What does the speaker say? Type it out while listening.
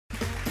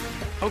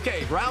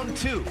Okay, round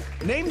two.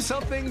 Name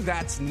something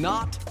that's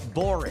not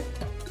boring.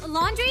 A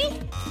laundry?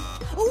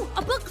 Ooh,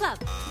 a book club.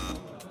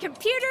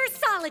 Computer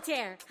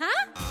solitaire,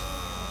 huh?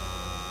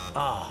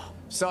 Ah,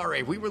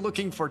 sorry, we were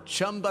looking for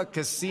Chumba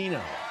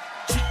Casino.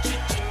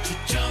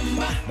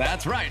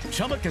 That's right,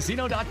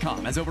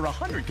 ChumbaCasino.com has over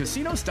 100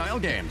 casino-style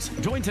games.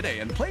 Join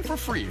today and play for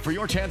free for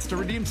your chance to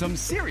redeem some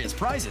serious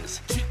prizes.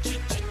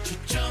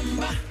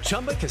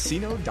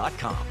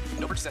 ChumbaCasino.com.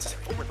 No purchase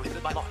necessary. Void where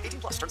prohibited by law.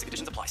 18 plus. Terms and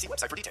conditions apply. See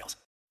website for details.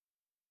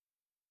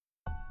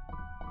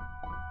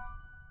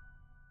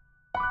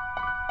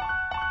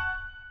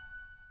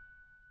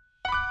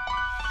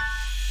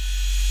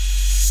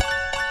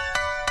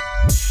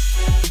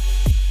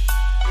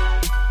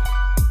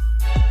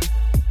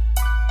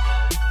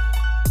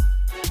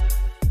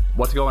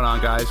 What's going on,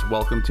 guys?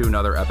 Welcome to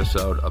another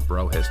episode of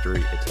Bro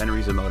History. It's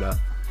Henry Zamota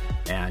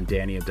and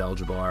Danny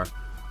Abdel-Jabbar.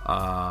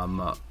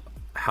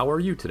 How are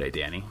you today,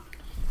 Danny?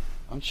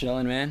 I'm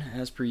chilling, man,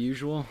 as per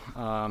usual.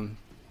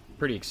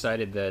 Pretty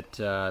excited that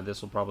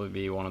this will probably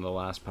be one of the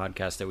last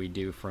podcasts that we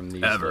do from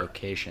these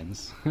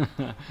locations.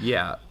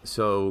 Yeah,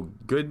 so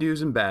good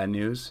news and bad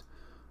news.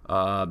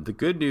 The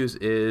good news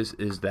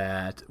is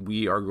that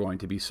we are going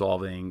to be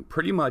solving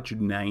pretty much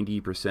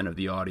 90% of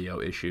the audio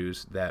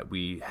issues that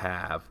we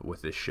have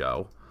with this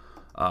show.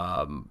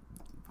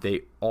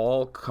 They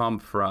all come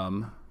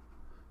from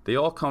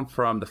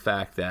the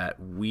fact that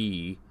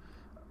we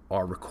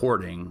are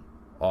recording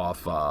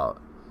off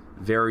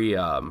very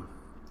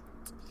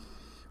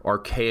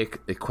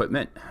archaic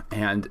equipment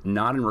and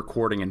not in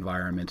recording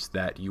environments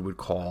that you would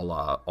call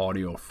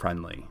audio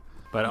friendly.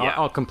 But yeah.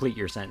 I'll complete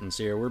your sentence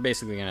here. We're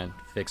basically going to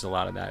fix a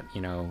lot of that,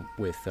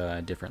 with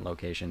different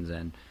locations.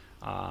 And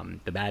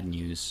the bad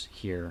news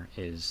here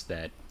is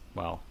that,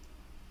 well,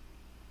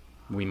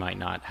 we might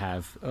not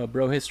have a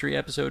Bro History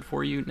episode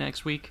for you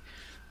next week.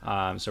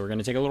 So we're going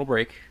to take a little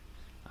break.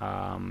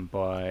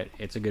 But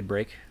it's a good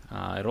break.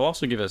 It'll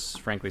also give us,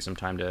 frankly, some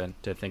time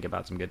to think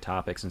about some good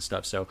topics and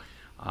stuff. So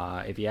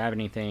if you have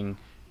anything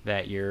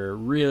that you're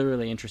really,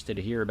 really interested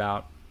to hear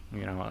about,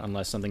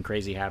 unless something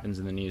crazy happens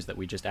in the news that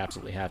we just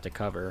absolutely have to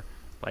cover,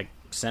 like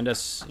send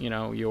us,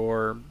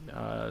 your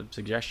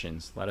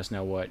suggestions. Let us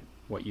know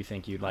what you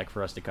think you'd like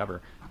for us to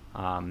cover.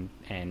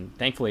 And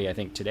thankfully, I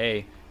think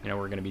today, we're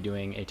going to be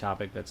doing a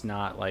topic that's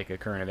not like a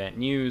current event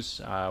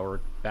news. We're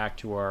back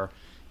to our,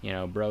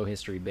 bro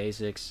history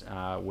basics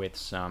with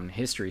some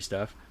history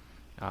stuff.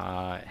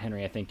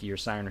 Henry, I think your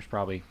sireners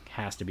probably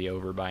has to be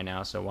over by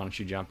now. So why don't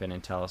you jump in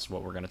and tell us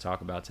what we're going to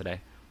talk about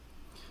today?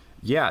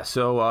 Yeah,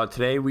 so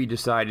today we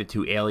decided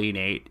to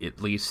alienate at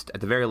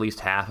the very least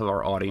half of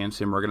our audience,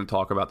 and we're going to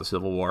talk about the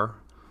Civil War.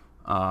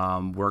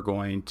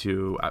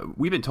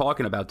 We've been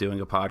talking about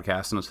doing a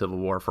podcast on the Civil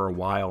War for a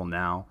while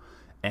now,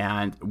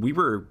 and we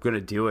were going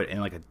to do it in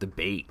like a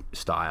debate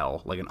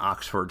style, like an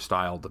Oxford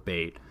style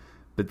debate.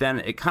 But then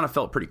it kind of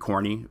felt pretty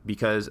corny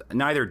because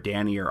neither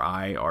Danny or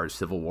I are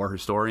Civil War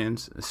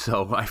historians,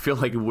 so I feel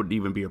like it wouldn't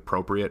even be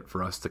appropriate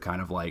for us to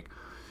kind of like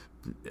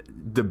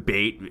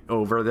debate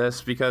over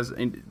this because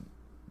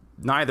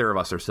neither of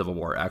us are Civil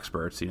War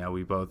experts. We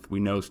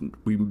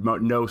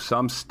know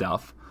some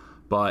stuff,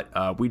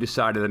 but we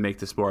decided to make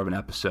this more of an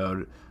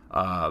episode,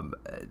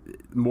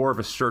 more of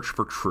a search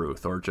for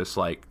truth, or just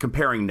like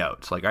comparing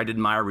notes. Like I did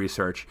my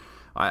research.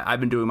 I've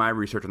been doing my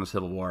research on the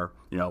Civil War.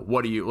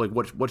 What do you like?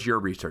 What's your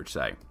research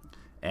say?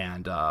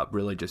 And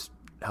really just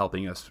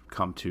helping us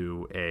come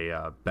to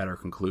a better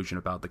conclusion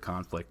about the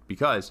conflict,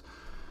 because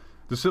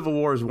the Civil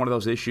War is one of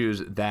those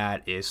issues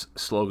that is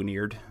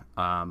sloganeered,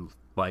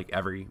 like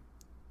every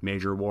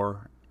major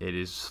war. It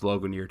is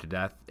sloganeered to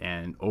death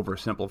and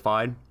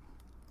oversimplified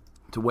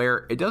to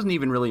where it doesn't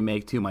even really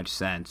make too much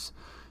sense.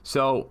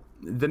 So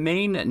the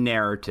main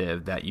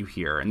narrative that you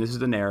hear, and this is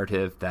the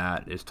narrative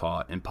that is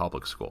taught in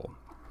public school,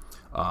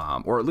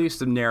 or at least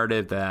the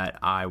narrative that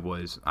I don't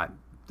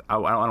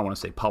want to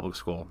say public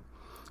school,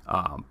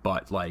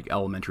 but like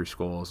elementary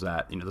schools,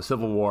 that the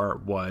Civil War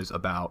was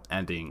about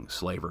ending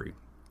slavery.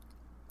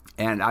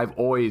 And I've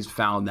always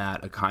found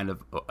that a kind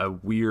of a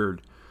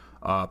weird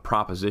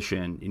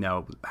proposition.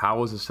 How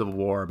was the Civil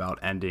War about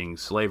ending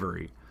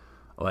slavery?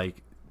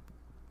 Like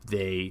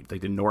the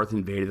North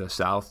invaded the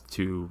South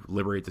to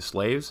liberate the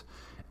slaves,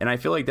 and I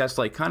feel like that's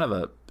like kind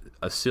of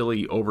a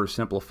silly,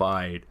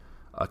 oversimplified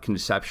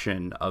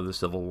conception of the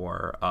Civil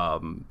War.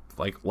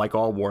 Like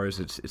all wars,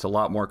 it's a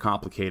lot more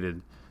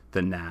complicated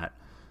than that.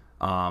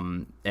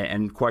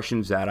 And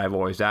questions that I've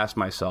always asked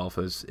myself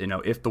is,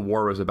 if the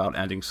war was about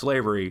ending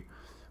slavery,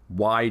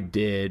 why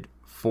did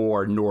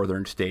 4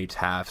 northern states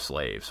have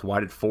slaves? Why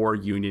did 4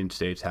 Union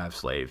states have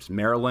slaves?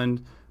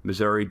 Maryland,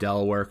 Missouri,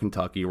 Delaware,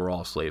 Kentucky were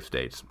all slave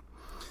states.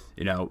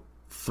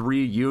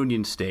 3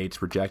 Union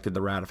states rejected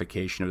the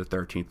ratification of the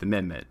 13th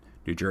Amendment: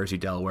 New Jersey,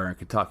 Delaware, and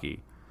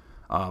Kentucky.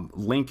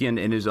 Lincoln,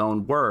 in his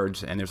own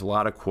words, and there's a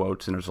lot of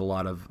quotes and there's a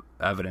lot of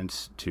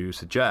evidence to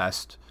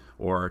suggest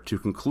or to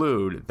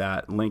conclude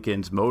that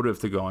Lincoln's motive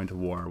to going to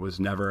war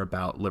was never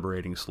about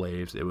liberating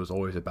slaves. It was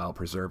always about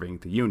preserving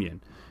the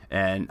Union.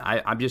 And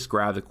I just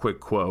grabbed a quick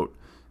quote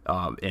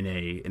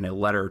in a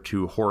letter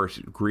to Horace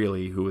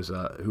Greeley, who was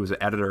an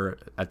editor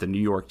at the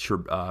New York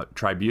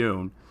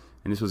Tribune,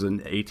 and this was in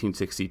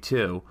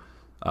 1862.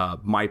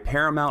 My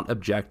paramount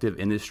objective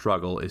in this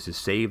struggle is to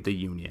save the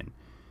Union,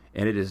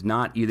 and it is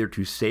not either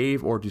to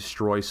save or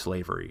destroy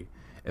slavery.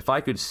 If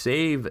I could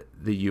save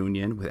the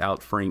Union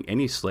without freeing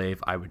any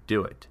slave, I would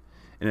do it.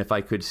 And if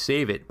I could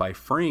save it by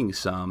freeing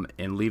some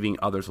and leaving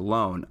others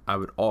alone, I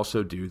would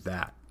also do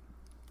that.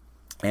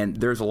 And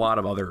there's a lot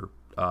of other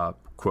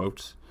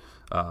quotes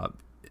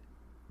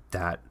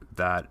that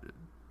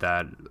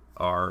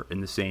are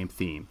in the same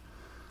theme.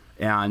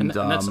 And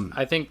that's,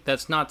 I think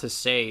that's not to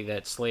say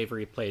that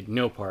slavery played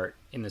no part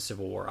in the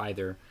Civil War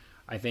either.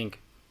 I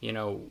think,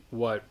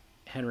 what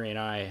Henry and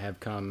I have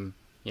come,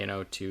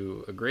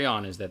 to agree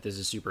on is that this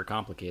is super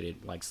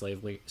complicated. Like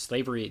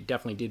slavery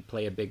definitely did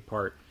play a big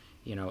part,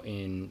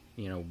 in,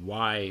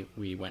 why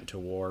we went to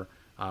war.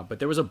 But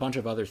there was a bunch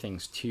of other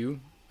things too.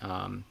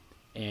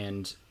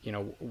 And,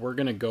 we're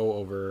going to go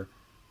over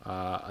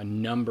a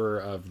number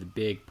of the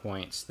big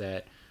points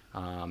that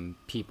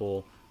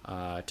people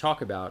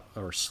talk about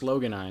or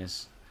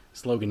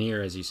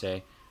sloganeer, as you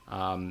say,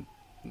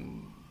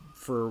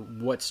 for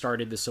what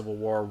started the Civil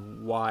War.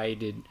 Why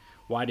did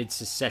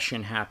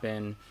secession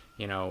happen?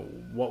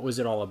 What was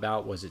it all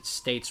about? Was it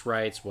states'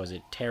 rights? Was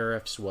it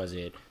tariffs? Was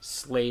it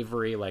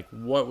slavery? Like,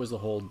 what was the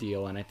whole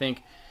deal? And I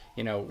think,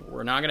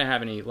 we're not going to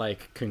have any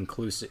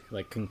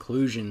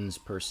conclusions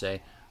per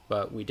se,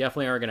 but we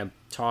definitely are going to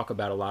talk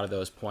about a lot of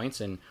those points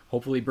and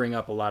hopefully bring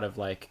up a lot of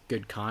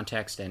good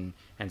context and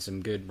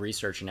some good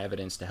research and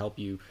evidence to help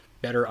you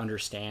better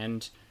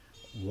understand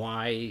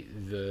why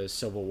the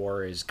Civil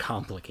War is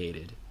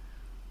complicated.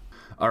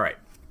 All right.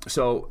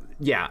 So,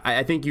 yeah,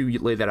 I think you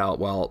laid that out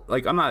well.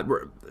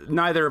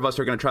 Neither of us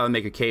are going to try to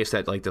make a case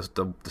that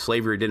the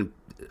slavery didn't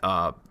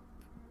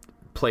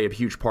play a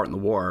huge part in the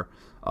war.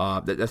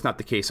 That's not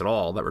the case at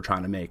all that we're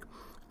trying to make.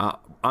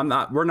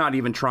 We're not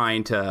even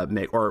trying to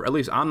make, or at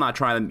least I'm not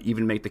trying to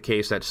even make the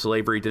case that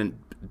slavery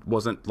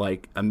wasn't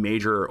a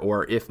major,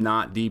 or if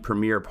not the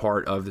premier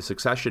part of the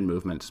secession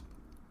movements.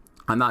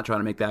 I'm not trying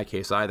to make that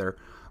case either.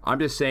 I'm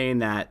just saying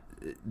that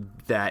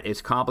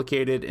it's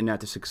complicated and that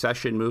the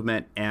secession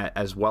movement,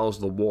 as well as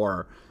the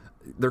war,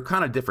 they're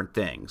kind of different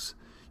things.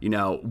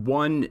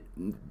 One,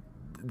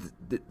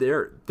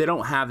 they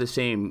don't have the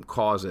same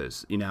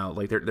causes.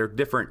 They're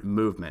different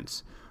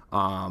movements.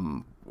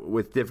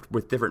 With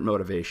different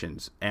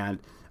motivations, and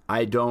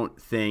I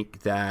don't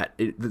think that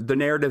the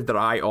narrative that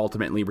I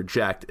ultimately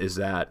reject is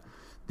that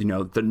the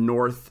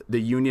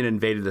Union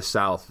invaded the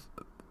South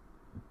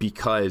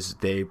because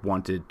they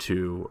wanted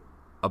to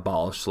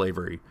abolish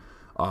slavery.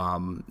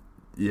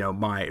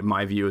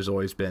 My view has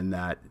always been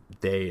that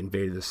they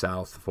invaded the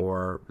South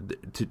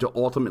to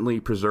ultimately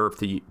preserve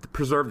the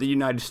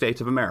United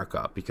States of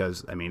America,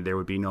 because there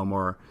would be no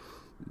more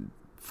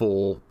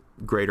full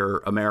Greater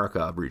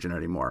America region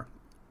anymore.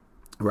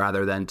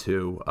 Rather than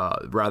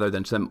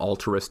some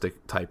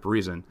altruistic type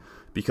reason,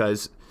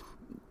 because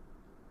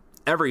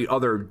every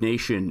other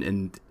nation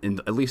in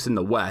at least in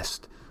the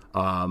West,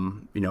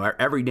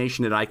 every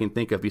nation that I can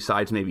think of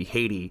besides maybe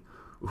Haiti,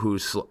 who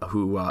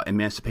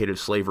emancipated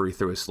slavery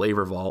through a slave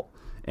revolt,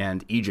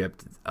 and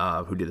Egypt,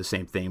 who did the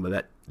same thing,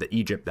 but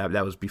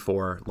that was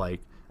before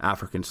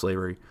African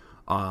slavery.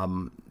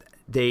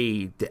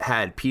 They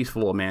had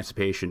peaceful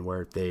emancipation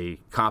where they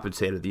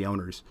compensated the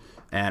owners,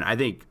 and I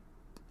think.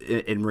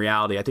 In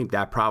reality, I think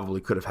that probably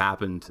could have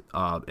happened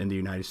in the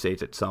United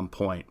States at some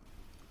point,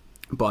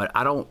 but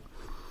I don't.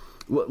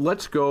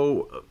 Let's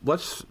go.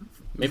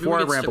 Before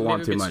I ramble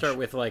on too much. Start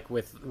with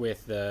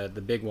with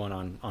the big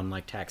one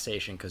on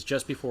taxation, because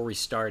just before we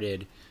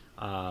started,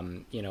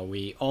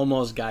 we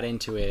almost got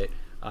into it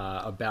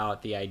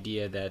about the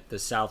idea that the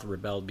South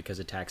rebelled because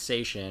of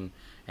taxation,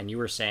 and you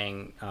were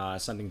saying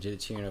something to the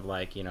tune of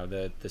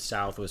the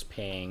South was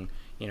paying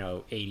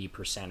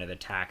 80% of the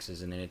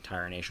taxes in the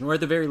entire nation, or at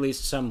the very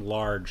least some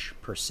large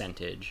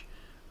percentage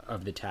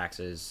of the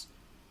taxes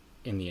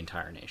in the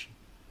entire nation.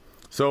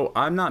 So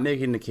I'm not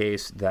making the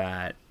case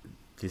that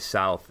the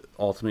South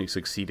ultimately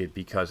succeeded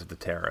because of the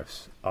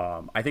tariffs.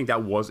 I think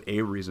that was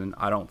a reason.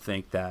 I don't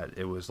think that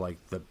it was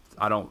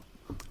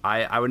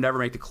I would never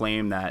make the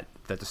claim that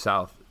the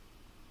South.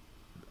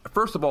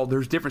 First of all,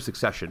 there's different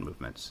secession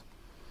movements.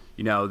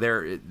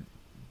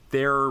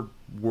 There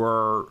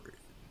were.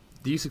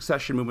 These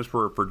secession movements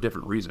were for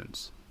different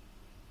reasons.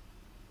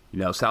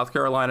 South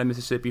Carolina,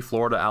 Mississippi,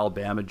 Florida,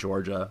 Alabama,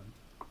 Georgia.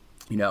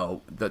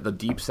 The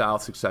Deep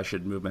South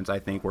secession movements, I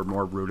think, were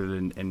more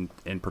rooted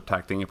in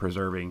protecting and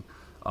preserving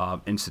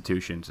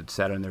institutions. It's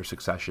set in their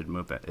secession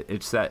movement.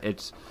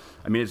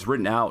 It's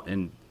written out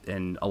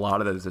in a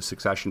lot of the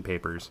secession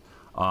papers.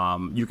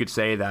 You could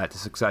say that the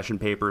secession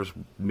papers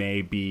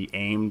may be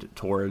aimed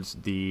towards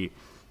the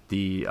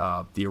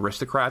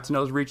aristocrats in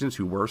those regions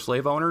who were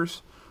slave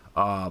owners.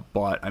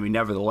 But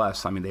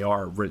nevertheless, they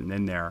are written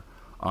in there.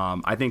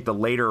 I think the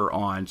later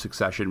on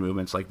secession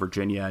movements like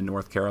Virginia and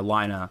North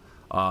Carolina,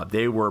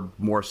 they were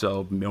more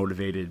so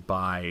motivated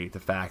by the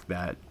fact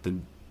that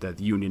the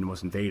Union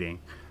was invading.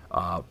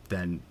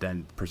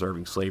 than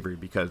preserving slavery,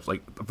 because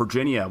like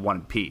Virginia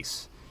wanted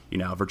peace.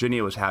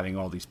 Virginia was having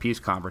all these peace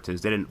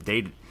conferences. They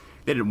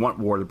didn't want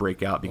war to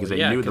break out because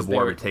they knew the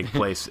war would take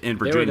place in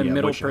Virginia. They were the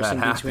middle person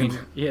between.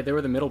 Yeah, they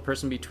were the middle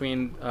person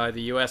between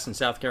the U.S. and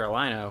South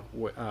Carolina,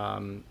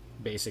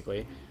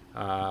 basically,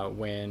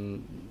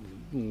 when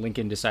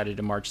Lincoln decided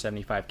to march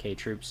 75,000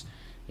 troops,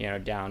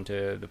 down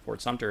to the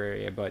Fort Sumter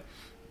area. But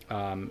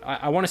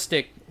I want to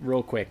stick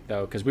real quick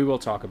though, because we will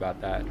talk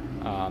about that,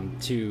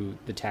 to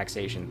the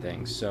taxation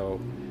thing. So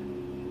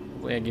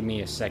give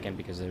me a second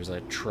because there's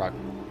a truck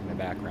in the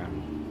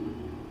background.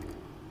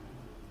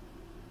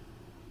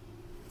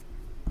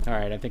 All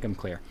right, I think I'm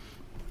clear.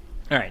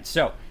 All right,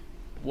 so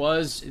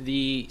was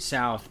the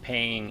South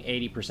paying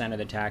 80% of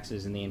the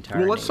taxes in the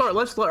entire nation?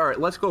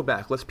 Let's go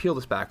back. Let's peel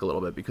this back a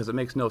little bit because it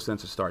makes no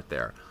sense to start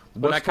there.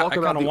 But I kind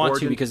of want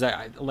to, because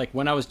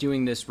when I was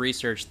doing this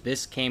research,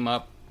 this came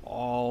up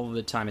all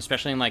the time,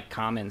 especially in like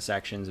comment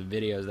sections of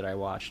videos that I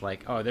watched.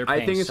 Like, oh, they're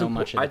paying so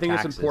much of the taxes. I think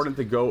it's important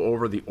to go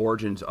over the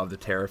origins of the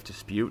tariff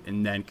dispute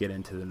and then get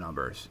into the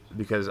numbers,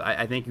 because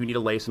I think you need to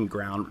lay some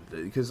ground,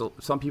 because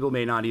some people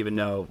may not even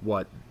know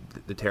what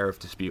the tariff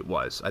dispute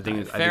was. I think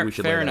we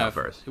should lay that out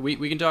first.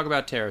 We can talk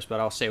about tariffs, but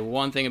I'll say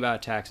one thing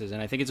about taxes,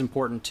 and I think it's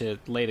important to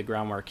lay the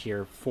groundwork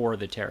here for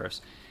the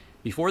tariffs.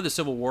 Before the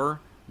Civil War,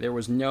 there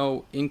was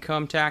no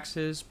income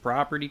taxes,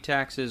 property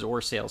taxes,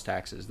 or sales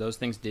taxes. Those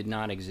things did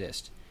not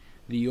exist.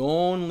 The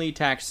only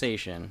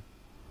taxation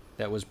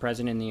that was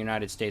present in the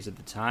United States at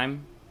the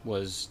time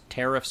was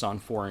tariffs on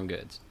foreign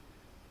goods.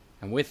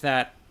 And with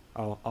that,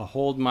 I'll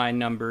hold my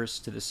numbers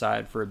to the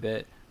side for a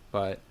bit,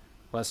 but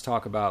let's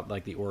talk about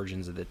like the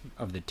origins of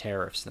the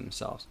tariffs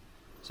themselves.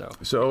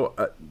 So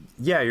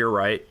yeah, you're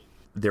right.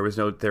 There was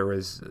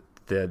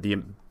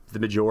the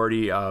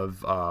majority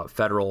of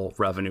federal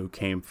revenue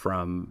came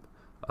from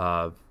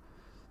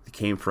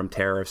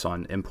tariffs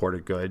on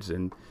imported goods,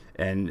 and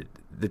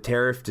the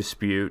tariff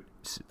dispute,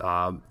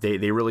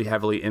 they really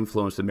heavily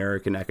influenced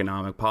American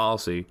economic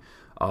policy.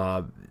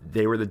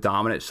 They were the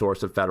dominant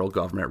source of federal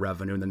government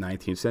revenue in the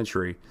 19th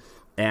century.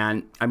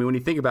 And I mean, when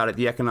you think about it,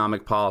 the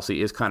economic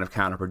policy is kind of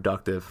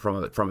counterproductive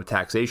from a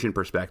taxation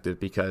perspective,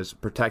 because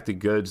protected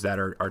goods that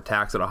are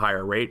taxed at a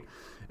higher rate,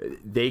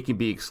 they can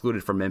be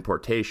excluded from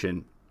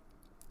importation.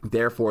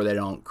 Therefore, they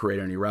don't create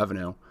any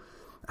revenue.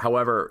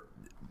 However,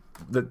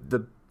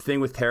 the thing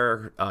with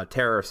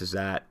tariffs is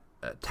that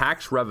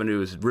tax revenue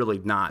is really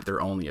not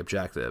their only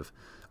objective.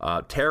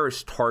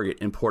 Tariffs target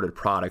imported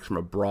products from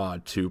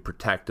abroad to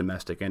protect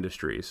domestic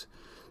industries.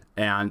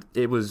 And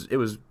it was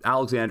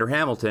Alexander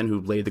Hamilton who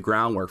laid the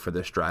groundwork for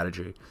this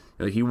strategy.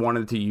 He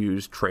wanted to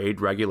use trade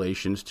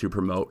regulations to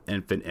promote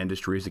infant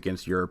industries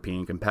against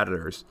European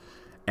competitors.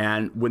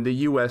 And when the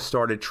U.S.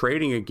 started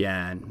trading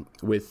again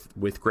with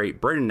Great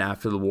Britain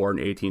after the war in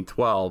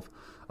 1812,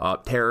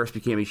 tariffs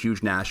became a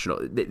huge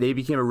they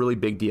became a really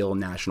big deal in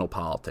national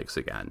politics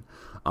again.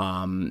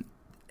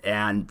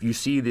 And you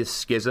see this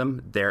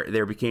schism.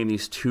 There became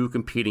these two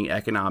competing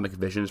economic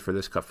visions for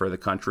the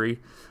country.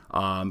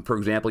 For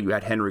example, you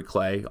had Henry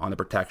Clay on the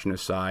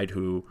protectionist side,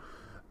 who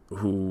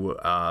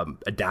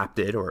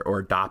adapted or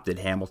adopted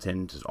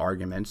Hamilton's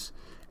arguments,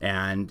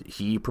 and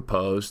he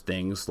proposed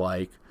things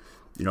like,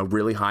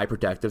 really high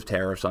protective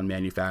tariffs on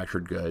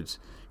manufactured goods.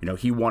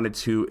 He wanted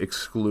to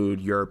exclude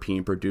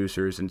European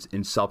producers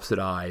and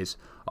subsidize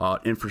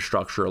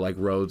infrastructure like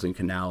roads and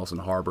canals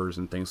and harbors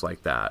and things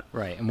like that.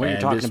 Right, and what you're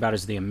talking about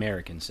is the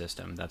American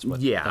system. That's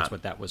what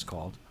that was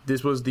called.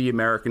 This was the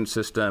American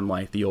system,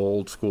 like the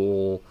old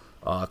school,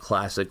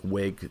 classic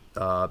Whig,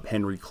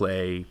 Henry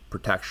Clay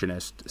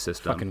protectionist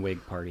system. Fucking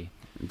Whig party.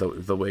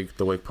 The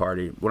Whig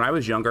party. When I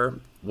was younger,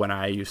 when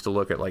I used to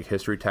look at like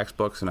history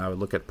textbooks and I would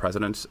look at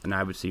presidents and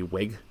I would see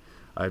Whig,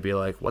 I'd be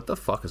like, what the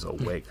fuck is a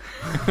Whig?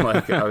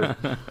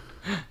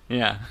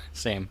 Yeah,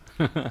 same.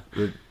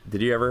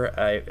 Did you ever?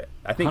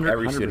 I think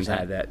every 100%. Student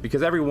had that,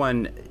 because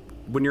everyone,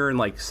 when you're in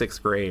like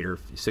 6th grade or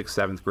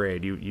 7th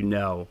grade, you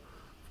know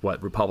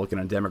what Republican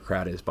and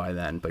Democrat is by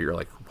then, but you're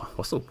like,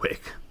 what's a Whig?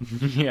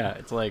 Yeah,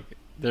 it's like,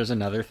 there's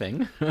another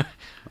thing.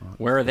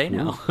 Where are they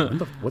now?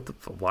 What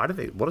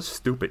a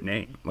stupid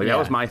name. Like, that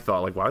was my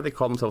thought. Like, why do they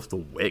call themselves the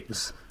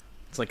Whigs?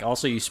 It's like,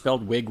 also, you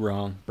spelled wig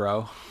wrong,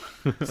 bro.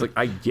 It's like,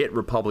 I get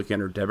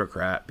Republican or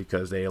Democrat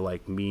because they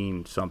like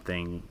mean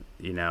something,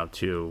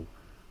 to,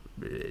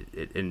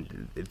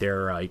 and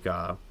they're like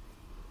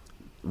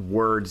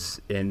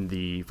words in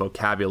the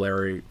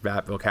vocabulary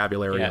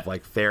of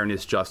like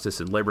fairness, justice,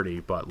 and liberty.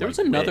 But there was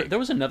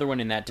another one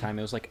in that time.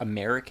 It was like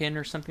American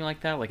or something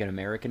like that, like an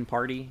American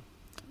party.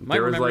 Am I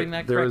remembering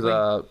that correctly? There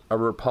was a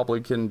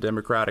Republican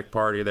Democratic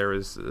Party. There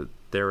was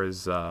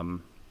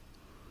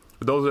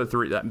those are the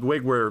three.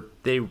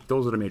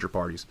 Those are the major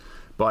parties.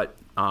 But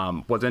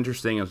what's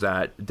interesting is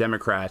that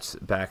Democrats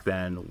back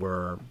then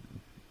were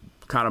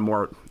kind of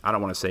more, I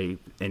don't want to say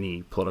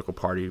any political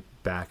party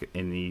back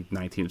in the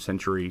 19th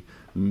century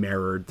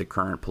mirrored the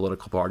current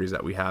political parties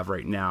that we have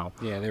right now.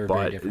 Yeah, they were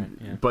very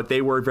different. Yeah. But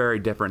they were very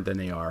different than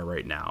they are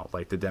right now,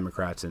 like the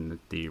Democrats and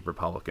the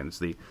Republicans.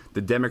 The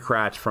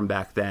Democrats from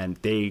back then,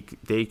 they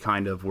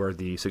kind of were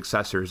the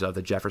successors of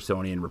the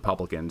Jeffersonian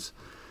Republicans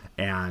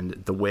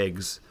and the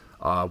Whigs,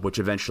 which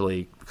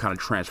eventually kind of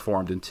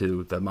transformed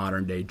into the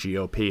modern-day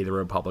GOP, the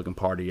Republican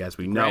Party as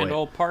we know Grand it.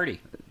 old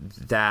party.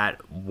 That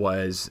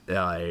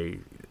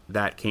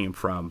came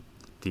from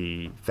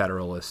the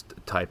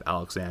Federalist-type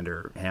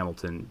Alexander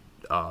Hamilton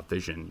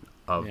vision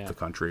of the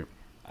country.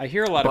 I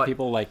hear a lot of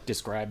people like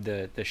describe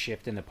the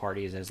shift in the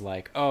parties as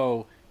like,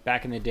 oh,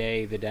 back in the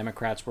day, the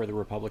Democrats were the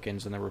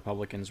Republicans and the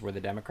Republicans were the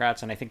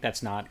Democrats, and I think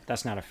that's not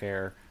a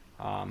fair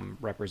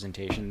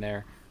representation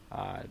there.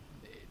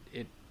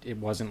 It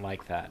wasn't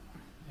like that.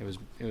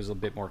 It was a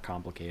bit more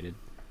complicated.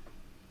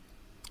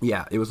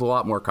 Yeah, it was a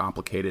lot more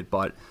complicated,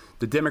 but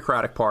the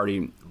Democratic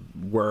Party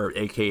were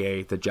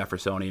AKA the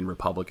Jeffersonian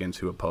Republicans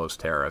who opposed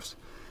tariffs.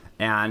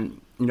 And,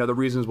 the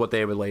reasons what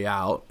they would lay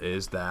out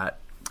is that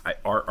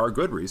are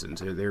good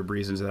reasons. They're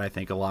reasons that I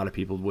think a lot of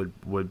people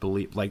would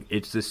believe. Like,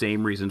 it's the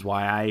same reasons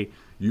why I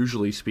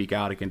usually speak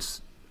out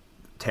against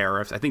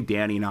tariffs. I think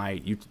Danny and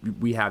I,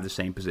 we have the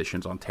same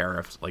positions on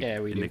tariffs. Like, yeah,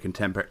 we in do. The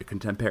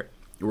contemporary,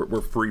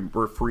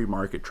 we're free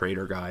market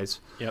trader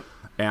guys. Yep.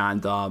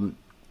 And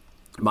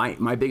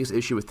my biggest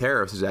issue with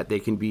tariffs is that they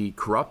can be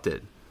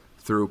corrupted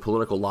through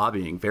political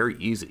lobbying very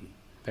easily.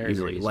 Very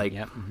easy. Like,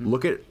 yep.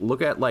 look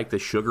at like the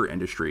sugar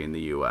industry in the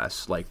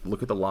U.S. Like,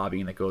 look at the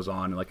lobbying that goes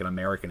on like in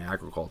American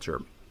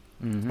agriculture.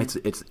 Mm-hmm.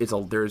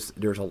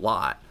 There's a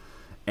lot,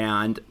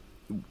 and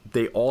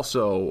they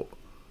also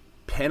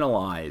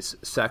penalize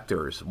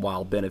sectors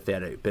while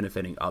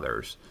benefiting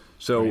others.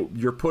 So right.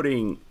 You're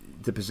putting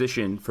the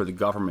position for the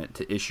government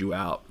to issue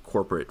out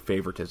corporate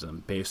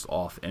favoritism based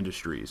off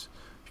industries,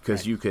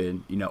 because right. You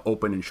can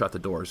open and shut the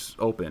doors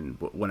open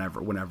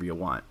whenever you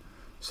want.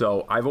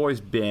 So I've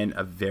always been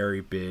a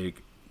very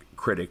big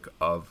critic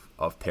of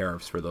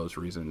tariffs for those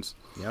reasons.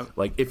 Yep.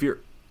 Like, if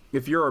you're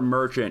a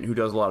merchant who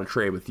does a lot of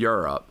trade with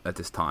Europe at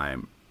this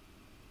time,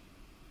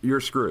 you're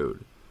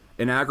screwed.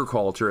 And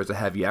agriculture is a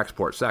heavy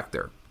export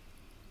sector.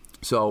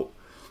 So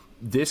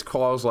this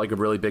caused like a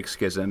really big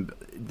schism.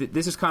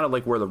 This is kind of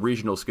like where the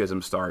regional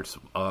schism starts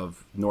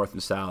of North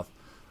and South.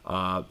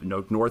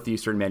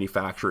 Northeastern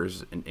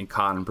manufacturers and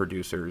cotton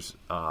producers,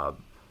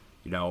 along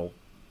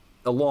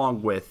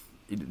with,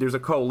 there's a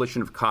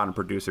coalition of cotton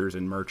producers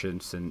and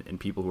merchants and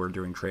people who are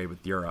doing trade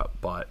with Europe,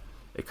 but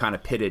it kind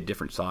of pitted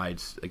different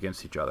sides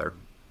against each other.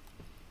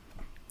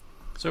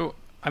 So,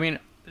 I mean,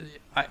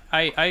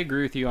 I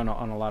agree with you on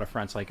a lot of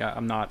fronts. Like,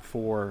 I'm not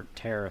for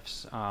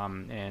tariffs.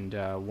 And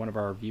one of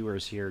our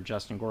viewers here,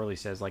 Justin Gorley,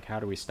 says, like,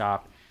 how do we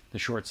stop the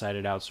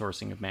short-sighted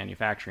outsourcing of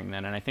manufacturing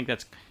then? And I think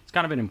it's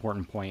kind of an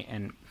important point.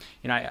 And,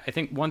 I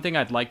think one thing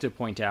I'd like to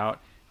point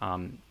out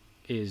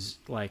is,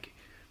 like,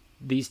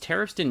 these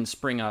tariffs didn't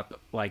spring up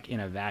like in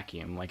a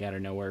vacuum, like out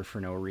of nowhere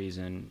for no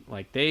reason.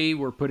 Like, they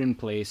were put in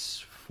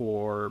place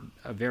for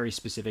a very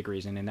specific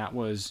reason, and that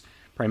was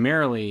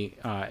primarily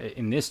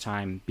in this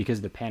time because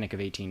of the Panic of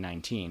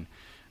 1819.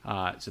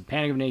 So the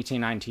Panic of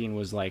 1819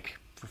 was, like,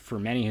 for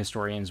many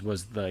historians,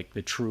 was the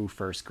true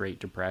first Great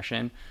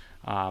Depression.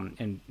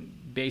 And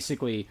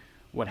basically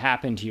what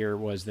happened here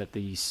was that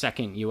the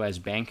second U.S.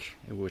 bank,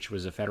 which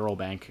was a federal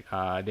bank,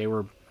 they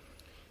were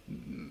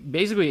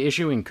basically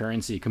issuing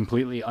currency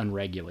completely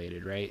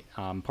unregulated, right?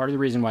 Part of the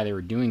reason why they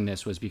were doing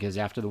this was because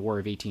after the War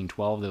of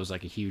 1812, there was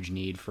like a huge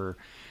need for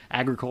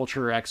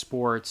agriculture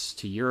exports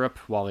to Europe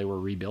while they were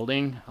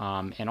rebuilding.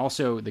 And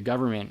also the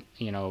government,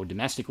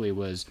 domestically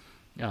was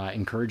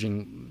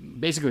encouraging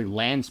basically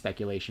land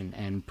speculation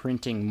and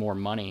printing more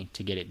money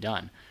to get it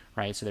done,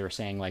 right? So they were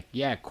saying, like,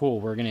 yeah, cool,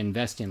 we're going to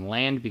invest in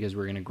land because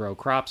we're going to grow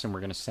crops and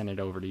we're going to send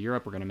it over to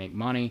Europe. We're going to make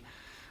money.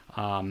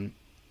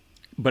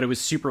 But it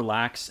was super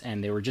lax,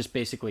 and they were just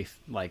basically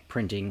like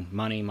printing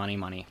money.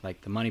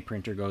 Like, the money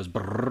printer goes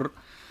brrr.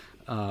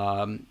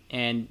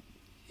 And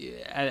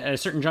at a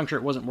certain juncture,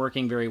 it wasn't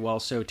working very well.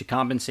 So to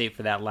compensate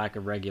for that lack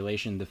of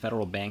regulation, the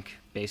federal bank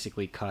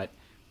basically cut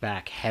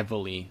back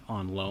heavily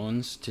on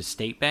loans to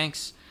state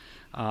banks.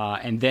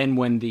 And then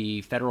when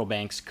the federal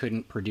banks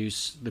couldn't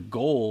produce the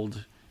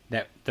gold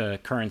that the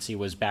currency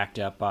was backed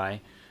up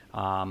by,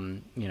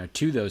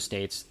 to those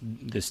states,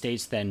 the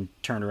states then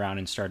turned around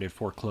and started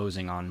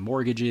foreclosing on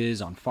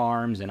mortgages, on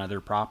farms and other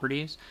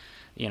properties,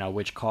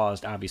 which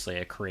caused obviously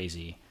a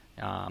crazy,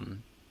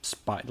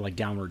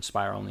 downward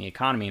spiral in the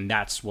economy. And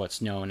that's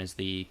what's known as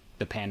the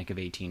Panic of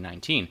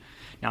 1819.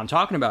 Now, I'm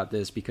talking about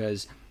this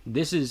because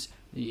this is,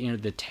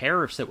 the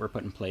tariffs that were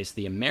put in place,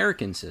 the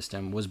American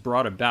system was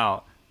brought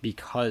about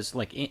because,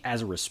 like,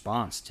 as a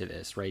response to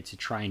this, right, to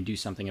try and do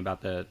something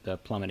about the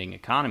plummeting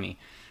economy.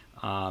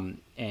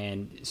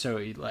 And so,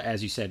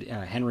 as you said,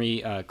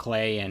 Henry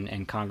Clay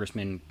and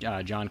Congressman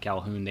John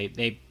Calhoun,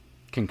 they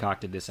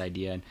concocted this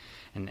idea.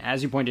 And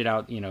as you pointed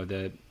out,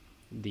 let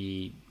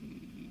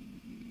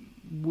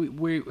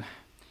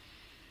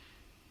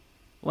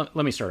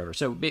me start over.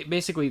 So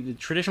basically, the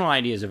traditional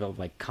ideas of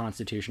like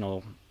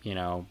constitutional,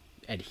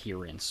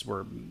 adherence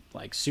were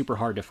like super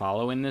hard to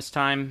follow in this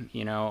time,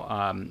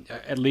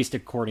 at least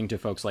according to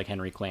folks like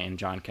Henry Clay and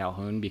John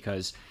Calhoun,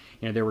 because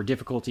there were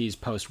difficulties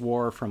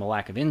post-war from a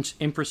lack of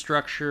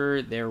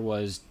infrastructure. There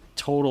was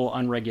total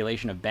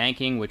unregulation of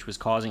banking, which was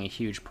causing a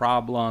huge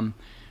problem.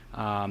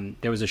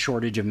 There was a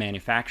shortage of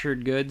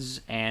manufactured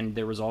goods, and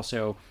there was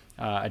also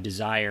a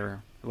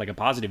desire, like a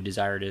positive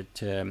desire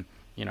to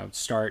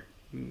start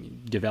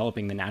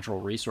developing the natural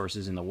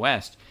resources in the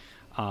West.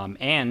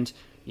 And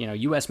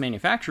U.S.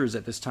 manufacturers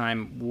at this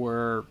time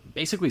were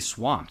basically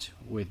swamped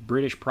with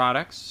British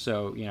products.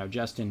 So,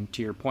 Justin,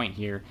 to your point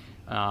here,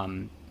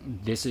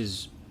 this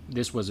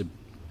was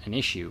an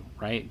issue,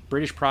 right?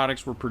 British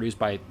products were produced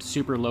by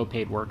super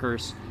low-paid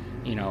workers,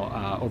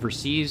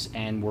 overseas,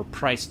 and were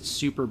priced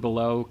super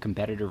below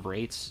competitive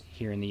rates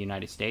here in the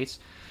United States.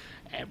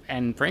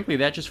 And frankly,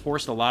 that just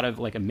forced a lot of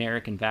like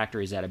American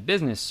factories out of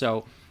business.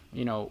 So,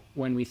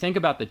 when we think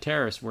about the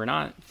tariffs, we're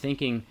not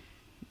thinking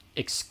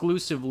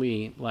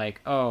exclusively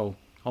like, oh,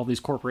 all these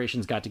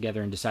corporations got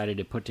together and decided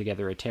to put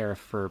together a tariff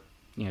for,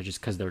 just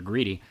because they're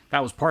greedy.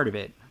 That was part of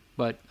it.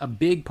 But a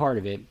big part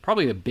of it,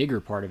 probably the bigger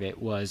part of it,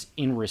 was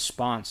in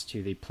response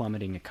to the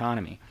plummeting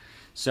economy.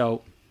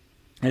 So,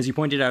 as you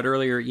pointed out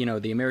earlier,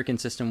 the American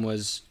system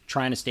was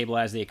trying to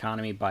stabilize the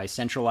economy by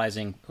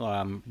centralizing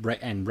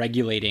and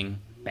regulating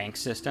bank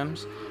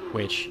systems,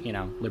 which,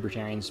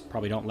 libertarians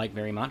probably don't like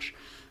very much.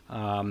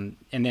 And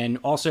then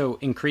also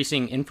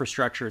increasing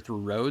infrastructure through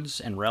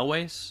roads and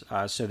railways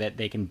so that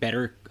they can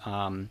better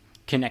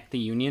connect the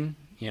Union,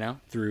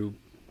 through,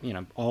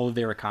 all of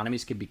their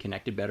economies could be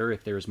connected better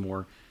if there's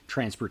more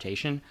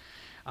transportation.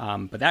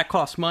 But that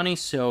costs money.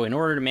 So in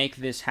order to make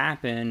this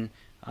happen,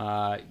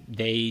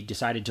 they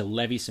decided to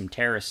levy some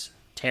tariffs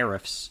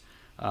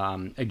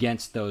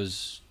against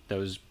those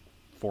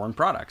foreign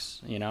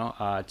products,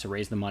 to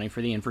raise the money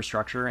for the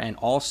infrastructure and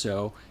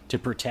also to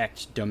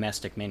protect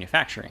domestic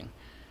manufacturing.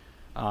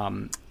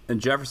 And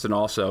Jefferson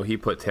also, he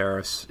put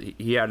tariffs,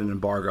 he had an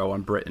embargo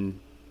on Britain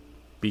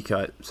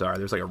because, sorry,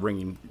 there's like a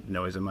ringing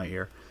noise in my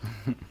ear.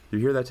 Do you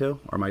hear that too?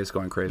 Or am I just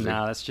going crazy?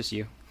 No, that's just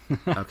you.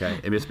 Okay.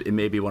 It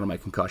may be one of my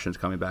concussions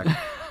coming back.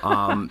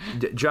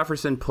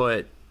 Jefferson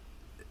put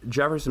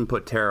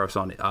tariffs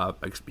on,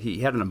 he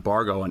had an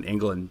embargo on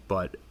England,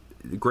 but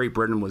Great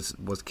Britain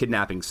was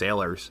kidnapping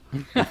sailors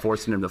and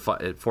forcing them to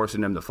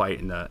fight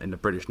in the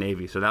British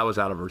Navy. So that was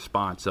out of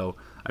response. So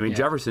I mean, yeah.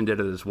 Jefferson did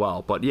it as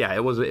well. But yeah,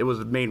 it was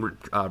a main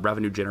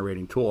revenue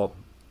generating tool.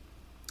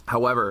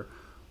 However,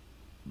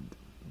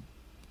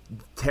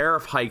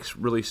 tariff hikes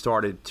really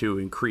started to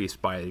increase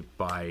by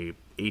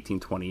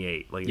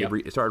 1828. Like yep.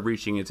 It started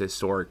reaching its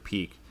historic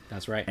peak.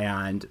 That's right.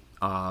 And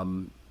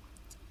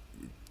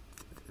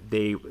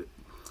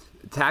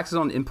taxes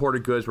on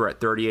imported goods were at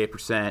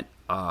 38%.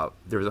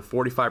 There was a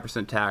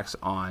 45% tax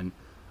on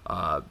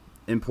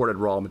imported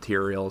raw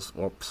materials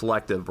or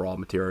selective raw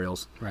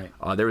materials. Right.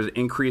 There was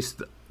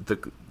increased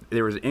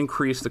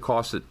the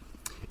cost. It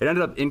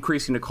ended up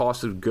increasing the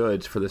cost of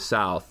goods for the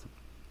South,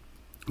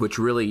 which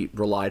really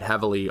relied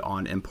heavily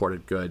on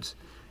imported goods,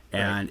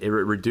 and right. It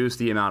reduced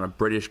the amount of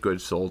British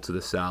goods sold to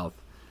the South,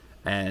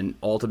 and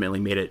ultimately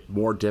made it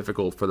more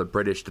difficult for the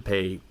British to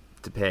pay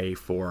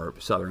for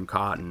Southern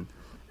cotton.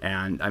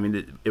 And I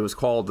mean, it was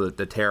called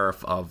the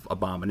tariff of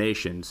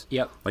abominations.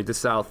 Yep. Like the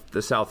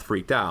South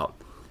freaked out,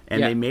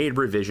 and they made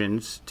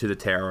revisions to the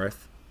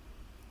tariff.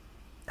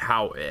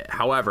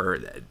 However,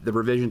 the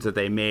revisions that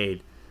they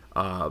made,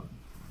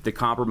 the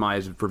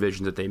compromise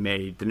provisions that they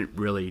made, didn't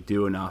really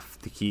do enough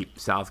to keep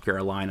South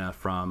Carolina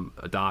from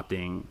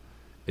adopting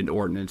an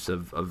ordinance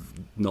of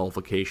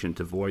nullification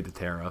to void the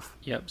tariff.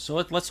 Yep. So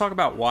let's talk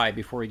about why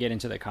before we get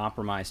into the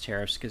compromise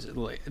tariffs, because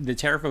the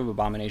tariff of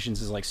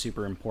abominations is like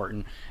super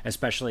important,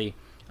 especially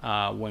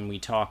when we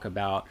talk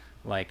about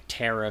like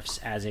tariffs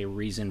as a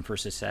reason for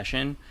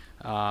secession.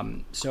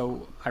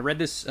 So I read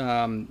this,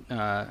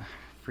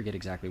 forget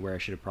exactly where, I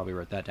should have probably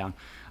wrote that down.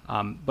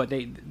 But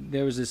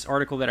there was this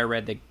article that I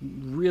read that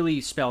really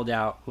spelled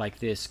out like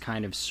this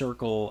kind of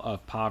circle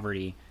of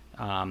poverty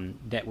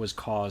that was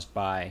caused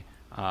by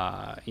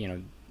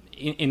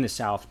in the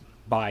South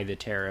by the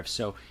tariffs.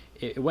 So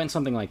it went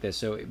something like this.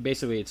 So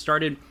basically it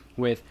started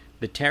with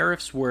the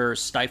tariffs were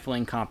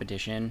stifling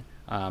competition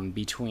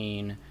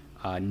between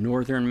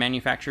northern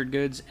manufactured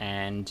goods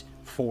and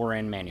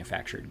foreign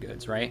manufactured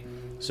goods, right?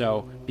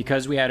 So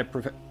because we had a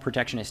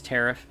protectionist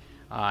tariff,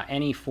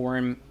 any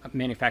foreign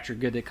manufactured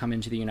good that come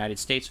into the United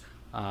States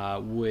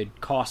would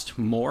cost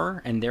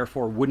more and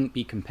therefore wouldn't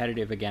be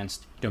competitive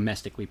against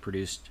domestically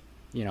produced,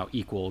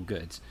 equal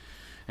goods.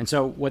 And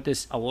so what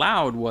this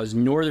allowed was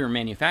northern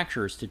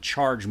manufacturers to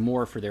charge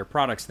more for their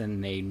products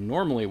than they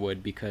normally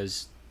would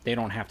because they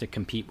don't have to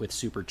compete with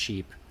super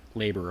cheap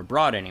labor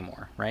abroad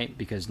anymore, right?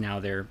 Because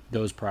now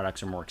those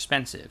products are more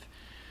expensive.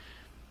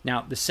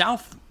 Now, the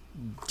South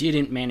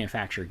didn't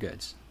manufacture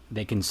goods.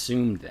 They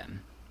consumed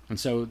them. And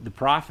so the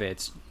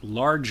profits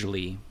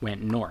largely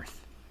went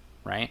north,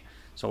 right?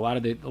 So a lot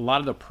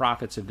of the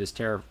profits of this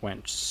tariff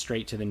went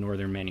straight to the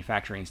northern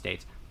manufacturing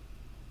states.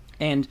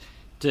 And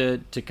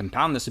to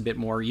compound this a bit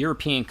more,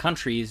 European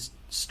countries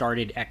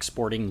started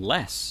exporting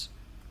less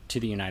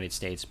to the United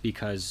States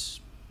because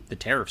the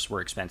tariffs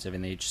were expensive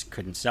and they just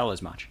couldn't sell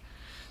as much.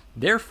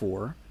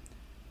 Therefore,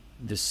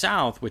 the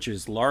South, which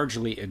is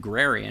largely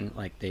agrarian,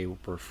 like they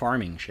were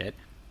farming shit,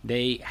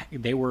 they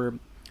were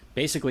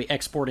basically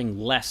exporting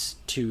less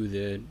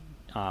to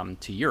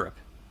Europe,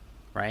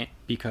 right?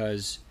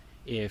 Because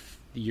if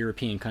the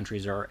European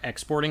countries are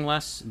exporting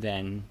less,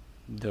 then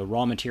the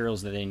raw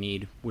materials that they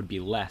need would be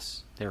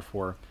less.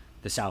 Therefore,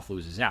 the South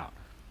loses out.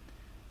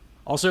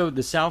 Also,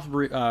 the South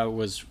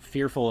was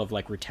fearful of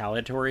like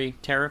retaliatory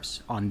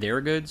tariffs on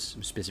their goods,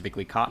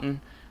 specifically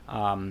cotton.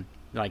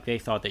 Like they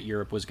thought that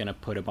Europe was going to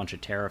put a bunch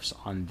of tariffs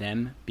on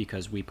them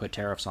because we put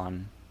tariffs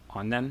on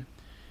them.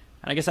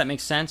 And I guess that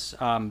makes sense,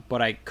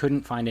 but I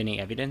couldn't find any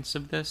evidence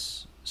of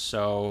this.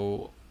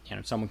 So,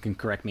 someone can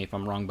correct me if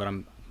I'm wrong, but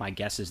my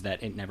guess is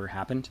that it never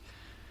happened.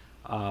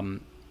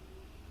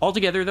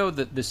 Altogether, though,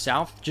 the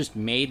South just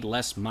made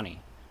less money,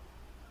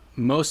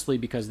 mostly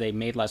because they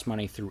made less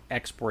money through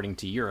exporting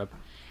to Europe,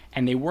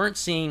 and they weren't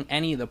seeing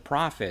any of the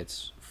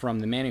profits from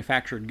the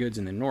manufactured goods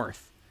in the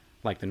North,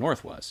 like the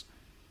North was.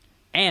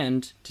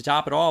 And to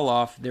top it all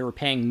off, they were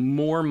paying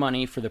more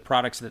money for the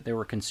products that they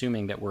were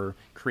consuming that were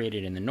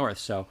created in the North.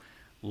 So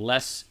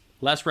less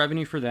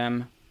revenue for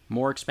them,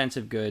 more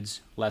expensive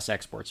goods, less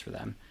exports for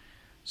them.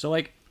 So,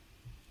 like,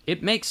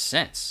 it makes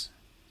sense,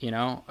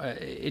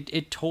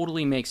 It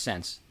totally makes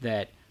sense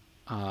that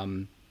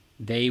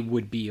they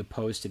would be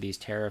opposed to these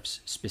tariffs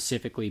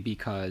specifically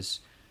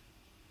because,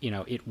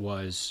 it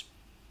was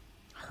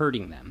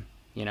hurting them,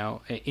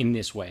 in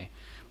this way.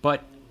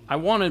 But I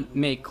want to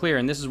make clear,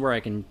 and this is where I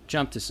can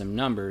jump to some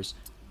numbers.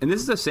 And this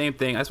is the same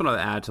thing. I just want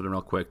to add something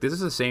real quick. This is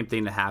the same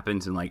thing that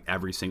happens in like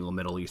every single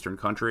Middle Eastern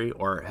country,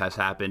 or has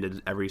happened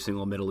in every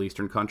single Middle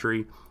Eastern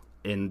country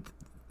in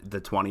the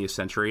 20th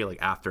century,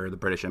 like after the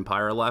British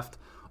Empire left.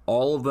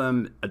 All of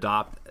them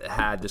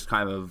had this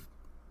type of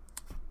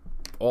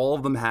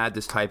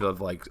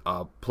like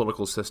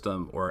political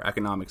system or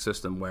economic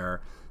system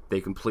where they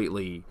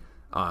completely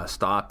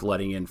stopped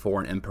letting in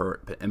foreign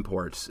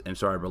imports and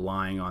started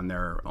relying on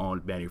their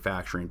own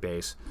manufacturing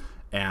base.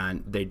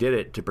 And they did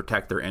it to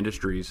protect their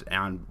industries.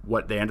 And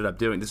what they ended up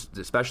doing, this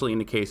especially in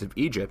the case of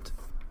Egypt,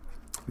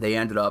 they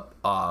ended up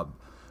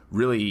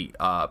really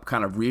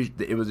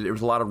there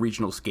was a lot of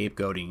regional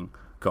scapegoating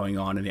going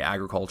on in the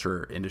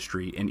agriculture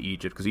industry in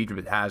Egypt, because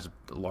Egypt has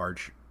a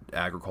large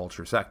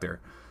agriculture sector.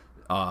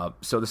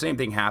 So the same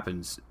thing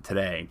happens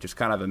today. Just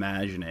kind of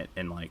imagine it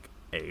in like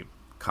a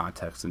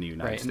context in the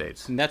United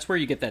States. And that's where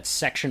you get that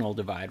sectional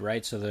divide,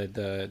 right? So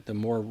the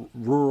more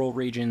rural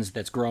regions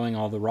that's growing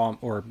all the raw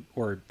or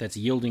that's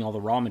yielding all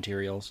the raw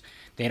materials,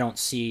 they don't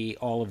see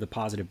all of the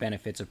positive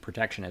benefits of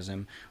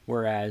protectionism,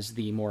 whereas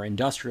the more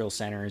industrial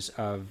centers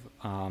of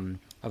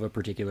a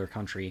particular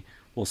country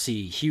will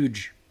see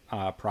huge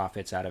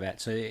profits out of it.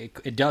 So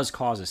it does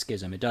cause a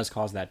schism. It does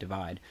cause that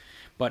divide.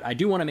 But I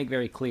do want to make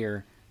very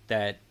clear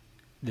that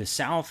the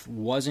South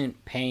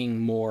wasn't paying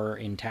more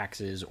in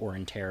taxes or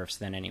in tariffs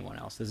than anyone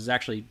else. This is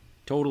actually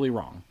totally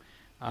wrong.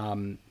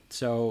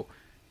 So,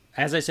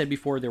 as I said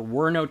before, there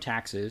were no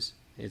taxes.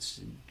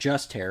 It's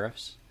just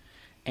tariffs.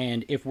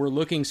 And if we're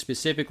looking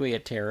specifically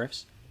at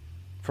tariffs,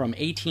 from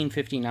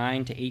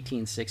 1859 to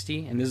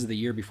 1860, and this is the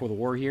year before the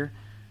war here,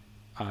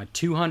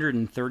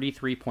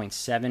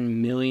 $233.7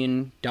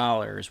 million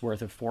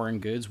worth of foreign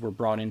goods were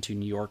brought into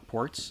New York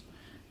ports.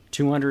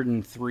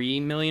 203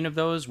 million of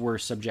those were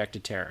subject to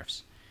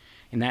tariffs.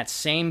 In that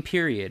same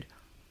period,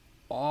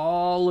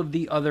 all of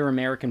the other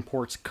American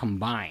ports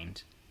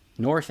combined,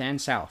 north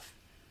and south,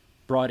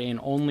 brought in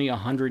only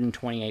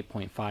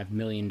 $128.5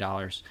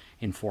 million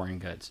in foreign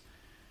goods,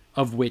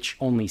 of which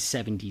only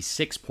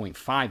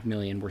 $76.5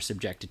 million were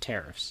subject to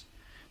tariffs.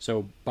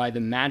 So by the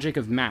magic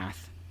of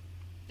math,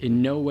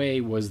 in no way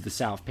was the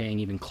South paying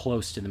even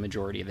close to the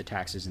majority of the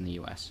taxes in the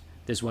U.S.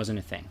 This wasn't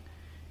a thing.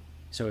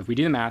 So if we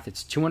do the math,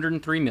 it's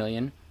 203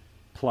 million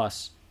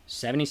plus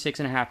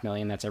 76.5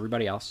 million, that's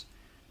everybody else,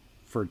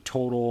 for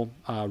total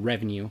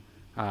revenue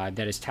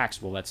that is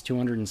taxable. That's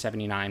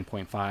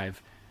 279.5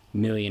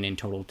 million in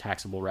total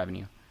taxable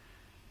revenue.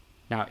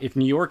 Now, if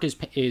New York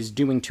is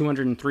doing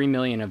 203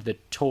 million of the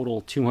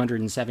total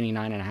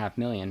 279.5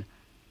 million,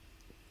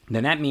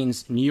 then that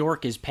means New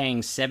York is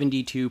paying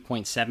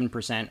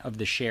 72.7% of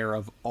the share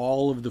of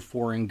all of the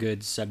foreign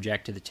goods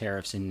subject to the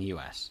tariffs in the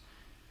U.S.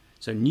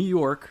 So New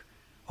York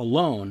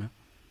alone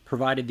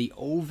provided the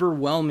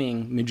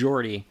overwhelming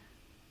majority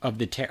of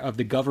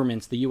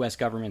the U.S.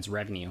 government's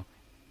revenue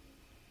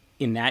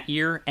in that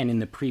year and in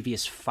the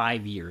previous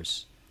 5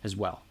 years as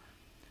well.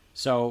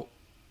 So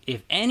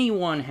if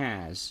anyone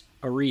has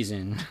a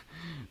reason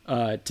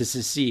to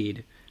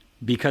secede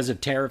because of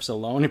tariffs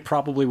alone, it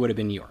probably would have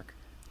been New York.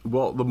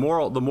 Well, the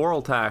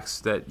moral tax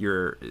that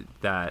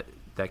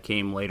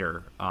came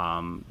later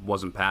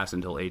wasn't passed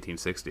until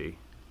 1860.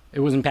 It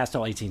wasn't passed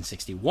until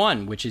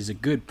 1861, which is a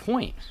good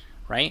point.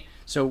 right?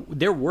 So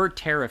there were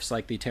tariffs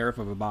like the tariff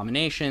of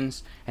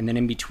abominations, and then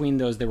in between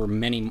those there were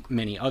many,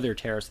 many other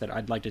tariffs that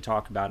I'd like to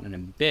talk about in a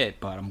bit,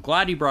 but I'm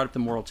glad you brought up the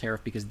moral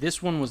tariff because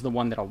this one was the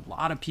one that a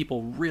lot of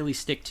people really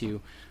stick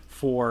to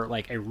for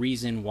like a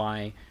reason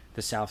why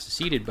the South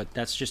seceded, but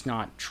that's just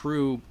not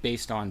true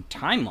based on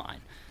timeline,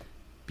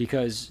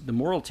 because the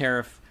moral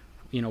tariff,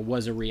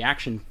 was a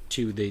reaction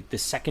to the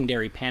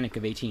secondary panic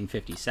of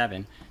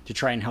 1857 to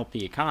try and help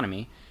the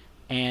economy,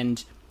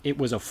 and it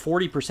was a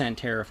 40%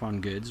 tariff on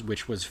goods,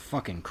 which was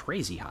fucking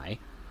crazy high,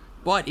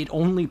 but it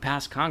only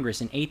passed Congress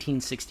in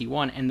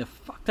 1861, and the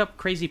fucked up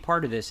crazy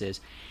part of this is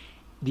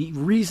the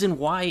reason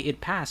why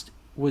it passed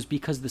was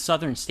because the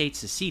southern states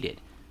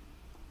seceded.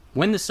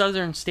 When the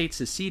southern states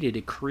seceded,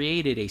 it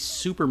created a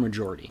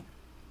supermajority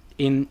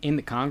in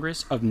the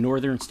Congress of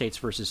northern states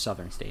versus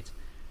southern states,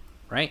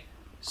 right?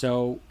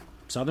 So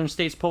southern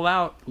states pull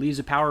out, leaves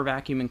a power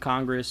vacuum in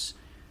Congress,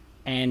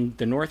 and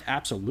the North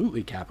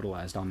absolutely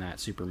capitalized on that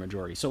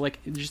supermajority. So, like,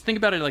 just think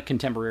about it like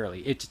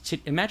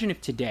contemporarily. Imagine if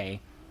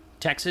today,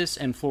 Texas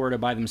and Florida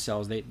by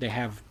themselves, they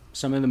have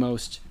some of the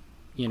most,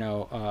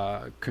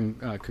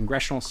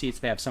 congressional seats.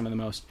 They have some of the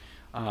most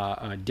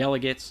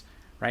delegates.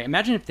 Right?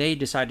 Imagine if they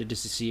decided to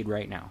secede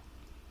right now,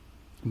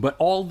 but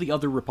all the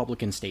other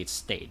Republican states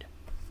stayed,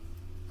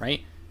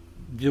 right?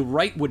 The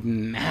right would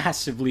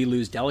massively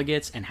lose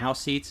delegates and House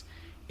seats.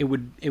 It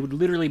would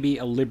literally be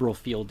a liberal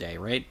field day,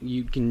 right?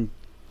 You can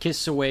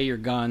kiss away your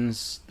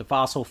guns, the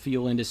fossil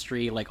fuel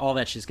industry, like all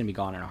that shit's gonna be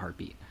gone in a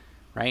heartbeat,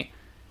 right?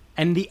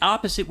 And the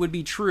opposite would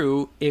be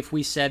true if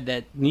we said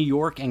that New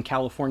York and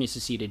California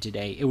seceded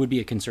today. It would be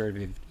a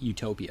conservative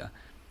utopia.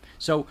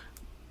 So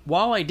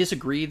while I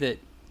disagree that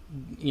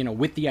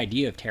with the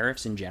idea of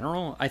tariffs in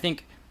general, I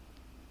think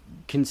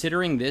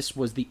considering this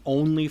was the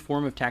only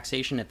form of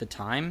taxation at the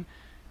time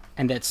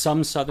and that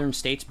some southern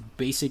states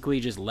basically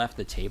just left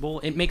the table,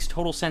 it makes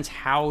total sense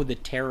how the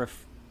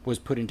tariff was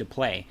put into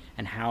play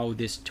and how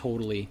this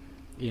totally,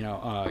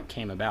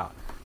 came about.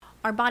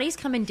 Our bodies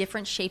come in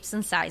different shapes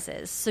and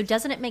sizes, so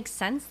doesn't it make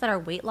sense that our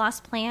weight loss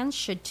plans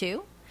should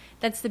too?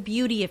 That's the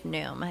beauty of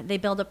Noom. They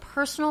build a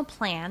personal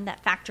plan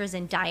that factors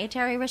in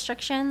dietary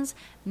restrictions,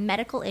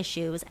 medical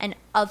issues, and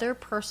other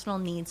personal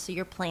needs so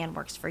your plan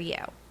works for you.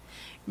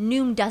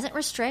 Noom doesn't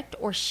restrict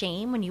or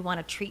shame when you want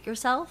to treat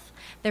yourself.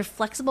 Their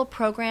flexible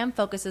program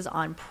focuses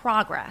on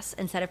progress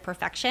instead of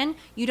perfection.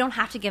 You don't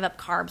have to give up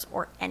carbs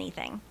or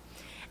anything.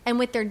 And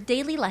with their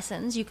daily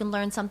lessons, you can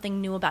learn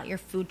something new about your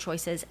food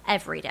choices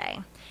every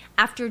day.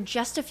 After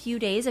just a few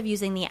days of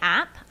using the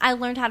app, I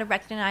learned how to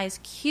recognize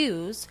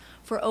cues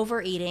for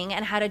overeating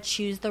and how to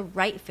choose the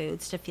right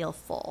foods to feel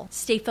full.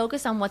 Stay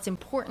focused on what's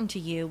important to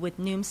you with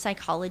Noom's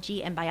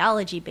psychology and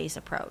biology-based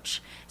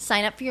approach.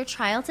 Sign up for your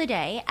trial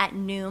today at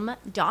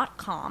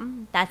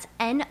Noom.com. That's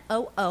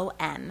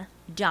Noom.com.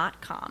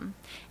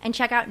 And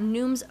check out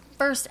Noom's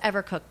first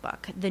ever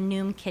cookbook, The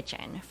Noom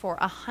Kitchen, for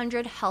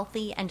 100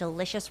 healthy and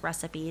delicious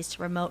recipes to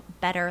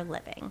promote better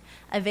living.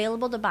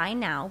 Available to buy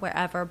now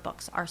wherever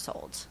books are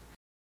sold.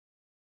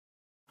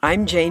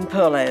 I'm Jane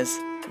Perlez,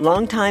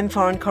 longtime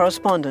foreign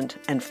correspondent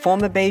and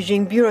former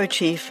Beijing bureau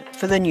chief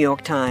for the New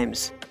York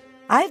Times.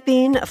 I've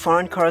been a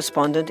foreign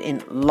correspondent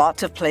in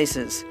lots of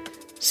places: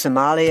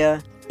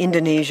 Somalia,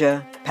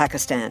 Indonesia,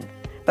 Pakistan,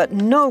 but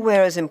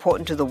nowhere as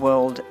important to the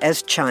world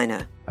as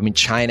China. I mean,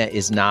 China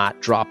is not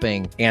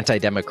dropping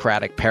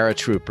anti-democratic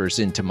paratroopers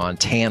into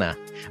Montana.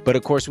 But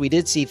of course, we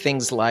did see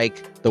things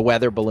like the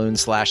weather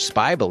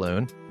balloon/spy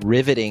balloon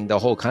riveting the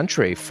whole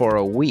country for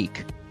a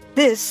week.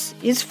 This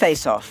is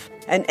Face Off,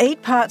 an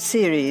 8-part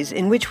series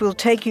in which we'll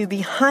take you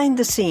behind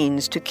the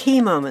scenes to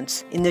key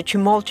moments in the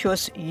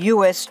tumultuous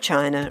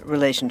U.S.-China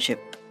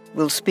relationship.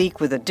 We'll speak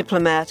with a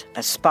diplomat,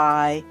 a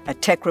spy, a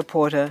tech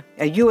reporter,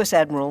 a U.S.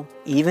 admiral,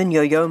 even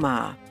Yo-Yo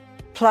Ma.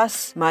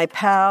 Plus, my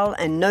pal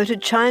and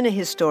noted China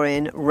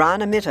historian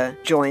Rana Mitter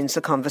joins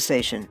the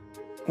conversation.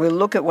 We'll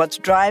look at what's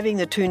driving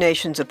the two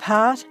nations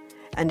apart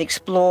and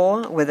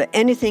explore whether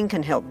anything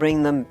can help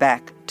bring them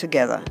back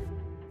together.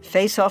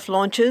 Face Off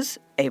launches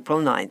April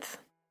 9th.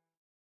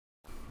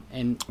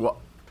 And go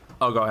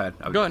ahead.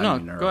 Go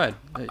ahead.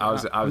 I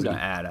was going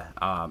to add.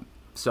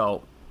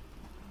 So,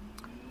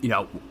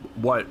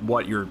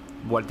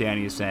 what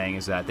Danny is saying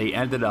is that they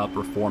ended up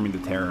reforming the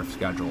tariff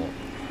schedule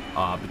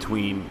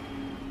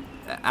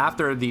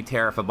after the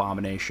tariff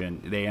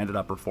abomination. They ended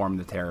up reforming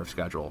the tariff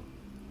schedule,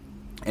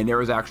 and there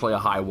was actually a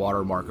high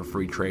watermark of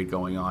free trade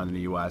going on in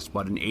the U.S.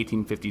 But in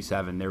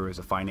 1857, there was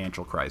a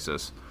financial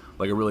crisis,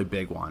 like a really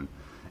big one.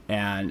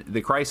 And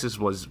the crisis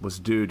was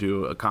due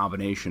to a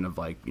combination of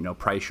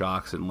price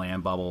shocks and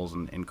land bubbles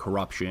and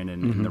corruption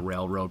and in the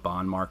railroad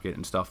bond market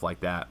and stuff like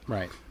that.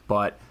 Right.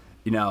 But,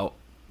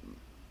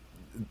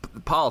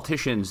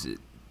 politicians,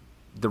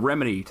 the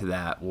remedy to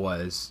that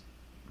was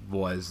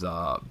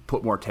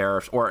put more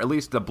tariffs, or at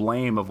least the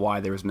blame of why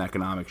there was an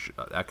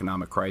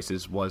economic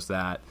crisis was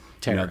that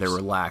there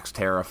were lax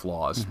tariff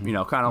laws.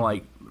 Kind of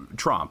like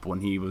Trump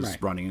when he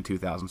was running in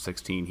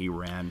 2016, he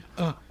ran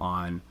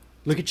on.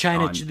 Look at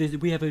China.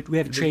 We have a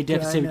trade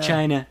deficit with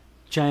China.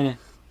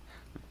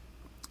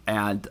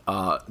 And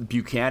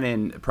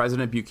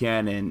President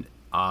Buchanan,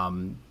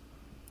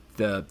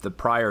 the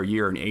prior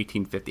year in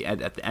 1850,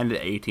 at the end of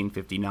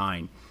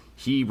 1859,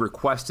 he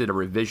requested a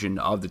revision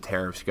of the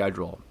tariff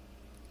schedule.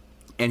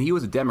 And he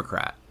was a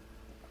Democrat.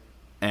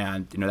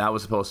 And, that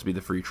was supposed to be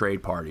the Free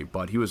Trade Party.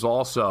 But he was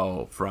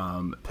also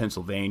from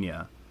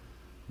Pennsylvania,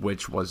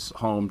 which was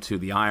home to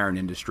the iron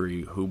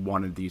industry, who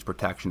wanted these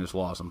protectionist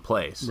laws in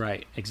place.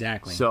 Right,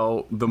 exactly.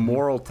 So the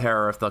moral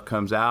tariff that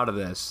comes out of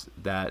this,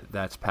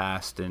 that's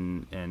passed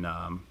in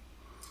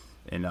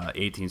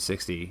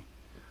 1860,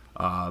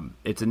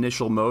 its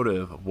initial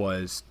motive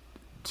was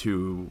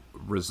to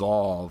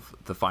resolve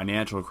the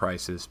financial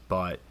crisis,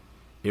 but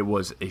it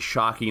was a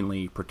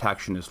shockingly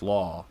protectionist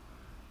law.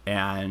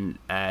 And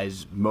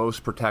as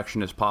most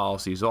protectionist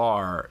policies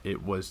are,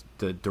 it was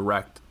the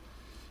direct,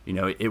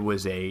 it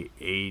was a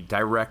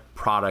direct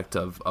product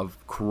of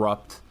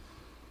corrupt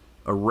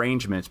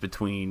arrangements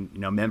between,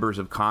 members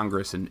of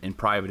Congress and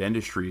private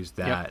industries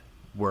that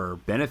were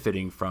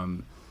benefiting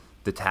from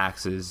the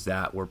taxes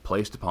that were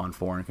placed upon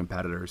foreign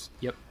competitors.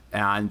 Yep.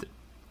 And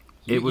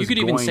you could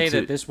even say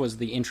that this was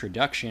the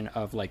introduction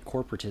of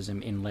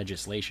corporatism in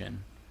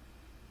legislation.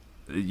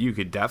 You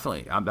could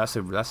definitely. That's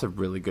a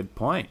really good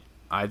point.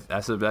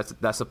 That's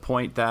a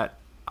point that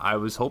I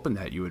was hoping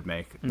that you would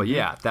make. But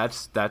yeah,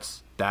 that's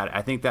that.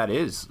 I think that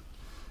is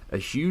a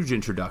huge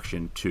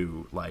introduction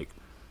to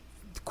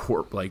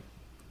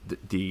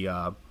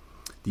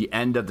the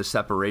end of the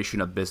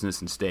separation of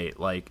business and state.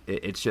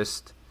 It's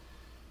just,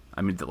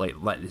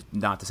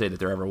 not to say that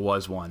there ever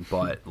was one,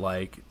 but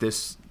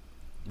this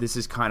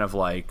is kind of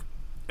a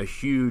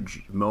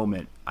huge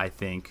moment, I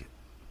think,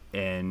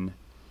 in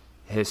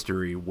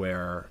history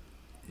where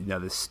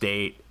the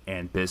state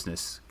and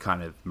business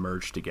kind of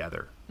merged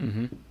together.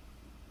 Mm-hmm.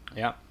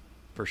 Yeah,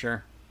 for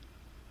sure.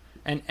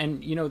 And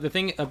the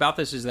thing about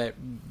this is that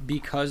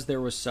because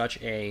there was such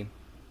a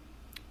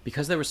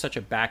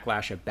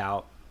backlash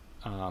about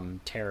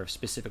tariffs,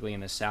 specifically in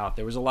the South,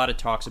 there was a lot of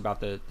talks about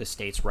the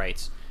states'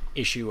 rights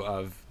issue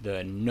of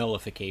the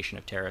nullification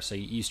of tariffs. So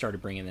you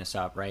started bringing this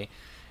up, right?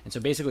 And so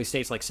basically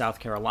states like South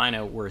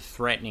Carolina were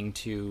threatening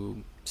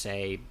to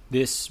say,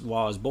 this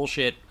law is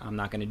bullshit, I'm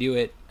not going to do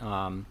it,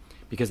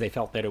 because they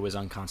felt that it was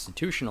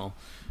unconstitutional.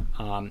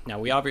 Now,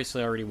 we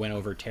obviously already went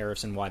over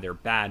tariffs and why they're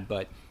bad,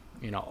 but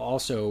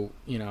also,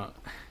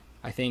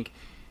 I think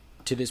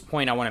to this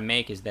point I want to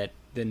make is that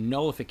the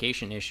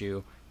nullification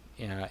issue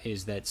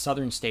is that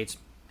southern states,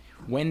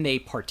 when they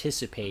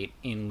participate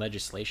in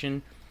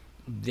legislation,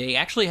 they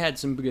actually had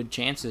some good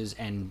chances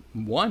and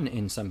won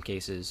in some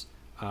cases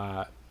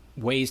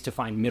ways to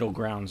find middle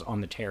grounds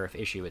on the tariff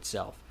issue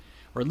itself,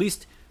 or at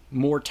least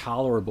more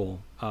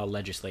tolerable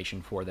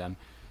legislation for them.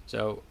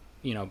 So,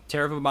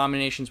 tariff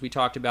abominations we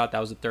talked about, that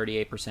was a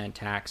 38%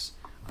 tax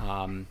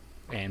and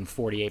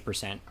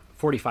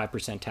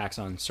 45% tax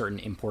on certain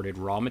imported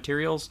raw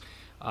materials,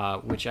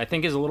 which I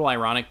think is a little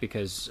ironic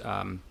because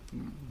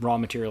raw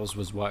materials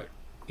was what,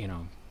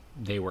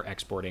 they were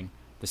exporting,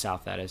 the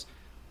South, that is.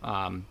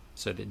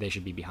 So that they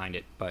should be behind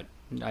it, but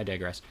I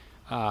digress.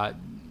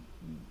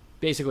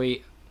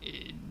 Basically,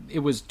 it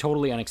was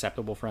totally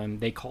unacceptable for them.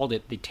 They called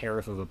it the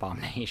tariff of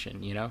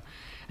abomination,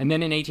 And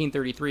then in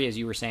 1833, as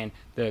you were saying,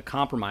 the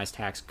compromise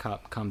tax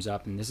comes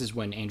up, and this is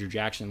when Andrew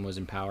Jackson was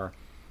in power.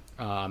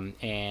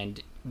 And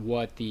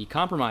what the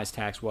compromise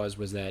tax was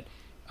that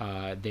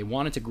they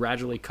wanted to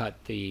gradually cut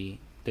the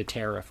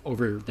tariff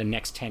over the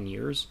next 10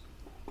 years,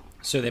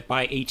 so that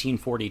by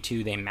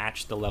 1842 they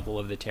matched the level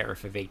of the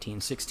tariff of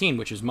 1816,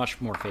 which is much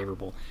more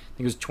favorable. I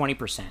think it was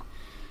 20%.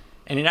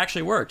 And it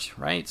actually worked,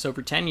 right? So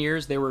for 10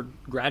 years, they were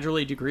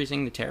gradually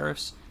decreasing the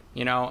tariffs,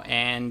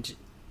 and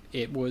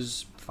it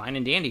was fine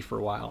and dandy for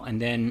a while. And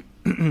then,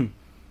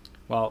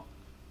 well,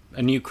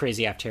 a new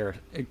crazy-ass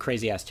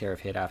tariff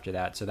hit after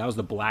that. So that was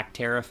the black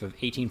tariff of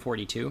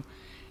 1842.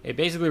 It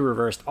basically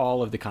reversed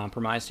all of the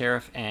compromise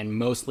tariff and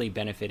mostly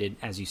benefited,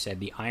 as you said,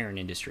 the iron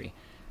industry.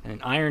 And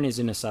iron is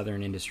in a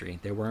southern industry.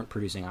 They weren't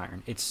producing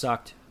iron. It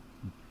sucked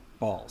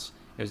balls.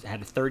 It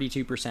had a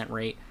 32%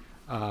 rate,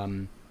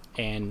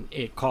 and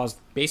it caused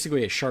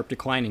basically a sharp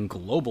decline in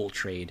global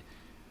trade,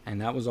 and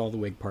that was all the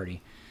Whig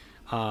Party.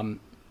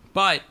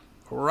 But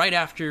right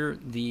after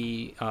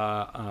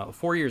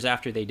 4 years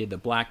after they did the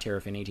black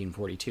tariff in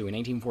 1842, in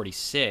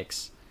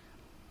 1846,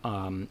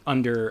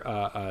 under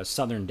a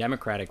Southern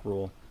Democratic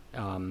rule,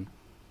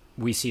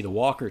 we see the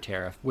Walker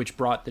tariff, which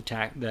brought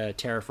the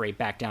tariff rate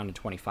back down to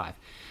 25.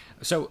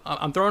 So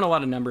I'm throwing a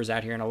lot of numbers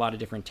out here and a lot of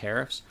different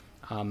tariffs,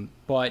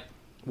 but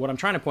what I'm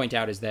trying to point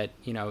out is that,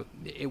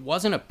 it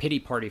wasn't a pity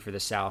party for the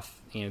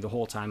South, the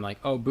whole time, like,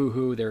 oh,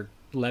 boo-hoo, they're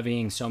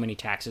levying so many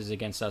taxes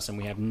against us and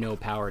we have no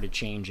power to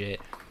change it,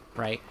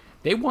 right?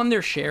 They won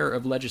their share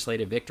of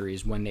legislative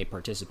victories when they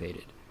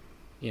participated,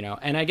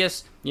 and I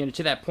guess,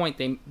 to that point,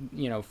 they,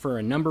 for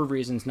a number of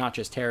reasons, not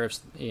just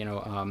tariffs,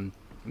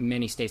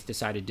 many states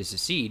decided to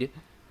secede.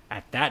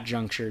 At that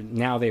juncture,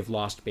 now they've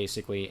lost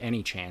basically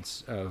any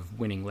chance of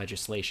winning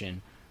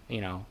legislation,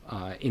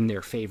 in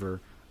their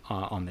favor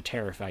on the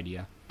tariff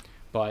idea.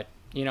 But,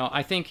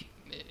 I think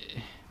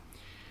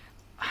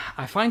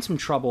I find some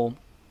trouble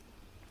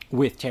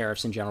with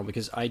tariffs in general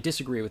because I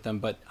disagree with them,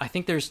 but I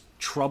think there's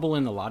trouble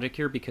in the logic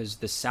here because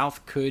the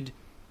South could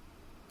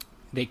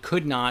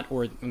not,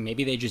 or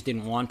maybe they just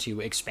didn't want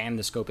to, expand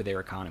the scope of their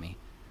economy.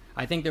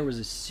 I think there was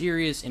a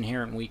serious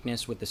inherent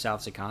weakness with the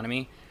South's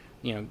economy,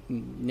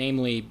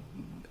 namely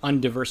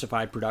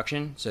undiversified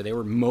production. So they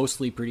were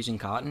mostly producing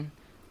cotton.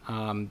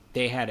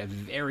 They had a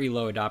very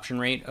low adoption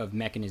rate of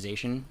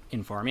mechanization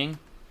in farming,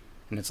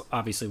 and it's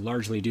obviously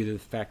largely due to the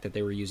fact that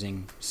they were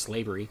using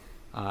slavery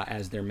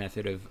as their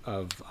method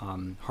of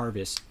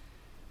harvest.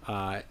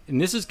 And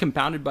this is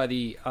compounded by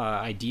the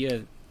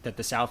idea that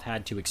the South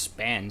had to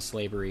expand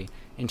slavery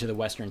into the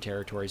Western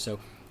territory. So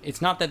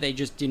it's not that they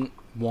just didn't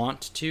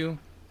want to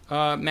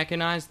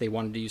mechanize, they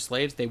wanted to use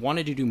slaves. They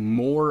wanted to do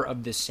more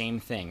of the same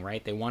thing,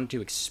 right? They wanted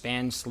to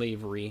expand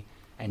slavery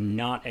and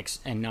not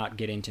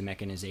get into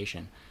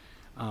mechanization.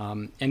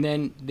 And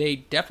then they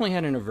definitely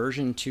had an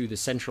aversion to the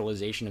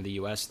centralization of the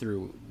U.S.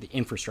 through the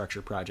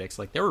infrastructure projects.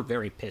 Like, they were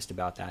very pissed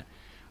about that,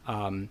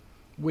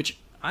 which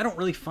I don't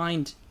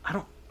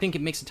think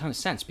it makes a ton of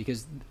sense,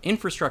 because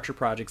infrastructure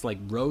projects like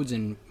roads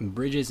and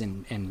bridges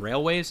and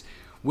railways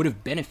would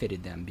have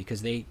benefited them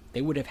because they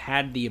would have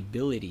had the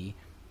ability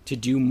to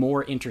do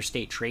more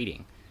interstate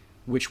trading,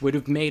 which would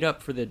have made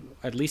up for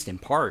at least in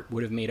part,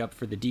 would have made up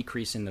for the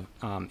decrease in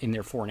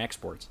their foreign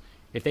exports.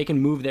 If they can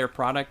move their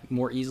product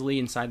more easily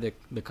inside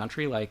the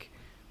country, like,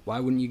 why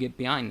wouldn't you get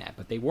behind that?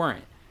 But they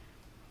weren't.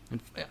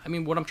 And, I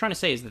mean, what I'm trying to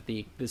say is that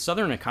the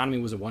Southern economy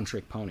was a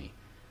one-trick pony.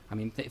 I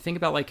mean, think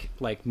about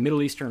like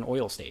Middle Eastern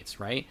oil states,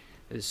 right?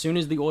 As soon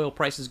as the oil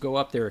prices go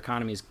up, their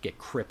economies get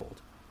crippled,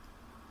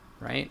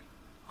 right?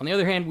 On the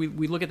other hand,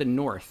 we look at the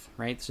North,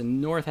 right? So the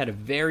North had a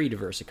very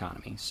diverse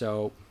economy.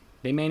 So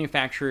they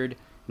manufactured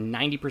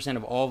 90%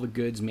 of all the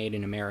goods made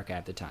in America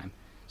at the time.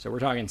 So we're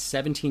talking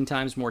 17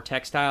 times more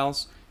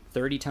textiles,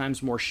 30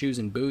 times more shoes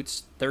and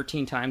boots,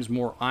 13 times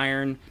more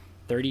iron,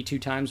 32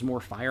 times more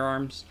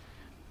firearms.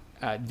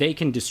 They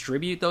can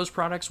distribute those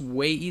products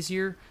way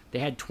easier. They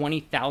had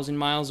 20,000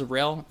 miles of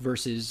rail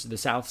versus the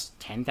South's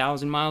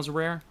 10,000 miles of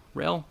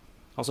rail.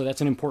 Also,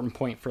 that's an important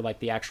point for like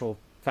the actual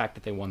fact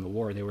that they won the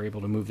war. They were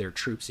able to move their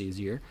troops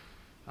easier.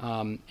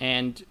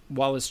 And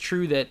while it's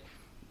true that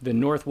the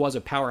North was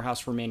a powerhouse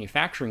for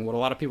manufacturing, what a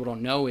lot of people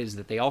don't know is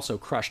that they also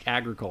crushed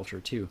agriculture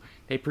too.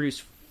 They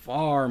produced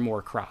far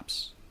more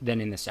crops than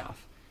in the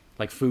South,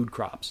 like food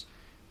crops.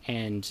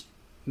 And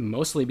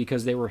mostly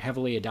because they were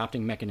heavily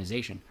adopting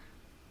mechanization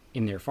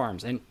in their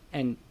farms.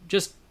 And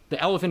just the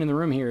elephant in the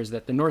room here is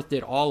that the North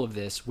did all of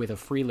this with a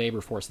free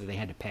labor force that they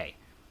had to pay.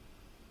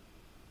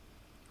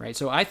 Right?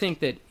 So I think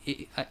that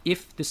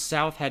if the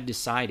South had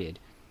decided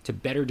to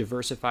better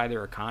diversify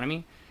their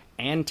economy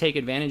and take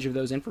advantage of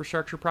those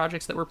infrastructure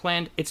projects that were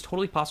planned, it's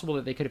totally possible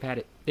that they could have had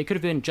it. They could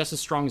have been just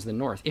as strong as the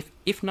North,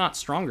 if not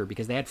stronger,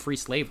 because they had free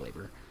slave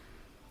labor.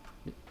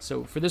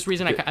 So for this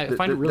reason, I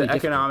find it really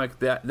difficult.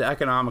 The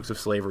economics of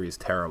slavery is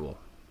terrible.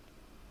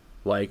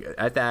 Like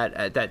at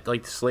that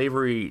like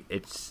slavery,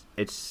 it's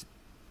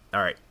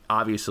all right.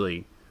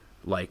 Obviously,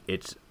 like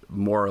it's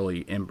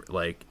morally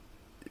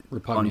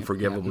repugnant,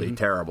 unforgivably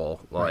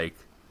terrible. Like,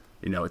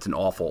 right. It's an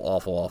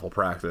awful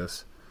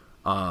practice.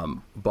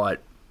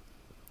 But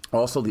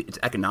also it's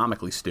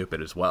economically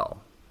stupid as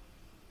well.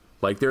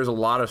 Like there's a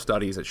lot of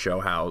studies that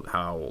show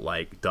how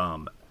like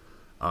dumb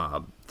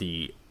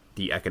the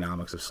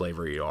economics of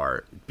slavery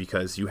are,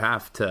 because you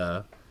have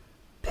to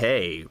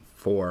pay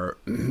for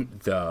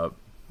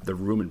the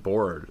room and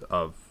board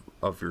of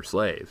your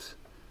slaves,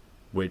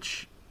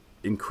 which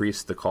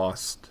increase the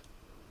cost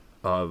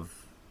of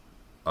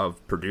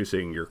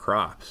producing your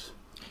crops.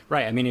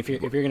 Right. I mean, if you're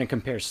going to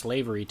compare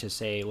slavery to,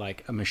 say,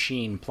 like a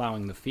machine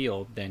plowing the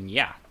field, then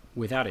yeah,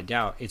 without a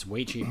doubt, it's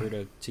way cheaper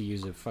to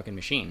use a fucking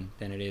machine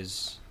than it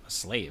is a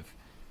slave.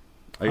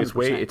 Like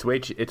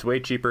it's way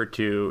cheaper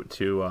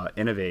to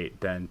innovate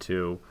than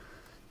to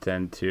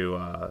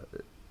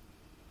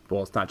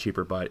well, it's not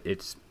cheaper, but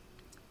it's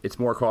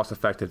more cost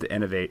effective to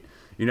innovate.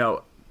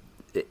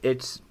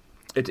 It's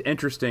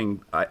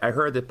interesting. I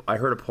heard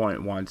a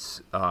point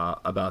once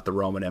about the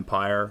Roman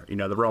Empire.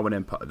 The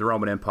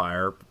Roman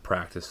Empire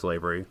practiced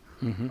slavery.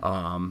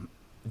 Mm-hmm.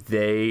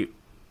 They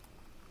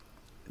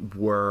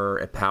were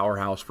a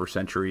powerhouse for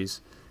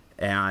centuries,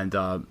 and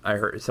I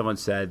heard someone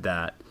said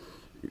that.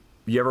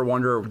 You ever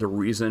wonder the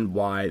reason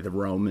why the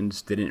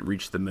Romans didn't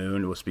reach the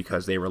moon was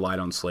because they relied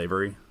on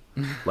slavery?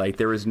 Like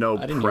there was no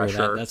I didn't pressure.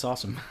 Hear that. That's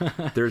awesome.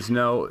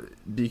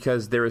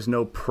 Because there is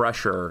no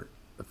pressure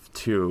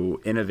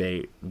to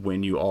innovate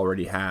when you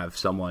already have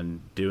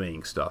someone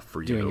doing stuff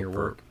for you. Doing your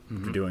work.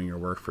 For doing your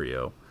work for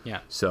you. Yeah.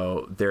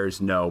 So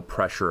there's no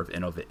pressure of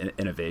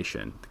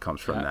innovation that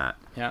comes from that.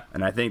 Yeah.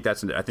 And I think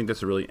that's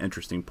a really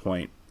interesting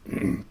point.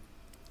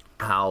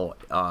 How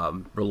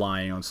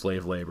relying on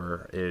slave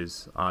labor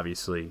is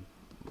obviously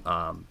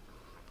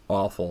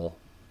awful,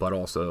 but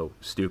also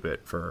stupid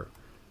for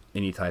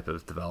any type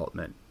of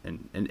development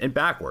and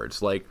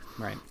backwards. Like,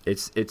 right.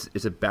 It's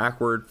a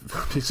backward.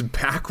 It's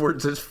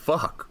backwards as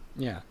fuck.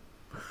 Yeah.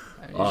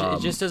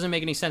 It just doesn't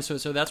make any sense.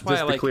 So that's why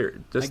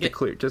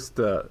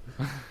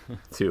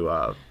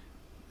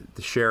to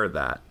share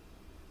that.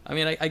 I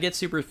mean, I get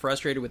super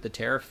frustrated with the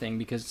tariff thing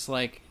because it's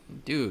like,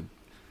 dude,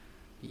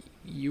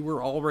 you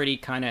already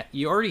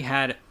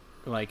had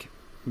like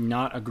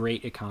not a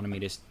great economy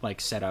to like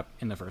set up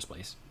in the first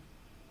place.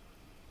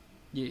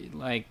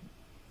 Like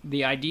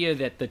the idea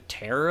that the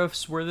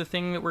tariffs were the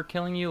thing that were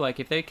killing you, like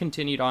if they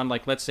continued on,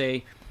 like let's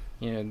say,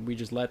 we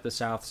just let the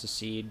South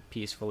secede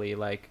peacefully,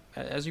 like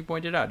as you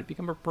pointed out, it'd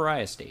become a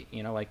pariah state.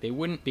 Like they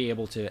wouldn't be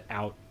able to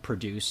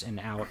out-produce and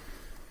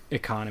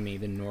out-economy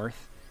the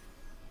North.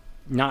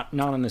 Not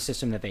on the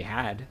system that they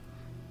had.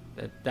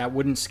 That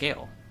wouldn't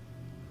scale.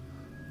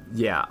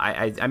 Yeah,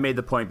 I made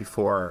the point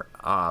before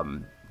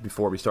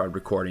we started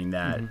recording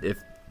that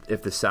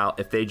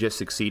if they just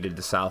succeeded,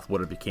 the South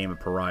would have became a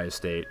pariah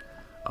state.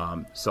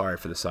 Sorry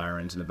for the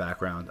sirens in the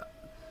background.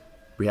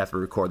 We have to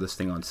record this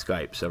thing on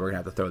Skype, so we're gonna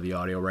have to throw the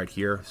audio right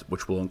here,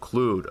 which will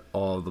include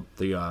all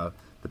the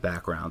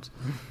background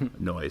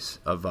noise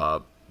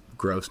of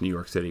gross New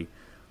York City.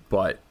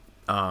 But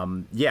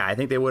I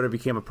think they would have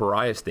became a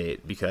pariah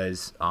state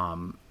because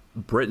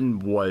Britain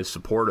was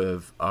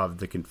supportive of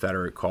the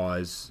Confederate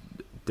cause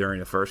during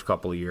the first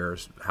couple of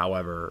years.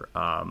 However,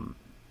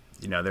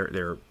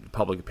 their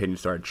public opinion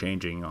started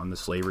changing on the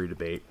slavery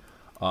debate.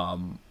 I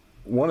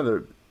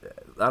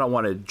don't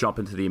want to jump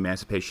into the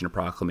Emancipation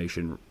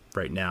Proclamation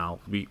right now.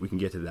 We can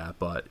get to that,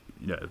 but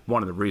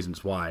one of the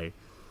reasons why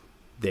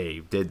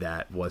they did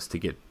that was to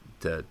get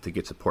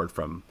support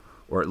from,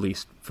 or at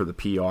least for the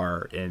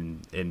PR in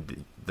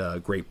the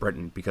Great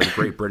Britain, because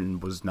Great Britain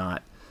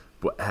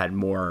had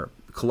more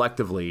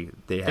collectively.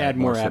 They had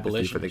more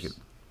sympathy for the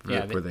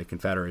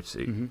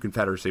Confederacy. Mm-hmm.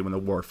 Confederacy when the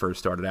war first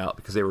started out,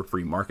 because they were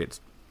free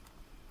markets.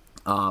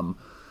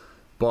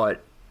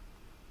 But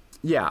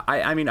yeah,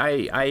 I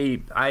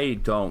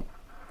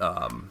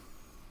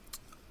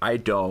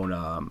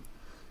don't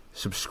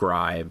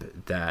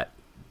subscribe that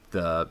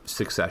the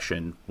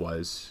secession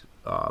was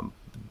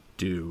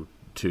due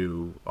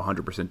to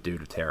 100% due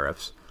to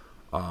tariffs.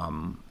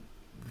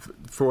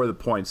 For the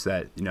points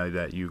that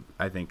you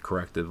I think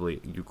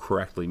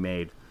correctly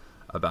made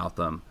about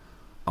them.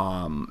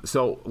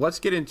 So let's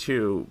get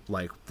into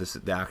like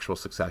the actual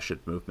secession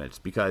movements,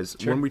 because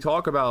when we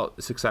talk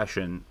about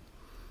secession,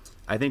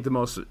 I think the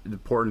most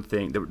important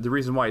thing, the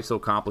reason why it's so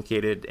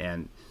complicated,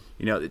 and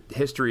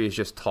history is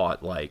just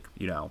taught like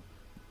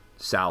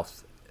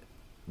South,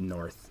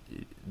 North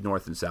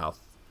and South,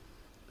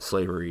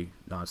 slavery,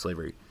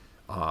 non-slavery.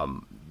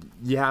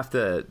 You have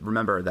to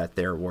remember that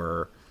there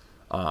were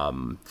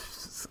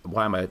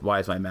why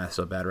is my math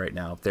so bad right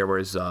now? There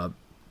was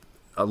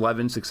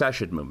 11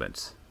 secession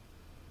movements.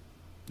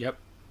 Yep.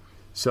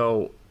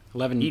 So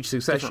 11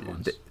 different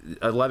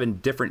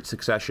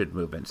secession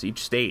movements.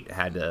 Each state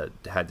had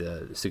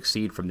to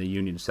succeed from the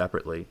Union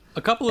separately.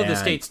 A couple of the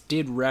states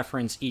did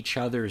reference each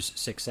other's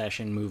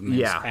secession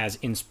movements as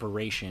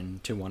inspiration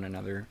to one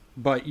another.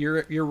 But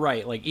you're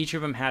right. Like each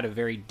of them had a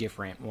very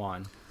different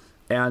one.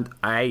 And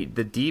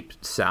the Deep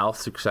South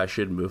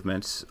secession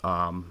movements,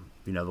 the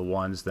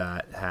ones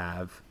that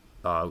have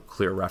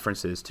clear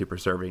references to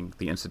preserving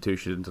the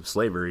institutions of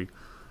slavery,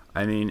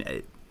 I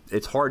mean,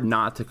 it's hard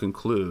not to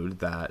conclude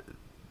that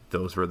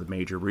those were the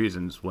major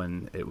reasons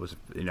when it was,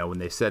 when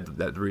they said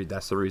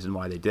that's the reason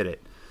why they did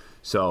it.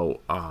 So,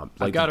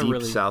 like the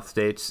deep South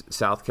states,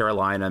 South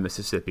Carolina,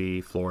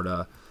 Mississippi,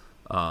 Florida,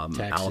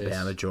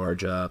 Alabama,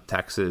 Georgia,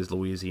 Texas,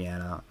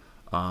 Louisiana,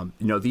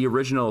 the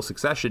original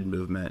secession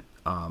movement,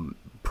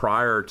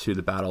 prior to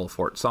the Battle of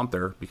Fort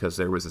Sumter, because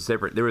there was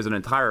an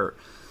entire,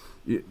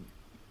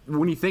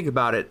 when you think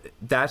about it,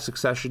 that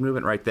secession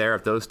movement right there,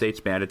 if those states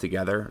banded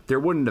together, there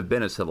wouldn't have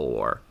been a civil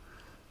war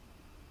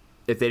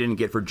if they didn't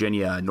get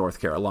Virginia and North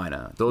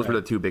Carolina. Those were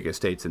the two biggest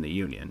states in the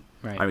Union.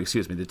 Right.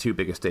 The two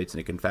biggest states in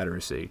the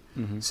Confederacy.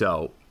 Mm-hmm.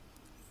 So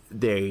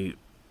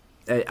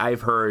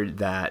I've heard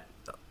that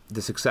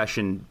the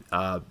secession,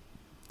 a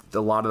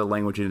lot of the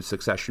language in the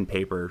secession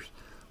papers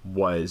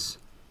was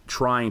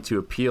trying to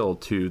appeal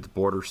to the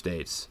border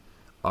states,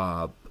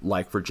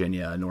 like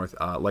Virginia,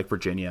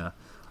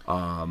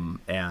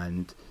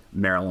 and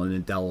Maryland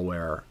and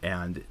Delaware,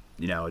 and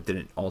it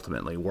didn't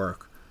ultimately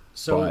work.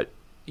 So, but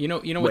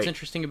what's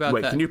interesting about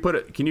that? Can you put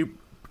a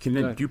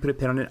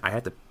pin on it? I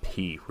have to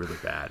pee really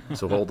bad,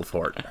 so hold the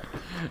fort.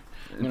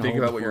 And think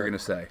about what you're going to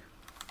say.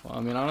 Well,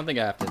 I mean, I don't think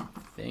I have to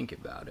think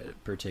about it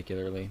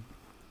particularly.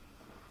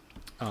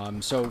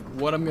 So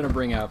what I'm going to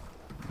bring up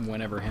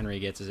whenever Henry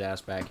gets his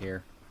ass back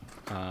here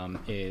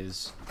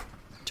is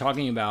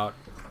talking about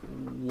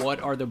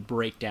what are the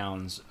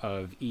breakdowns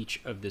of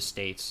each of the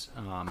states,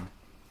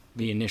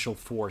 the initial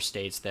 4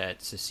 states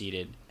that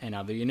seceded. And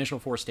now the initial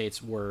 4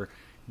 states were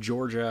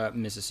Georgia,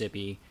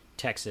 Mississippi,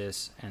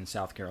 Texas, and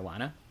South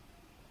Carolina.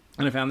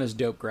 And I found this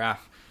dope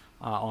graph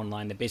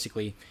online that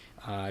basically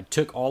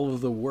took all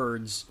of the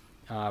words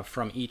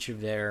from each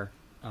of their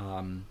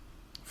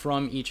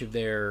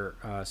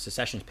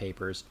secession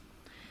papers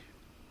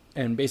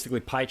and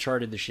basically pie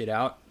charted the shit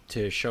out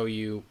to show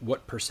you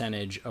what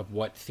percentage of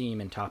what theme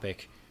and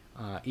topic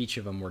each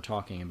of them were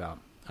talking about.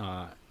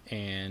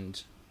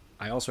 And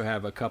I also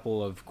have a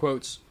couple of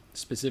quotes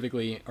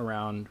specifically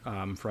around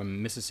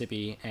from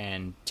Mississippi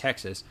and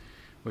Texas,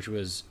 which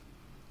was,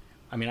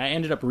 I mean, I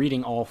ended up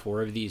reading all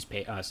 4 of these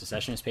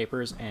secessionist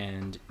papers,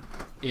 and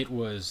it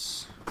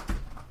was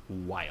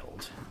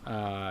wild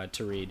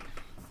to read.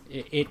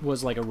 It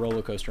was like a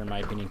roller coaster in my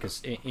opinion,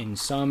 because in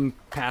some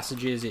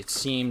passages it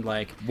seemed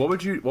like... What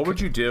would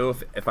you do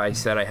if I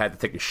said I had to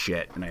take a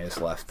shit and I just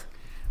left?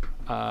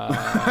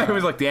 I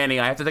was like, Danny,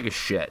 I have to take a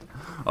shit.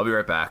 I'll be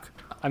right back.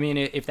 I mean,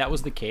 if that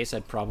was the case,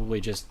 I'd probably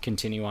just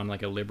continue on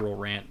like a liberal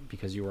rant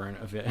because you weren't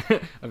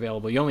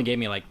available. You only gave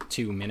me like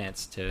 2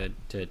 minutes to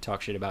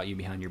talk shit about you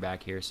behind your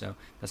back here, so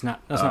that's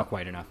not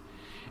quite enough.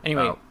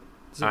 Anyway,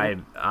 so,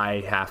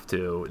 I have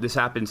to. This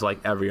happens like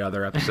every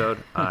other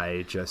episode.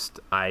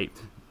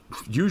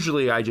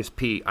 Usually I just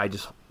pee. I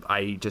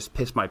just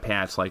piss my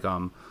pants like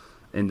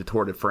in the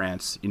Tour de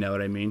France. You know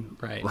what I mean?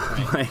 Right.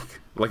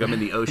 like I'm in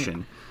the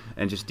ocean,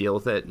 and just deal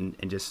with it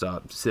and just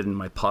sit in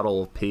my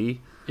puddle of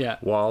pee. Yeah.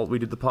 While we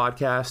did the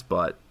podcast,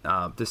 but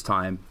this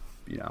time,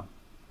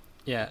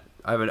 Yeah.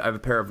 I have a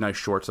pair of nice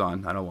shorts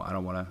on. I don't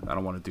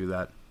want to do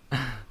that.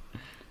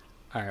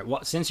 All right.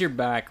 Well, since you're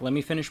back, let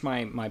me finish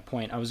my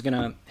point. I was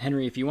gonna,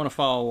 Henry, if you want to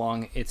follow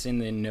along, it's in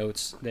the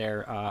notes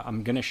there.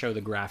 I'm gonna show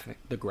the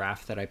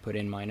graph that I put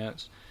in my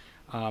notes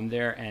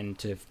there, and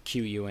to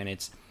cue you in,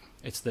 it's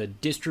the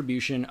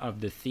distribution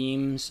of the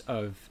themes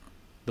of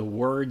the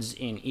words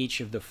in each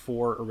of the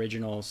 4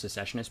 original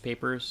secessionist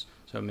papers.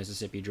 So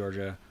Mississippi,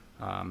 Georgia.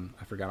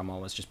 I forgot them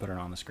all. Let's just put it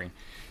on the screen.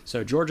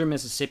 So Georgia,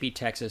 Mississippi,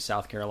 Texas,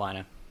 South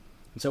Carolina.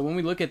 And so when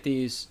we look at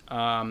these,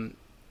 the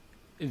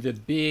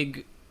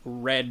big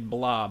red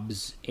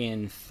blobs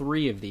in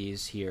 3 of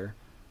these here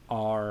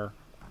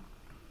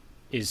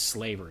is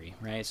slavery,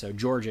 right? So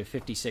Georgia,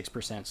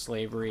 56%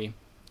 slavery.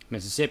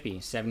 Mississippi,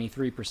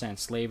 73%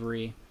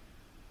 slavery.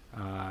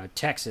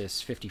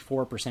 Texas,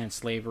 54%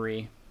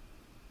 slavery.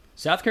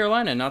 South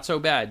Carolina, not so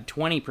bad,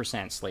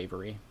 20%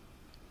 slavery.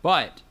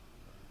 But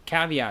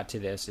caveat to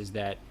this is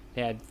that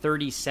they had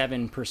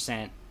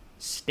 37%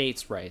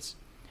 states' rights.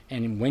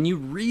 And when you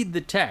read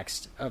the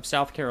text of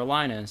South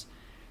Carolina's,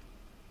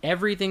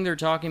 everything they're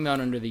talking about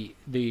under the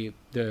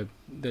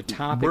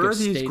topic Where of are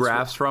these states'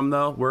 graphs from,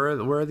 though? Where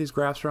are these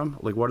graphs from?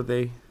 Like, what are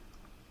they?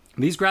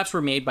 These graphs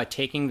were made by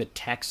taking the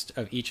text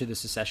of each of the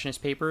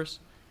secessionist papers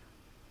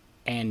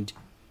and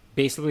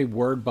basically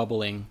word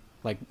bubbling.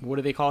 Like, what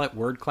do they call it?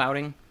 Word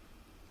clouding?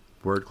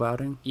 Word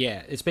clouding?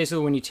 Yeah, it's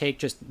basically when you take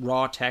just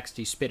raw text,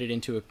 you spit it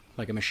into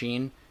a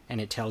machine, and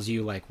it tells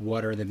you like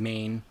what are the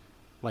main,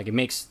 like it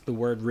makes the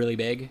word really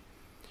big,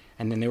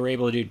 and then they were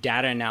able to do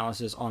data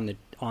analysis on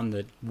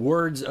the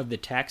words of the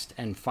text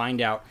and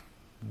find out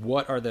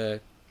what are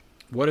the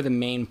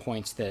main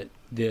points that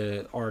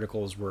the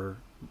articles were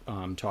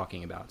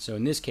talking about. So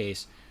in this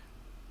case,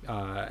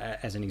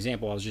 as an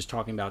example, I was just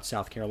talking about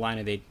South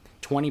Carolina.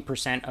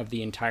 20% of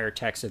the entire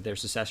text of their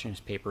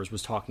secessionist papers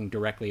was talking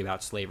directly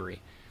about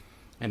slavery.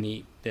 And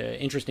the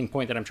interesting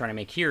point that I'm trying to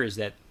make here is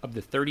that of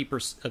the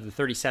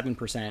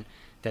 37%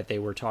 that they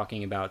were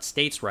talking about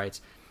states'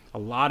 rights, a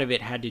lot of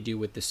it had to do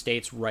with the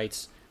states'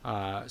 rights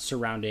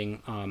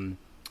surrounding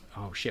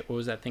what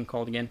was that thing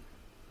called again?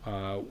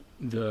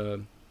 There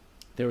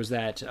was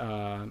that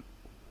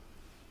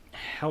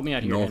help me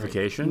out here.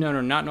 Nullification? Henry.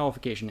 No, not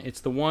nullification.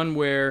 It's the one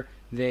where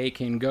they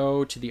can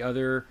go to the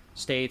other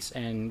states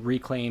and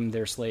reclaim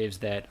their slaves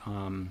that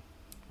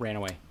ran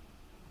away.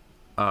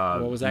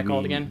 What was that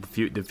called again?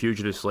 The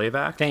Fugitive Slave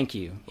Act? Thank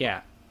you.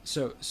 Yeah.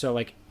 So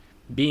like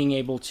being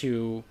able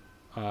to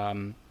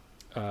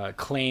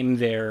claim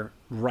their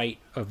right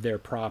of their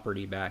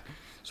property back.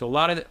 So a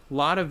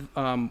lot of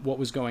what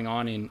was going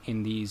on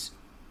in these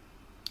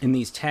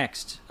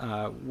texts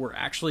were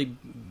actually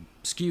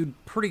skewed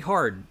pretty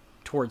hard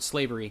towards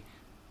slavery,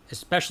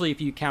 especially if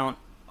you count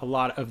a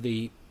lot of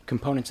the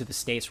components of the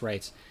states'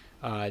 rights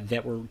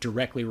that were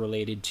directly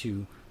related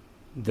to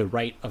the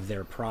right of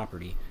their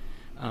property.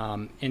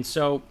 And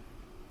so,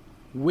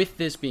 with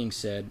this being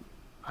said,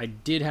 I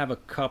did have a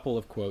couple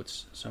of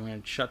quotes, so I'm going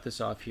to shut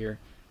this off here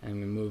and I'm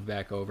going to move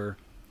back over.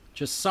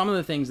 Just some of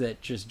the things that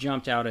just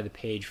jumped out of the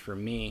page for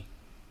me.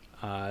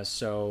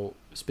 So,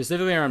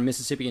 specifically around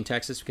Mississippi and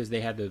Texas, because they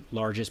had the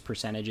largest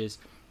percentages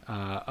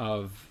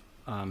of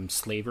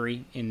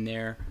slavery in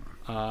their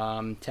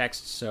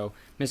texts. So,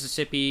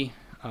 Mississippi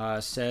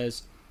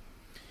says...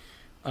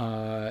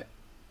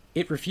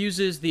 it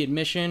refuses the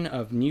admission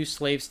of new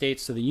slave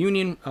states to the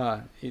Union.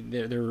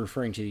 They're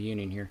referring to the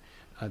Union here.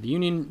 The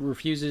Union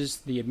refuses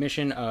the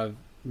admission of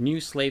new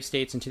slave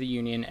states into the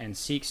Union and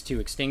seeks to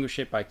extinguish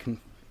it by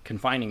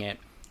confining it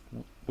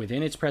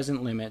within its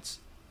present limits,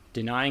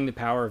 denying the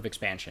power of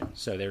expansion.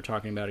 So they're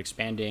talking about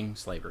expanding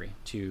slavery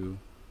to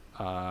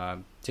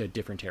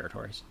different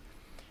territories.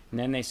 And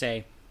then they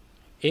say,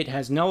 it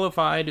has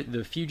nullified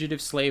the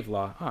fugitive slave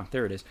law.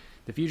 There it is.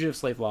 The fugitive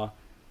slave law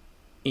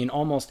in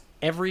almost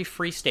every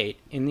free state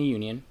in the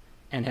Union,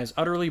 and has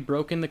utterly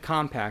broken the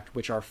compact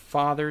which our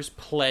fathers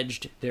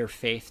pledged their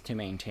faith to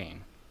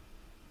maintain.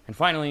 And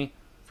finally,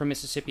 from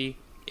Mississippi,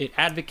 it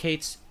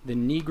advocates the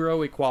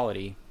Negro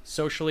equality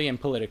socially and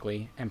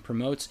politically and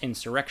promotes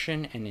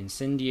insurrection and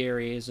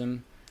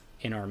incendiarism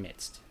in our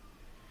midst.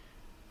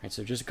 All right,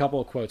 so just a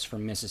couple of quotes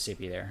from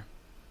Mississippi there.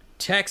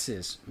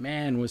 Texas,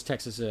 man, was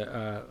Texas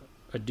a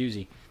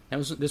doozy.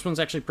 This one's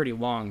actually pretty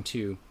long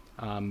too,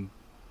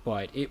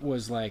 but it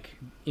was like,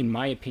 in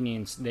my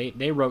opinion,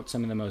 they wrote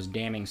some of the most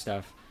damning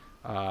stuff,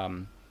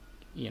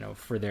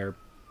 for their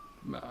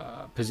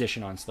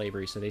position on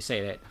slavery. So they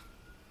say that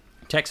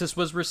Texas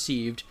was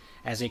received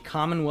as a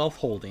Commonwealth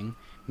holding,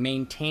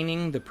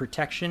 maintaining and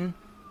protecting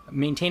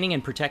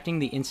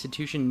the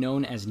institution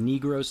known as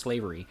Negro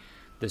slavery,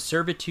 the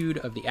servitude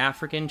of the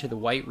African to the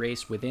white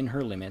race within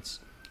her limits,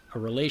 a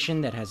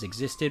relation that has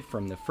existed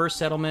from the first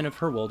settlement of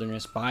her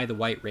wilderness by the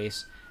white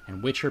race,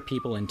 and which her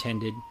people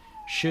intended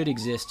should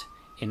exist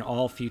in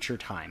all future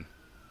time.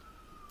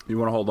 You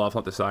want to hold off,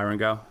 let the siren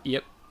go?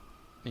 Yep.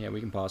 Yeah, we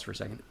can pause for a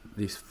second.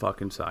 These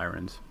fucking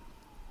sirens.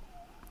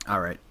 All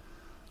right.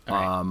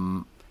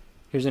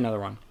 Here's another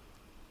one.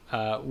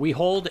 We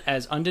hold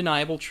as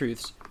undeniable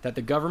truths that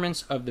the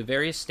governments of the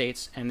various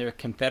states and their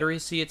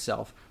confederacy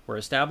itself were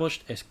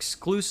established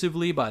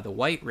exclusively by the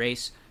white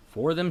race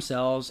for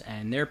themselves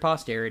and their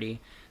posterity,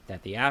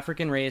 that the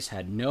African race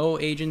had no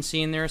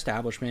agency in their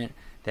establishment,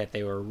 that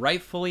they were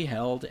rightfully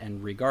held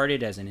and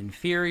regarded as an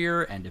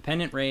inferior and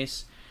dependent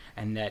race,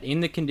 and that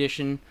in the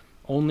condition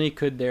only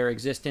could their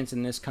existence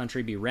in this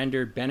country be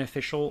rendered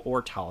beneficial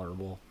or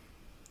tolerable.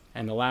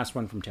 And the last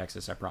one from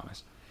Texas, I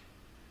promise.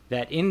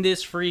 That in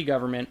this free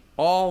government,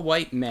 all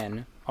white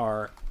men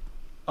are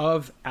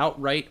of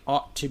outright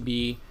ought to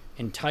be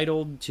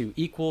entitled to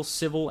equal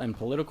civil and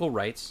political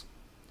rights,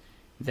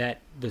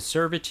 that the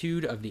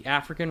servitude of the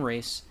African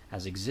race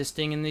as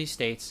existing in these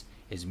states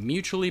is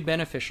mutually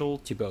beneficial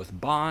to both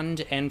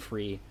bond and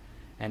free,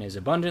 and is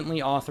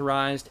abundantly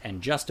authorized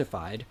and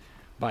justified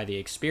by the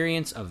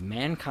experience of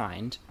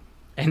mankind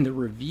and the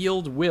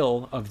revealed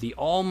will of the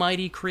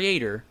Almighty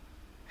Creator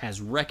as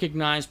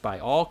recognized by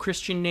all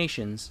Christian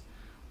nations,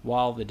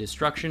 while the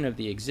destruction of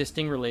the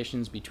existing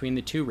relations between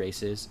the two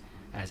races,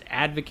 as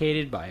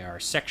advocated by our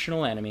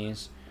sectional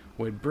enemies,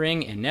 would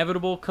bring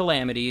inevitable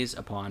calamities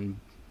upon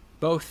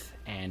both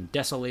and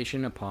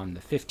desolation upon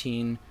the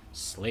 15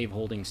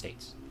 slaveholding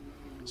states.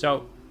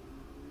 So,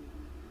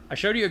 I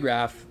showed you a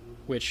graph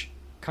which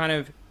kind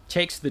of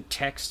takes the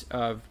text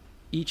of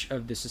each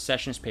of the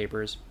secessionist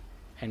papers,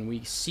 and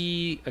we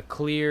see a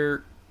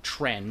clear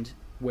trend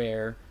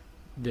where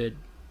the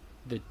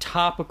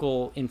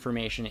topical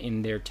information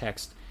in their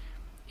text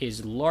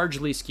is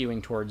largely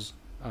skewing towards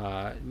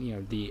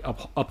the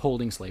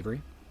upholding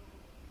slavery,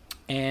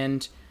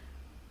 and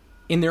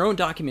in their own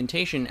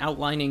documentation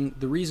outlining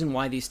the reason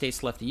why these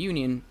states left the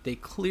Union, they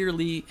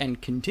clearly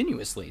and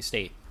continuously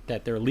state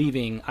that they're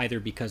leaving either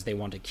because they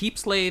want to keep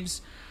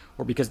slaves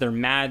or because they're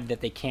mad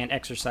that they can't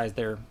exercise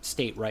their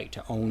state right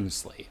to own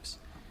slaves.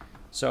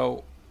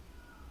 So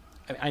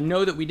I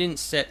know that we didn't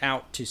set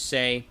out to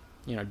say,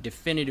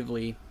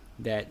 definitively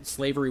that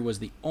slavery was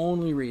the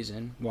only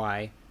reason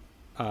why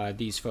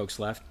these folks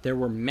left. There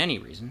were many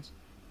reasons,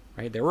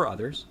 right? There were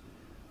others,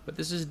 but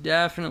this is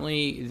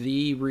definitely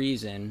the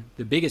reason,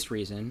 the biggest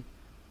reason,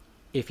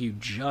 if you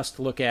just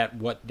look at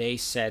what they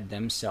said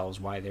themselves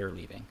why they're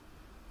leaving.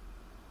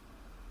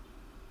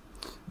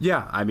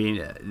 Yeah, I mean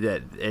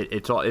that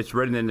it's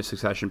written in the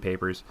secession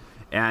papers,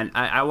 and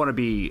I want to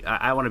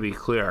be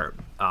clear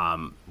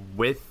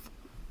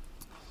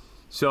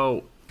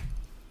so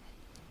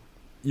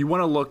you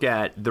want to look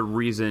at the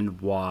reason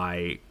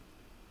why.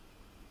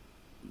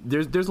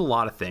 There's a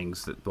lot of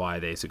things why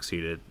they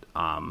succeeded,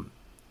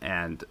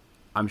 and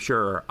I'm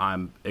sure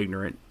I'm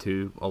ignorant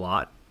to a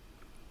lot,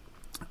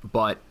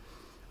 but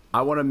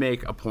I want to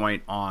make a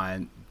point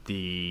on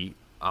the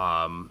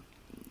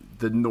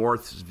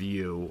North's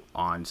view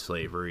on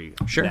slavery.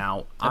 Sure.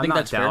 Now, I'm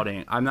not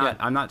doubting. I'm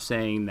not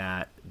saying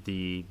that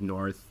the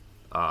North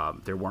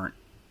there weren't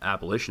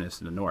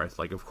abolitionists in the North.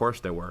 Like, of course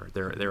there were.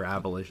 There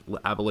are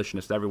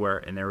abolitionists everywhere,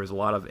 and there was a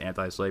lot of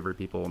anti-slavery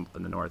people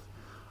in the North.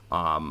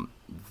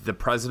 The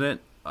president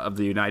of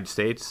the United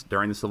States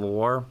during the Civil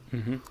War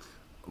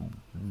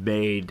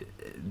made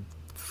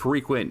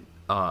frequent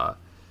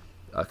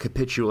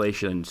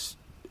capitulations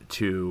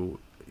to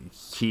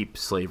keep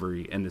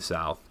slavery in the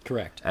South.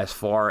 Correct. As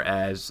far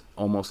as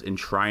almost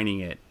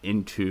enshrining it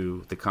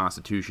into the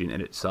Constitution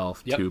in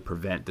itself to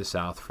prevent the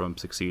South from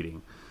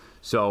succeeding.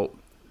 So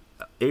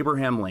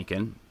Abraham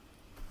Lincoln,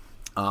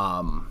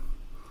 I'm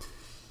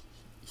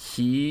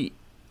going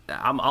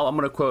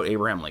to quote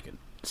Abraham Lincoln.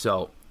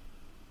 So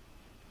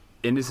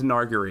in his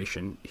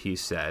inauguration, he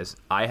says,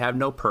 "I have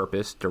no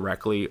purpose,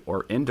 directly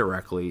or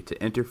indirectly,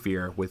 to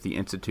interfere with the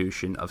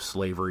institution of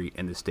slavery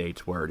in the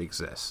states where it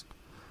exists.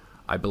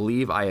 I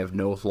believe I have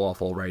no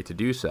lawful right to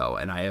do so,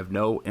 and I have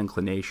no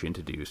inclination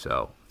to do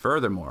so.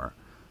 Furthermore,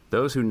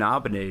 those who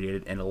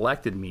nominated and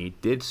elected me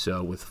did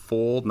so with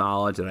full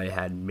knowledge that I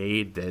had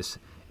made this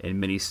and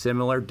many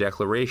similar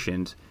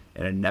declarations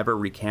and had never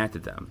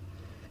recanted them.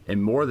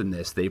 And more than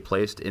this, they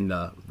placed in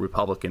the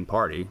Republican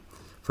Party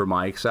for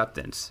my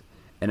acceptance,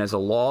 and as a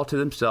law to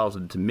themselves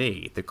and to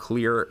me, the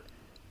clear,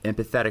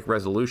 empathetic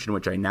resolution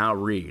which I now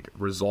read,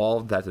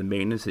 resolved that the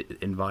maintenance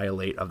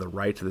inviolate of the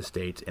rights of the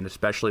states, and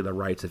especially the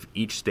rights of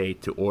each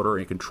state to order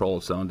and control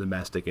its own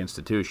domestic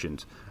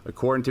institutions,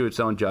 according to its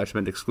own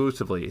judgment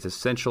exclusively, is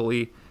essential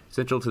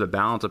to the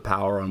balance of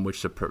power on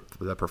which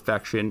the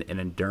perfection and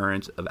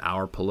endurance of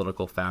our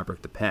political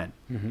fabric depend.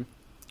 Mm-hmm.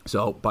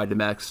 So by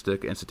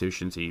domestic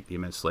institutions, he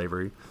meant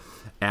slavery.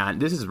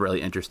 And this is really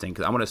interesting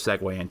because I want to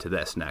segue into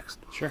this next.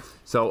 Sure.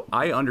 So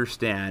I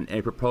understand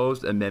a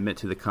proposed amendment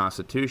to the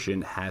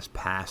Constitution has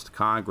passed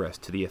Congress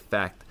to the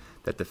effect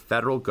that the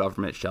federal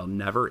government shall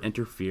never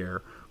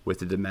interfere with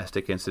the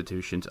domestic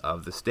institutions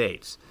of the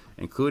states,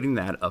 including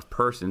that of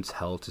persons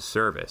held to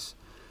service.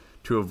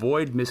 To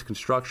avoid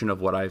misconstruction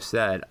of what I've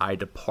said, I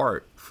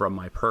depart from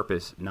my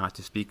purpose not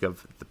to speak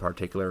of the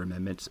particular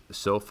amendments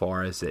so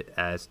far as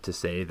to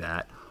say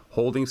that,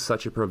 holding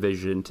such a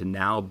provision to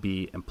now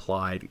be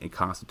implied in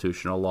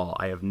constitutional law,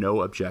 I have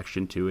no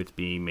objection to its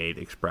being made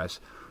express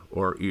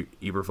or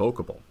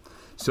irrevocable.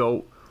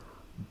 So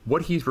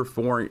what he's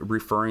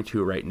referring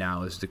to right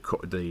now is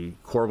the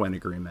Corwin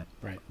Agreement,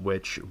 right,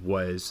 which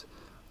was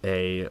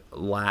a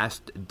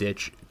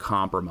last-ditch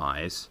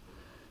compromise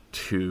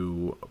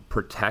to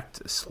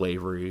protect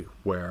slavery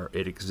where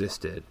it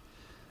existed.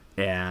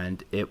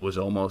 And it was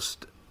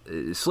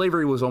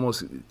slavery was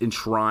almost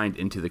enshrined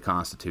into the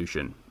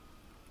Constitution.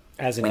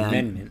 As an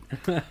amendment.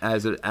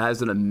 as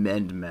an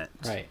amendment.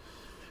 Right.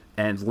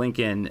 And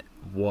Lincoln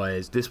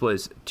this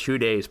was 2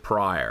 days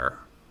prior.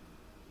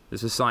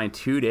 This was signed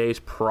 2 days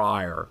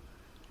prior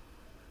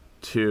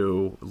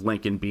to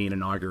Lincoln being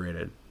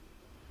inaugurated.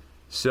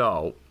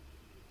 So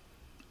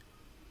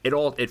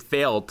it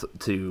failed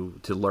to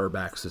lure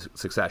back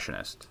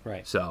secessionists.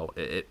 Right. So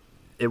it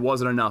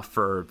wasn't enough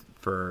for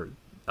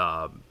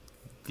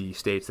the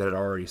states that had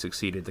already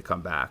succeeded to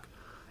come back.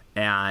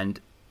 And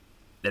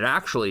it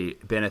actually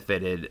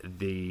benefited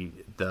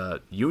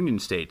the Union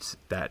states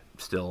that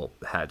still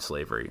had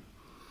slavery.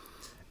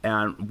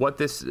 And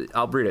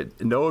I'll read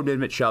it. No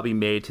amendment shall be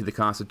made to the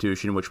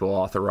Constitution which will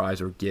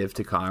authorize or give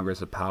to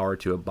Congress a power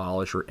to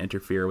abolish or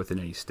interfere within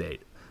any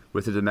state,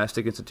 with the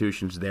domestic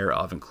institutions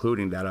thereof,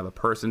 including that of a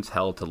persons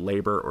held to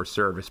labor or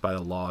service by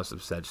the laws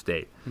of said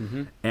state.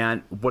 Mm-hmm.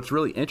 And what's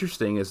really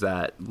interesting is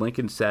that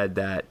Lincoln said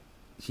that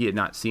he had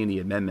not seen the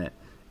amendment,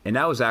 and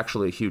that was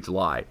actually a huge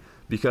lie,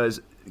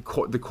 because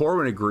the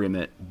Corwin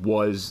Agreement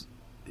was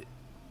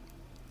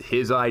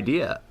his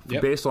idea.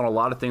 Yep. Based on a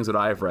lot of things that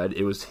I've read,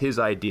 it was his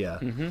idea.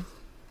 Mm-hmm.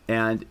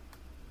 And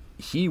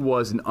he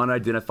was an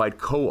unidentified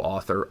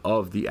co-author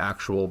of the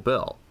actual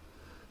bill.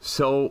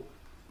 So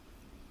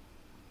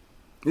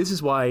this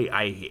is why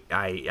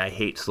I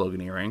hate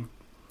sloganeering.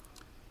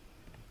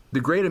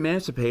 The Great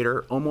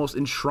Emancipator almost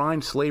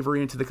enshrined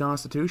slavery into the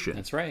Constitution.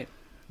 That's right.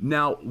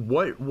 Now,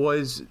 what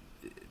was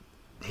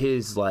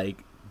his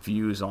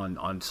views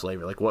on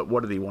slavery?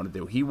 What did he want to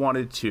do? He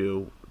wanted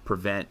to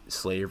prevent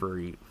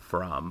slavery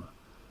from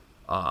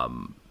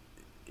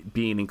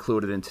being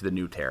included into the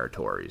new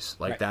territories.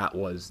 Right. that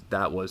was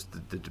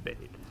the debate.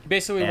 He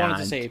basically wanted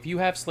to say, if you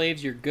have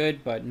slaves, you're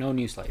good, but no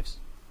new slaves.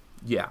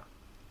 Yeah,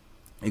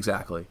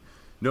 exactly.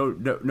 No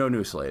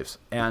new slaves.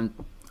 And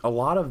a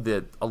lot of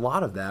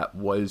that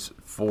was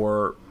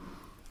for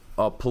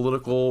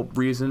political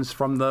reasons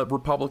from the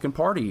Republican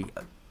Party.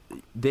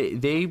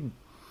 They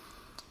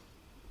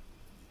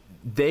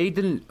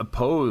didn't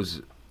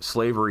oppose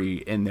slavery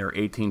in their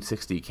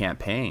 1860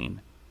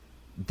 campaign.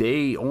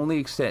 They only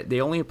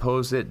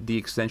opposed the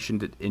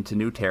extension into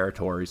new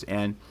territories,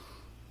 and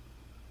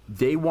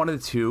they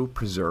wanted to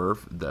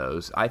preserve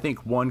those. I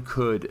think one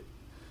could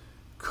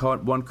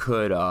come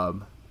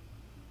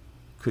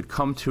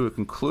to a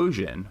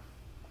conclusion,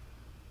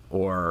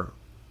 or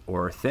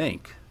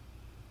think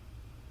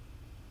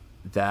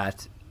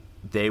that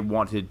they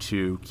wanted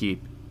to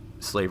keep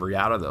slavery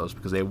out of those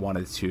because they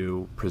wanted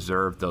to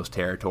preserve those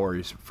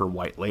territories for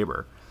white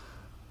labor.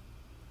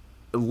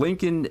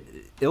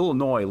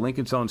 Illinois,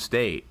 Lincoln's own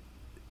state.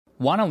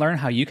 Want to learn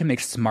how you can make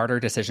smarter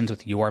decisions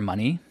with your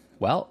money?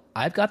 Well,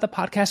 I've got the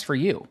podcast for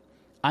you.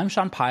 I'm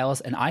Sean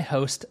Piles, and I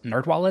host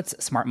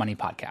NerdWallet's Smart Money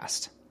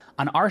Podcast.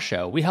 On our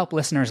show, we help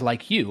listeners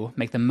like you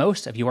make the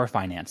most of your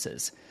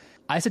finances.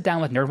 I sit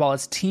down with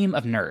NerdWallet's team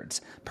of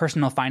nerds,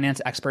 personal finance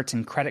experts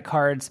in credit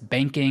cards,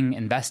 banking,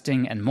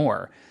 investing, and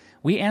more.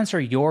 We answer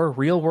your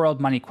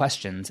real-world money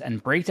questions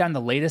and break down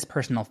the latest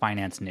personal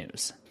finance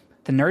news.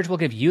 The nerds will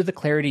give you the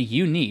clarity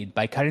you need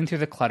by cutting through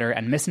the clutter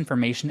and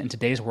misinformation in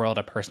today's world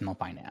of personal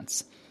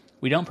finance.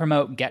 We don't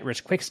promote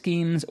get-rich-quick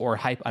schemes or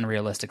hype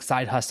unrealistic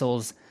side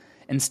hustles.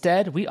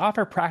 Instead, we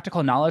offer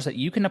practical knowledge that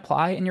you can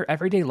apply in your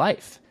everyday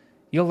life.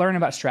 You'll learn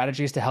about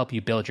strategies to help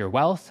you build your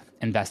wealth,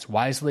 invest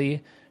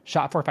wisely,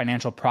 shop for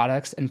financial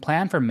products, and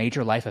plan for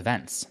major life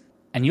events.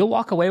 And you'll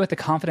walk away with the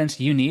confidence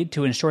you need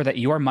to ensure that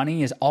your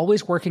money is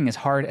always working as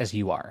hard as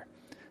you are.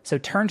 So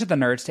turn to the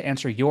nerds to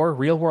answer your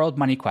real-world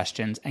money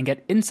questions and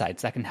get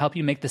insights that can help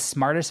you make the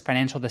smartest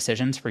financial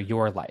decisions for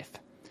your life.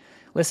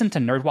 Listen to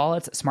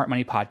NerdWallet's Smart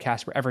Money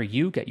Podcast wherever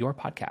you get your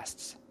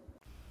podcasts.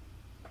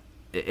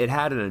 it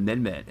had an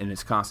amendment in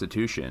its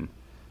constitution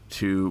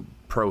to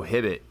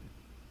prohibit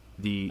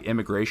the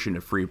immigration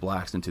of free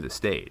blacks into the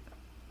state.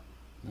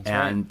 That's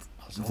and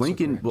right.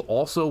 Lincoln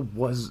also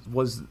was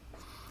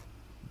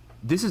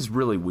this is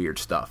really weird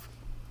stuff.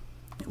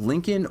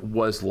 Lincoln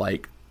was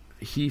like,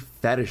 he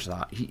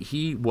fetishized,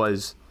 he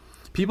was,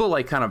 people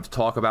like kind of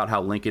talk about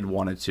how Lincoln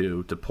wanted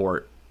to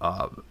deport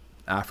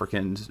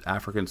African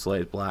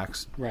slave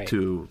blacks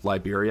to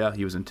Liberia.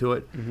 He was into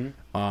it.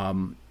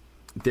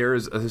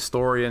 There's a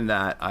historian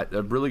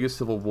a really good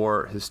Civil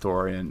War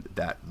historian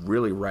that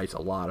really writes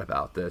a lot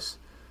about this.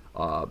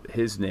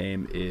 His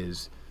name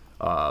is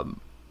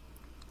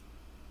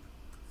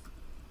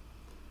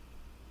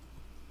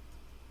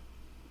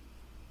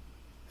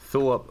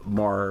Philip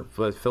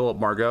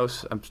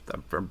Margos. I'm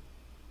from,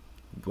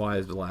 why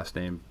is the last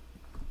name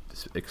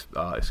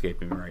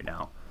escaping me right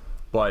now?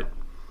 But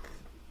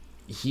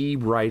he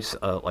writes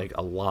like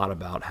a lot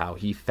about how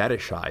he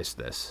fetishized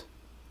this.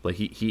 Like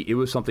it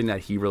was something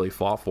that he really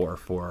fought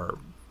for,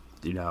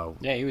 you know.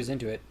 Yeah, he was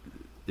into it.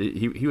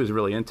 He was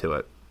really into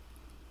it.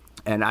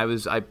 And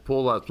I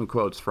pulled out some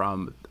quotes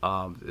from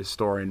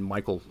historian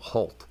Michael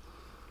Holt,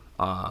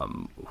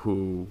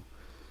 who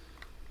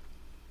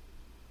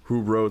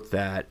wrote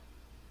that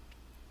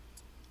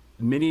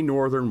many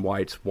northern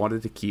whites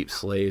wanted to keep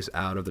slaves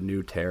out of the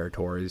new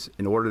territories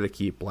in order to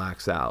keep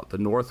blacks out. The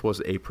North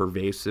was a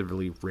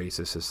pervasively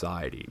racist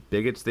society.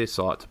 Bigots, they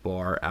sought to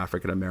bar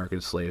African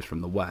American slaves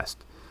from the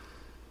West.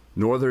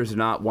 Northerners did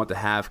not want to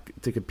have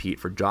to compete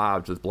for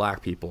jobs with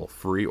black people,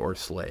 free or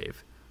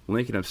slave.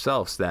 Lincoln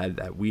himself said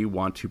that we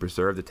want to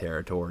preserve the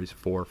territories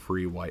for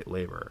free white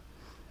labor.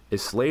 If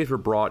slaves were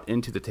brought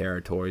into the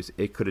territories,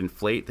 it could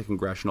inflate the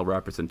congressional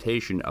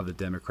representation of the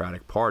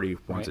Democratic Party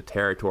once a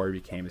territory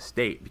became a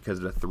state because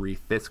of the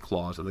 3/5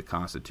 clause of the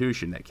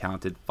Constitution that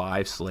counted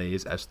 5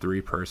 slaves as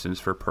 3 persons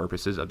for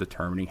purposes of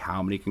determining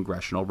how many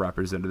congressional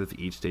representatives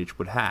each state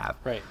would have.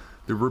 Right.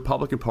 The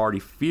Republican Party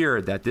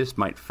feared that this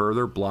might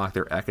further block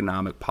their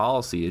economic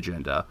policy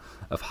agenda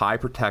of high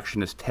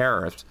protectionist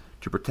tariffs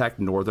to protect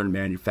northern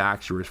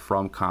manufacturers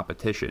from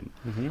competition,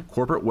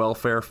 corporate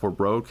welfare for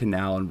road,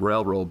 canal, and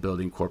railroad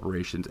building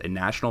corporations, a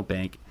national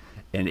bank,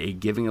 and a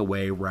giving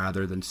away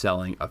rather than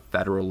selling of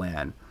federal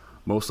land,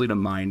 mostly to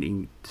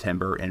mining,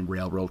 timber, and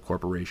railroad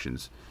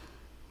corporations.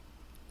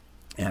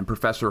 And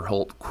Professor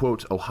Holt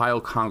quotes Ohio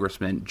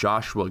Congressman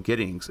Joshua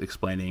Giddings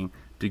explaining,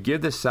 to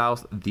give the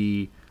South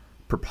the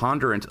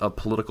preponderance of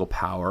political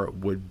power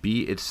would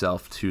be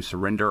itself to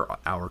surrender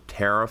our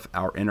tariff,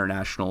 our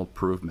international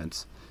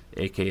improvements,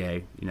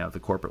 aka, you know,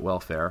 the corporate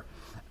welfare,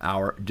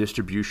 our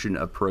distribution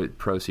of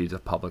proceeds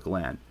of public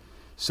land.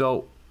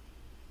 So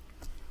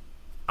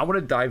I want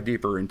to dive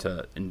deeper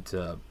into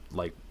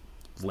like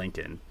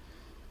Lincoln,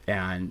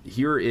 and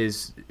here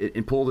is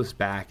and pull this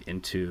back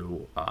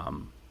into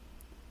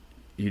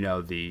you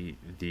know, the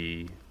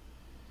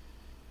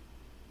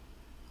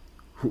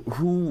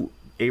who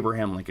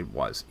Abraham Lincoln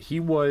was.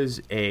 He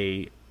was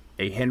a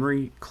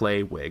Henry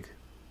Clay Whig.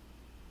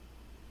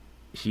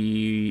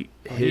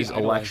 His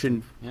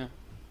election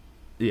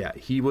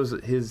he was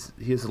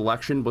his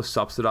election was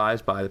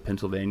subsidized by the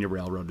Pennsylvania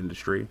railroad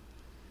industry,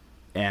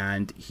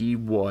 and he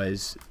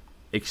was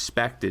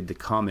expected to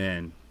come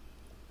in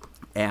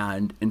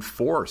and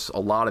enforce a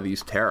lot of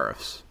these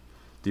tariffs,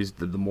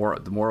 the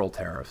moral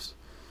tariffs.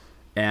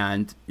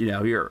 And, you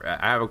know, here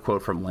I have a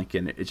quote from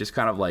Lincoln. It just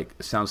kind of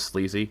like sounds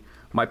sleazy.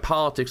 My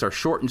politics are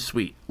short and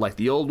sweet, like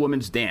the old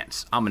woman's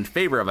dance. I'm in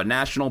favor of a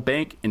national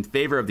bank, in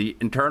favor of the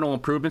internal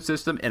improvement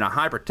system, and a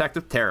high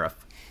protective tariff.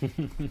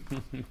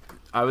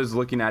 I was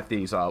looking at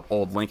these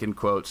old Lincoln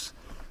quotes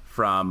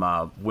from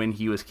when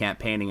he was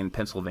campaigning in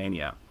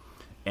Pennsylvania,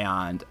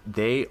 and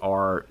they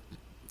are,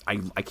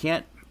 I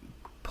can't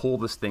pull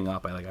this thing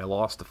up. I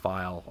lost the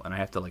file, and I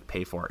have to like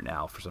pay for it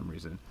now for some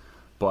reason.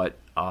 But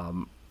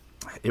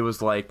it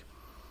was like,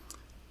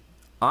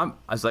 I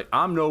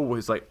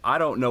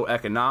don't know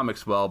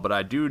economics well, but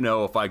I do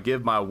know if I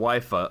give my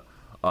wife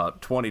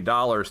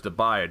 $20 to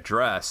buy a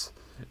dress,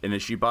 and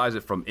if she buys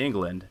it from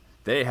England,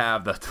 they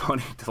have the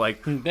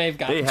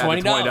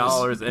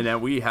 $20, and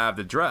then we have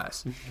the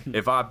dress.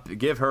 If I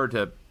give her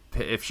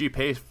if she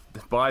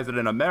buys it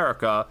in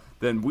America,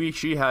 then we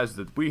have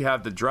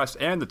the dress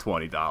and the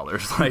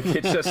 $20. Like,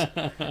 it's just,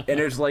 and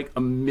there's like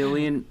a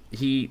million.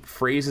 He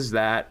phrases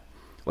that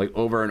like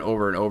over and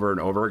over and over and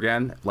over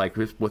again, like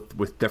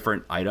with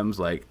different items.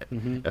 Like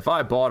if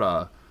I bought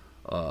a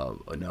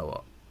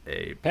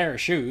pair of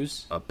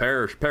shoes, a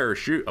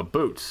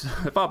boots.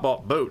 If I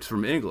bought boots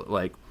from England,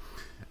 like,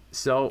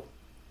 so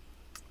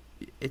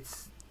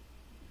it's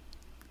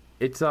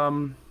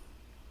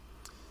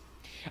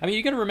I mean,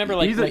 you got to remember,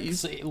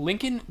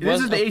 Lincoln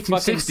was this is the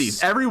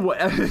 1860s. Everyone,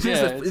 this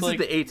is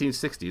the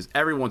 1860s.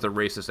 Everyone's a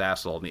racist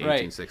asshole in the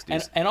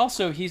 1860s. And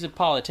also, he's a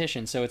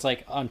politician, so it's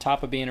like on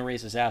top of being a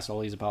racist asshole,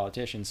 he's a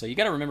politician. So you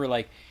got to remember,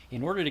 like,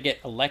 in order to get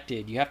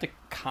elected, you have to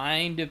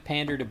kind of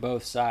pander to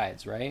both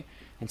sides, right?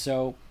 And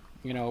so,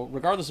 you know,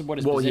 regardless of what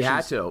his position, he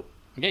had to.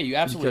 Yeah, you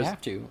absolutely have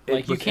to.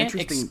 Like you can't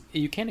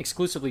you can't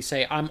exclusively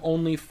say I'm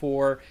only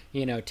for,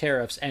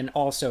 tariffs and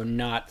also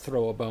not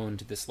throw a bone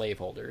to the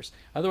slaveholders.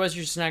 Otherwise,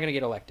 you're just not going to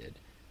get elected.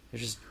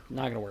 It's just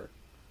not going to work.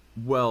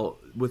 Well,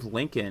 with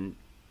Lincoln,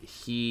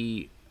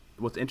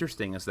 what's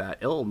interesting is that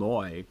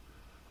Illinois,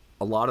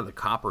 a lot of the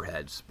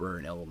Copperheads were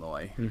in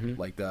Illinois,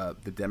 like the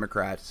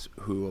Democrats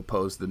who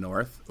opposed the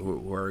North, who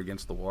were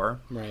against the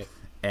war. Right.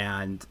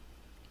 And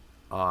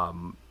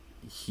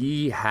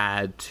he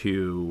had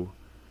to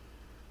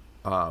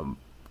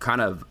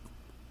kind of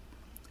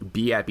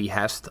be at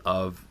behest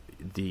of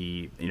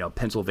the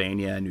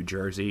Pennsylvania and New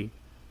Jersey,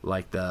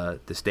 like the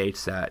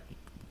states that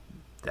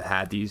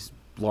had these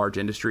large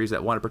industries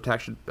that wanted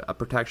protection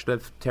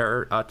of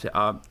terror.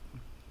 I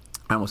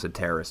almost said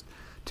terrorists,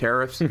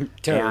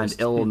 and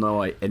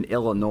Illinois,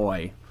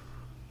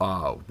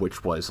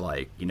 which was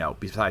like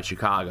besides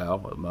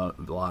Chicago,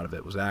 a lot of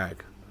it was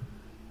ag,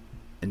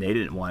 and they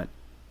didn't want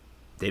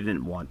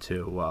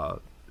to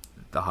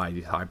the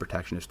high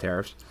protectionist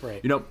tariffs.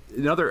 Right.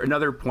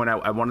 Another point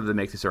I wanted to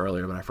make this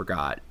earlier, but I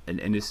forgot,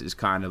 and this is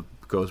kind of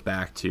goes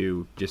back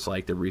to just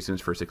like the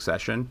reasons for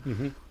secession.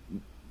 Mm-hmm.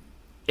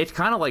 It's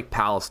kind of like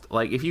Palestine.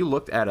 Like if you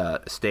looked at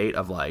a state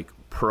of like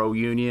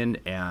pro-Union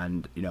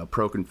and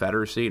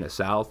pro-Confederacy in the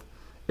South,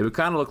 it would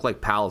kind of look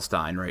like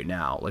Palestine right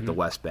now, like the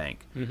West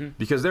Bank,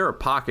 because there are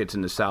pockets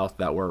in the South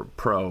that were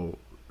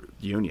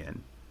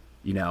pro-Union.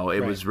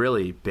 It was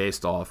really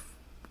based off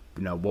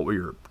what were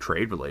your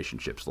trade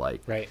relationships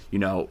like? Right.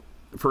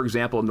 For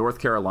example, North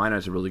Carolina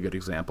is a really good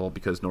example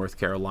because North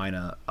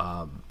Carolina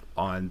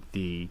on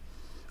the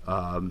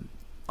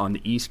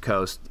East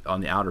Coast,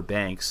 on the Outer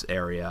Banks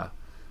area,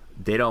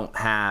 they don't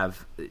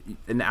have,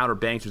 in the Outer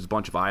Banks there's a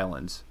bunch of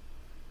islands,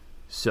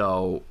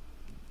 so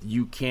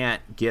you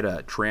can't get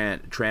a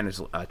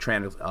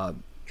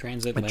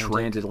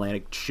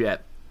transatlantic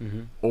ship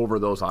over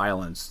those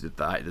islands.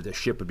 The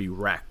ship would be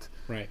wrecked.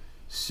 Right.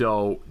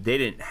 So they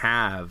didn't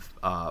have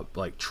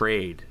like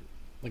trade,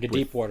 like a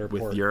deep water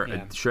with port. your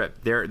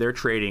ship. Their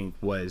trading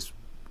was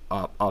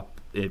up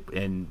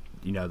in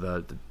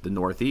the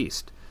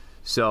Northeast.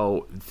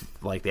 So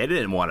like they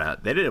didn't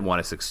want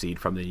to succeed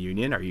from the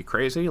Union. Are you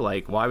crazy?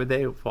 Like why would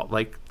they?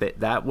 Like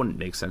that wouldn't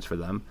make sense for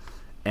them.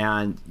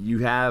 And you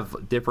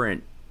have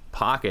different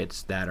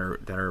pockets that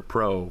are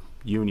pro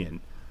Union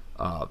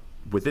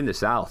within the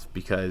South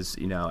because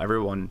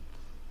everyone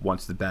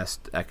wants the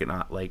best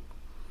economic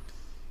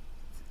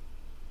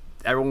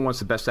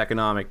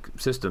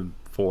system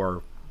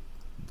for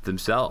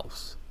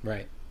themselves.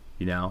 Right.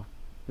 Not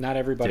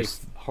everybody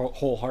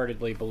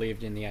wholeheartedly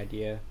believed in the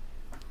idea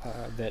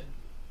that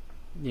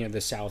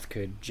the South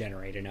could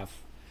generate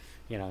enough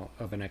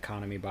of an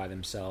economy by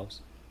themselves.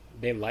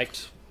 They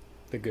liked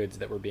the goods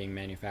that were being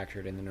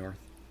manufactured in the North.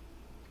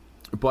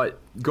 But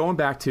going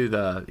back to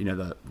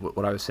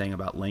what I was saying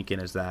about Lincoln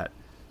is that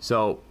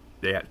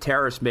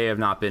tariffs may have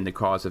not been the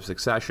cause of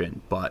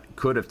secession, but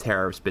could have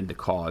tariffs been the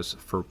cause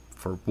for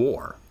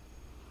war?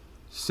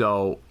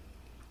 So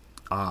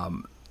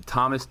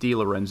Thomas D.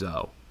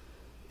 Lorenzo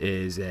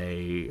is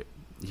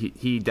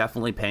he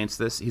definitely paints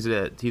this. He's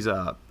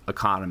a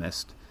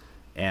economist,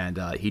 and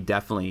he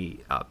definitely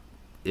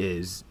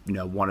is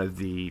one of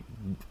the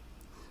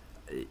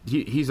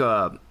he's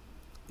a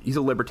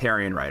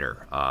libertarian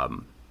writer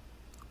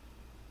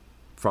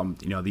from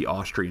the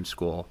Austrian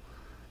school,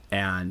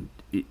 and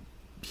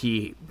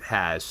he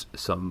has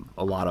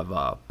a lot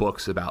of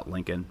books about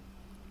Lincoln,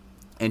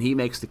 and he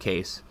makes the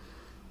case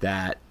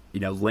that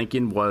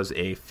Lincoln was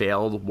a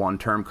failed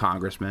one-term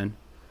congressman,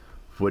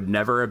 would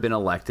never have been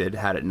elected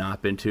had it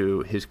not been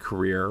to his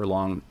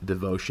career-long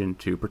devotion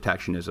to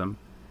protectionism,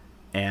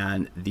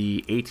 and the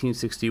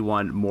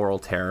 1861 moral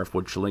tariff,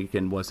 which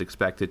Lincoln was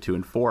expected to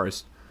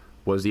enforce,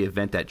 was the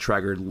event that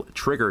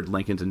triggered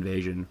Lincoln's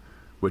invasion,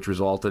 which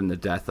resulted in the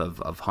death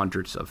of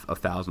hundreds of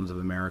thousands of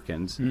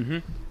Americans. Mm-hmm.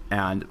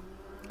 And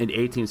in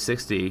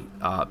 1860,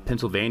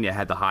 Pennsylvania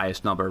had the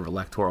highest number of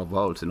electoral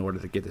votes. In order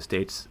to get the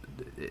state's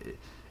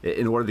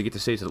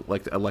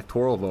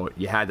electoral vote,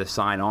 you had to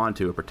sign on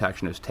to a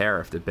protectionist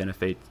tariff to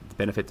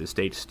benefit the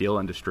state's steel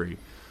industry.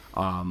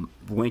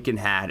 Lincoln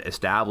had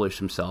established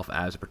himself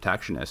as a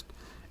protectionist,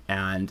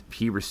 and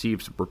he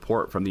received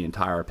support from the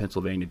entire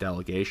Pennsylvania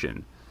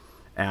delegation.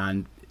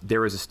 And there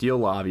was a steel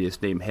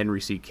lobbyist named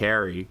Henry C.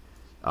 Carey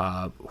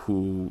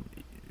who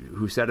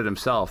said it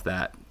himself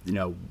that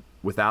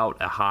without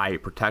a high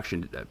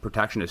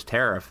protectionist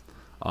tariff,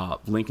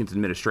 Lincoln's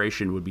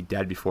administration would be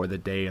dead before the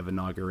day of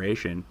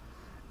inauguration.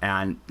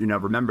 And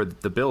remember,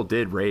 the bill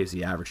did raise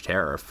the average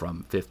tariff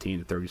from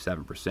 15% to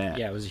 37%.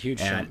 Yeah, it was a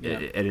huge and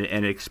jump. And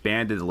it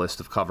expanded the list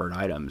of covered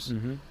items.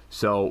 Mm-hmm.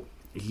 So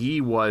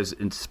he was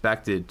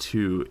inspected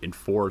to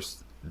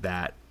enforce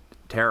that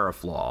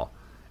tariff law.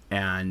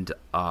 And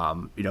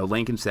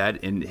Lincoln said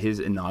in his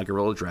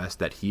inaugural address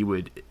that he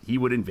would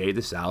invade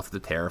the South if the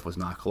tariff was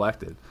not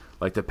collected.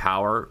 Like, the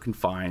power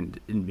confined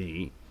in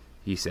me,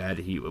 he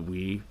said,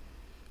 we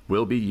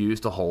will be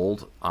used to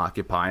hold,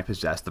 occupy, and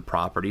possess the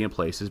property and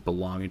places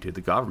belonging to the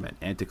government,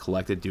 and to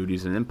collect the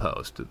duties and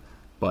imposts.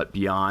 but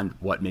beyond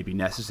what may be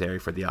necessary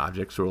for the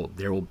objects,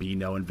 there will be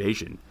no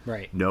invasion.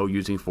 Right. No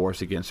using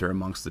force against her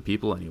amongst the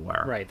people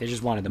anywhere. Right. They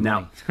just wanted the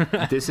Now,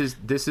 money. this is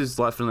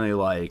definitely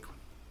like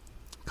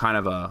kind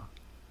of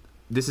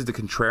this is the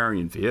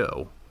contrarian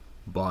view,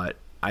 but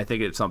I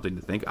think it's something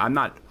to think. I'm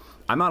not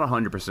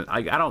 100%.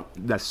 I don't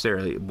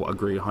necessarily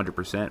agree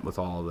 100% with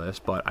all of this,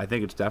 but I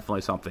think it's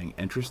definitely something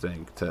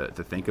interesting to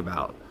think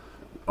about,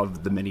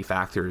 of the many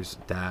factors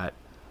that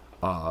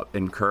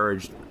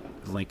encouraged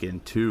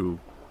Lincoln to,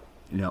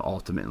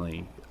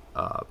 ultimately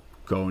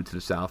go into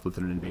the South with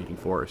an invading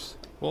force.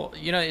 Well,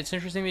 it's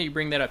interesting that you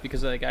bring that up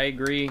because, like, I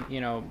agree.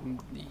 You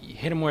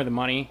hit him where the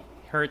money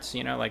hurts.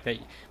 Like that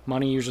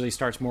money usually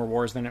starts more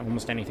wars than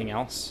almost anything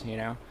else.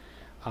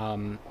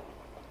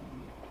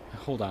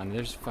 Hold on,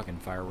 there's fucking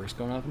fireworks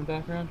going off in the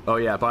background. Oh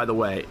yeah, by the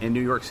way, in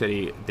New York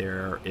City,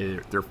 there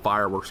are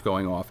fireworks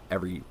going off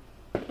every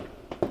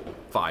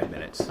 5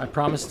 minutes. I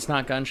promise it's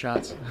not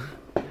gunshots.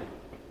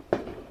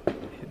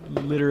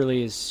 It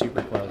literally is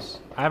super close.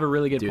 I have a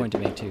really good point to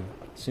make too.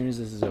 As soon as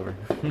this is over.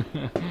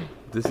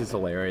 This is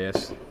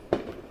hilarious.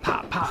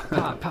 Pop, pop,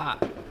 pop,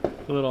 pop.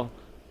 A little,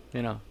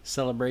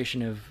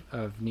 celebration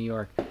of New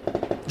York.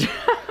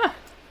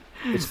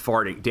 It's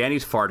farting.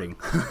 Danny's farting.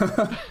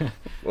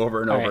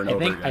 Over and over and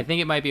over again. I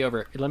think it might be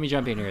over. Let me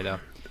jump in here, though.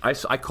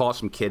 I caught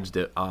some kids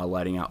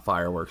lighting out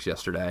fireworks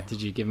yesterday.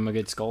 Did you give them a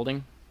good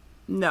scolding?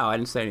 No, I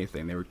didn't say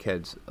anything. They were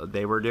kids.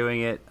 They were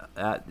doing it.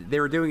 They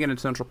were doing it in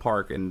Central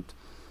Park, and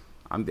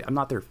I'm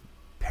not their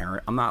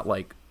parent. I'm not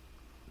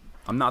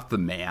the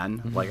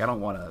man. Like, I don't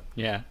want to.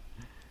 Yeah.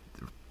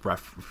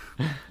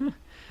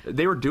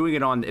 They were doing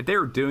it if they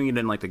were doing it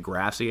in like the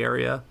grassy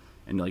area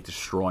and like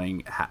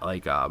destroying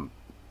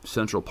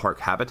Central Park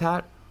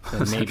habitat.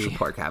 Central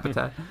Park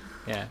habitat.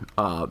 Yeah.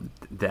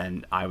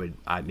 Then I would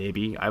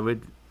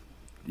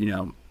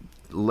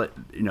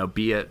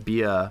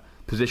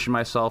position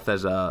myself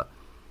as a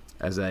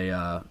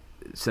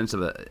sense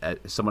of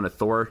someone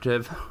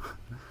authoritative,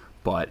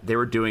 but they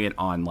were doing it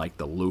on like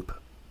the loop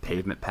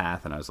pavement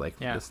path, and I was like,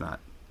 that's not.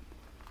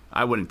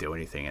 I wouldn't do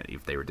anything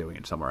if they were doing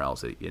it somewhere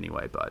else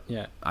anyway, but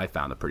I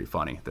found it pretty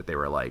funny that they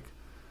were like,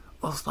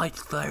 let's light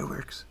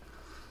fireworks.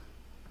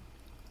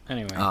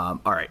 Anyway.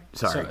 All right.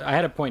 Sorry. So I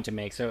had a point to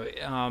make. So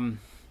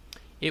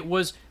it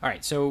was all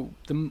right. So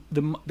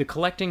the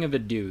collecting of the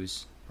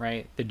dues,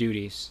 right? The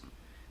duties,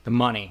 the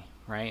money,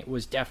 right,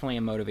 was definitely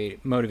a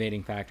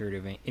motivating factor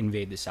to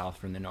invade the South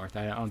from the North.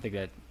 I don't think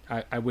that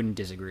I wouldn't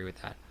disagree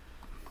with that.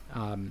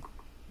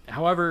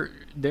 However,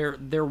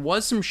 there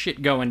was some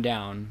shit going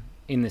down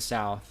in the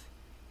South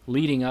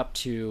leading up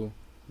to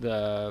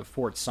the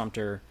Fort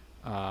Sumter,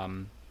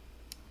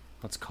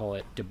 let's call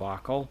it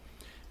debacle,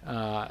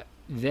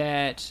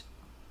 that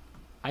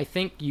I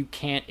think you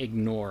can't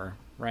ignore,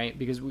 right?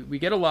 Because we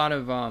get a lot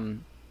of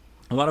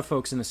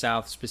folks in the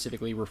South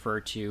specifically refer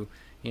to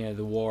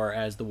the war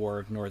as the War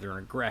of Northern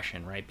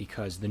Aggression, right?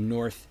 Because the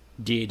North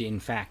did in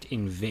fact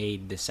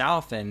invade the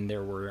South, and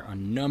there were a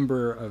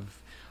number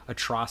of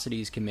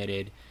atrocities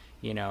committed,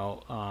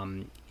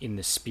 in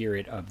the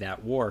spirit of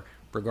that war,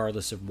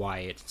 regardless of why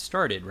it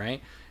started,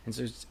 right? And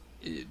so,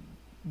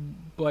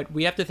 but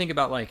we have to think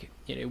about, like,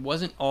 it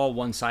wasn't all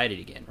one-sided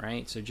again,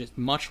 right? So just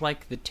much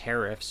like the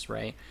tariffs,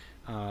 right,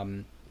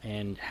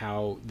 and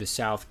how the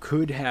South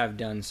could have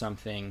done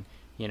something,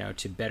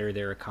 to better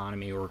their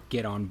economy or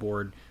get on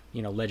board,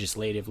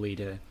 legislatively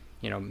to,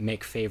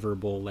 make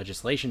favorable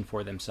legislation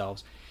for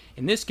themselves.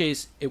 In this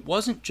case, it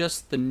wasn't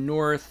just the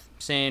North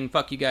saying,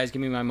 fuck you guys,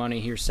 give me my money,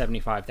 here's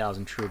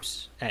 75,000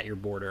 troops at your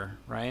border,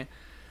 right?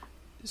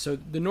 So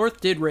the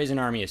North did raise an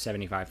army of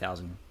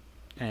 75,000,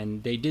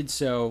 and they did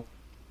so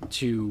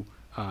to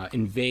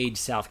invade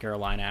South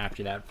Carolina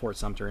after that Fort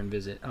Sumter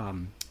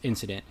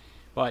incident.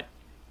 But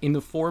in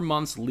the 4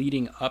 months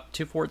leading up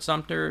to Fort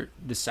Sumter,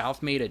 the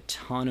South made a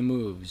ton of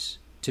moves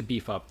to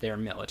beef up their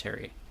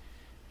military.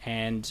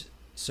 And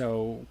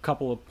so a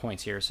couple of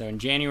points here. So in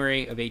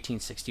January of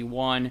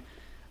 1861,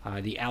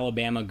 the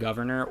Alabama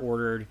governor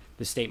ordered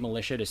the state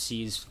militia to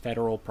seize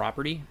federal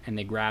property, and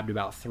they grabbed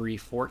about 3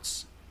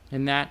 forts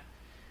in that.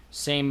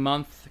 Same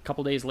month, a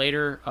couple days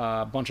later,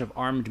 a bunch of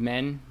armed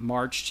men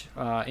marched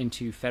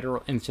into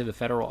the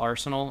federal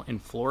arsenal in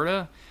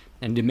Florida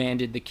and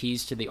demanded the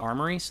keys to the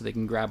armory so they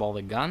can grab all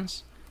the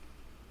guns.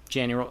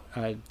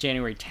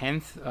 January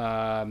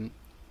 10th,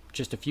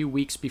 just a few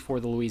weeks before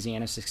the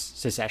Louisiana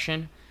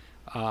secession,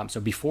 so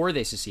before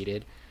they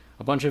seceded,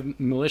 a bunch of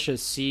militias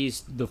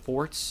seized the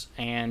forts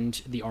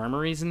and the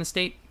armories in the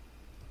state.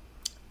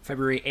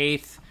 February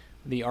 8th,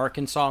 the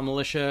Arkansas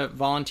militia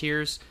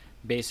volunteers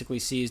basically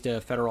seized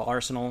a federal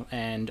arsenal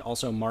and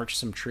also marched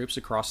some troops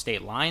across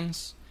state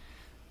lines.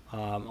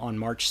 On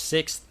March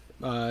 6th,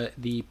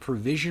 the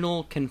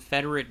Provisional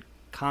Confederate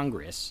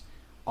Congress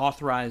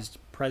authorized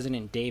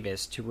President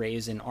Davis to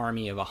raise an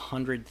army of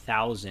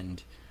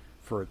 100,000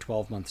 for a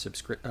 12-month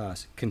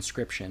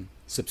conscription.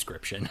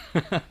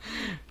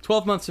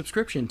 12-month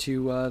subscription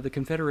to the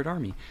Confederate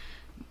Army.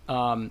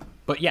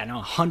 But yeah, no,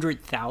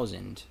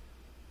 100,000.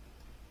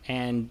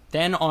 And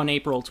then on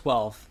April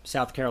 12th,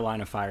 South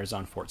Carolina fires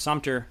on Fort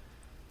Sumter,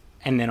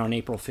 And then on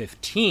April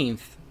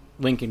 15th,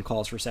 Lincoln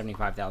calls for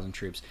 75,000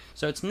 troops.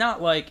 So it's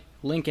not like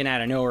Lincoln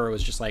out of nowhere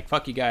was just like,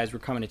 fuck you guys, we're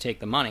coming to take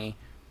the money.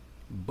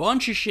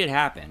 Bunch of shit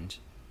happened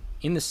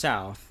in the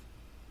South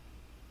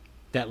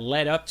that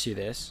led up to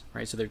this,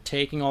 right? So they're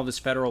taking all this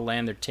federal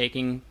land, they're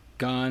taking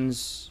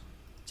guns,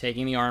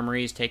 taking the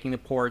armories, taking the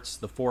ports,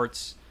 the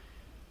forts,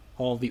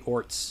 all the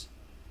orts,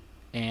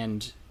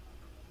 and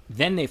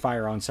then they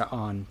fire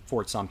on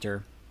Fort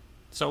Sumter.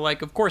 So,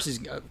 like, of course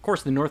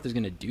the North is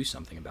going to do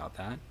something about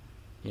that,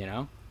 you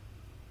know?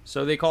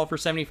 So they call for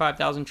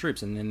 75,000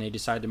 troops, and then they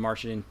decide to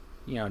march it in,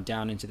 you know,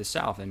 down into the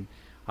South. And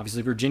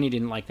obviously Virginia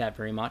didn't like that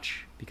very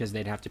much because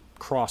they'd have to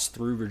cross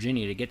through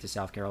Virginia to get to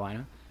South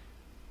Carolina,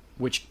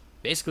 which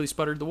basically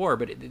sputtered the war.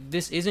 But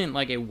this isn't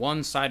like a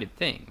one-sided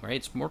thing, right?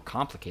 It's more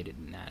complicated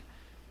than that.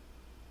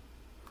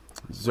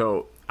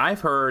 So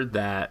I've heard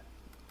that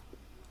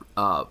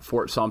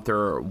Fort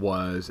Sumter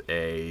was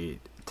a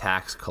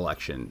tax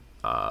collection.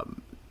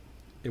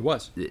 It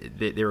was.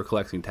 They were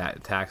collecting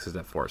taxes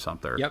at Fort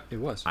Sumter. Yep, it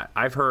was.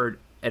 I've heard,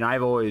 and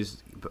I've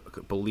always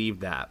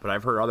believed that, but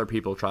I've heard other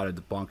people try to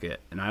debunk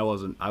it, and I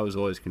was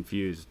always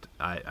confused.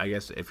 I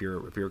guess if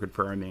you're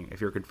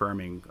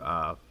confirming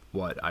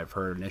what I've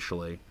heard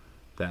initially,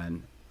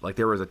 then like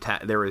there was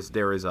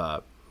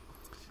a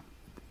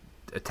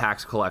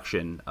tax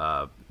collection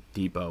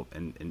depot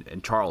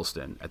in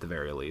Charleston at the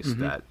very least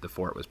that the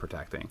fort was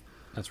protecting.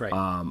 That's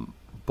right.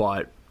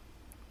 But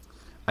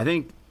I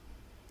think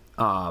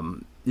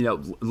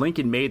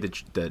Lincoln made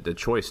the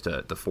choice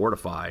to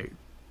fortify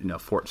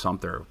Fort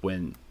Sumter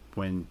when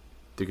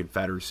the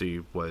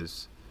Confederacy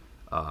was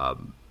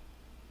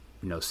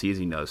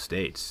seizing those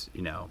states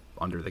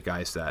under the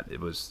guise that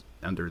it was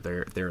under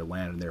their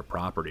land and their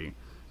property.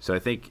 So I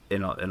think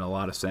in a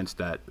lot of sense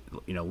that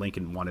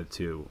Lincoln wanted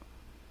to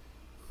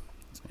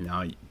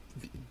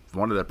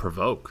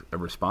provoke a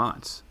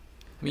response.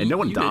 I mean, and no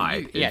one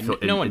died.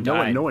 No one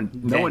died. No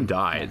one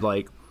died.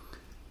 Like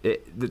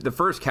the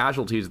first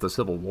casualties of the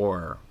Civil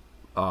War,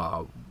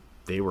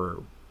 they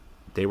were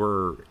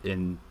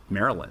in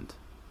Maryland.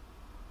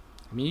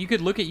 I mean, you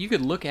could look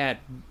at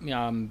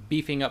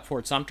beefing up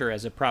Fort Sumter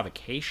as a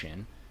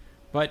provocation,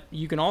 but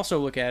you can also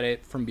look at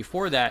it from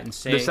before that and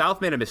say the South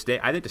made a mistake.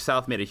 I think the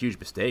South made a huge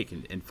mistake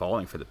in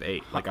falling for the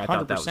bait. Like I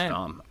thought that was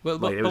dumb. It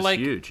was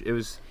huge.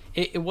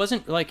 It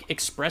wasn't like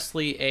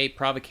expressly a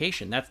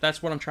provocation.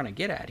 That's what I'm trying to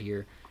get at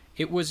here.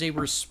 It was a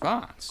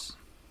response.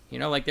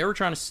 Like they were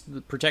trying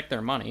to protect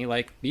their money.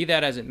 Like, be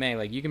that as it may,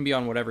 like you can be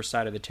on whatever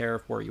side of the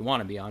tariff war you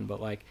want to be on,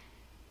 but like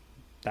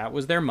that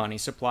was their money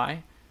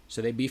supply.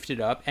 So they beefed it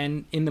up.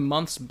 And in the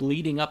months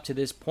leading up to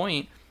this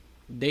point,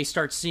 they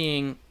start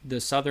seeing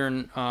the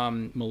Southern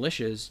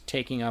militias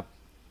taking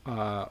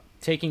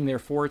their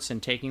forts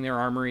and taking their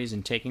armories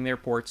and taking their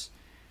ports.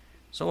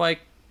 So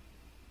like,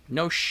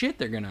 no shit,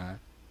 they're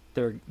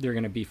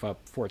gonna beef up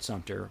Fort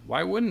Sumter.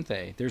 Why wouldn't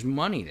they? There's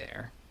money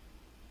there.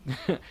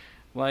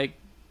 Like,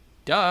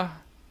 duh.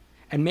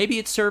 And maybe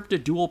it served a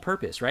dual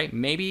purpose, right?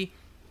 Maybe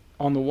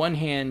on the one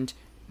hand,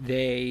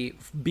 they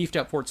beefed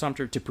up Fort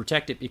Sumter to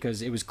protect it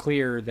because it was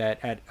clear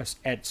that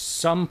at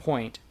some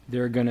point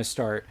they're going to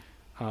start,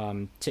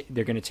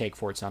 they're going to take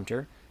Fort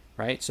Sumter,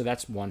 right? So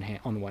that's on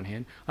the one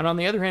hand. And on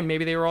the other hand,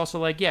 maybe they were also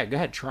like, yeah, go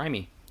ahead, try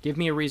me. Give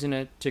me a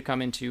reason to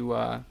come into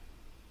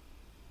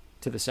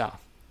to the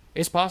South.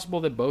 It's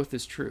possible that both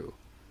is true,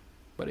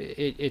 but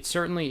it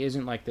certainly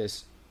isn't like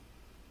this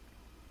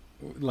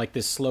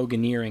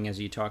sloganeering as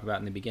you talk about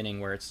in the beginning,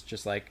 where it's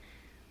just like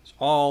it's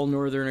all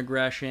Northern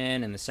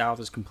aggression and the South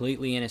is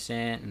completely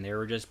innocent and they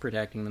were just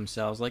protecting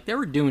themselves. Like, they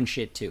were doing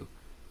shit too.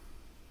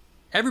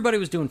 Everybody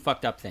was doing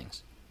fucked up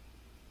things.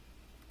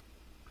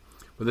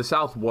 Well, the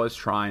South was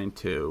trying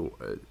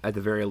to, at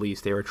the very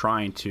least, they were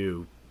trying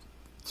to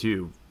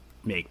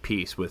make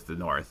peace with the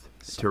North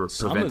to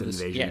prevent an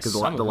invasion. Because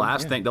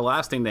the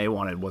last thing they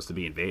wanted was to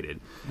be invaded.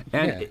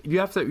 And you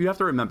have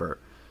to remember,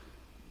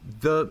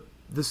 the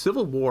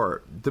Civil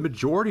War, the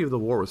majority of the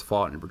war was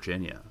fought in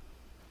Virginia.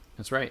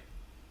 That's right.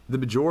 The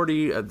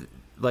majority of,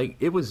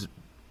 it was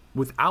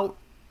without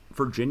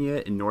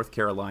Virginia and North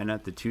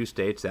Carolina, the two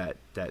states that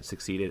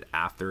succeeded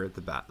after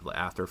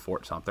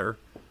Fort Sumter,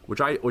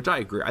 which I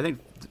agree. I think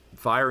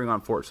firing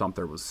on Fort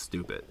Sumter was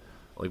stupid.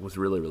 Was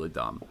really, really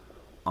dumb.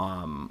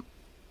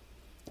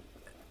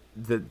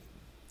 The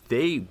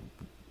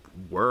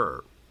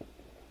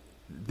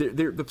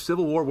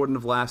Civil War wouldn't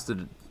have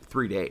lasted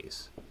 3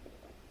 days.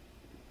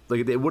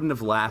 It wouldn't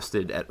have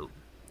lasted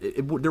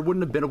there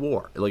wouldn't have been a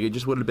war. It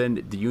just would have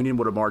been, the Union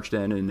would have marched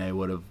in and they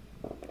would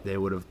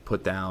have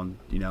put down,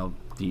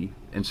 the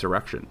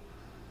insurrection.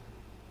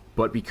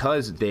 But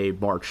because they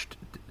marched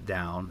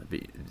down,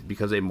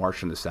 because they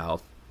marched in the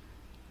South,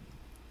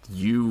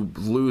 you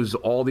lose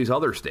all these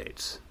other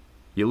states.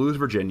 You lose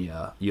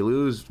Virginia, you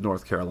lose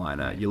North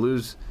Carolina, you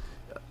lose,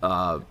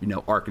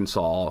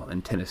 Arkansas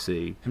and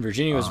Tennessee. And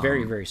Virginia was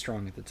very, very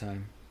strong at the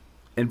time.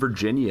 And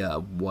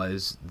Virginia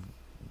was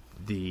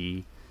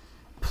the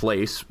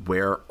place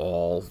where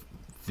all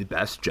the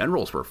best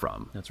generals were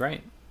from. That's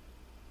right.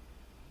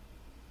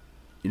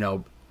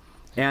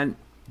 And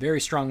very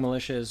strong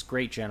militias,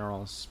 great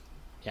generals.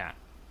 Yeah.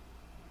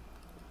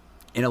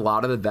 And a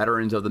lot of the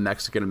veterans of the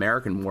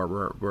Mexican-American War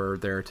were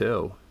there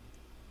too.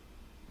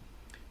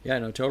 Yeah,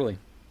 no, totally.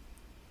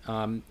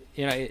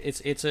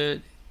 It's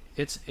a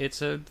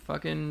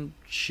fucking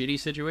shitty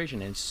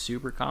situation. It's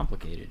super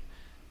complicated.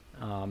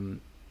 Because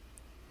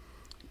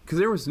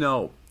there was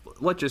no,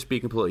 let's just be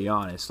completely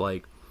honest,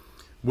 like,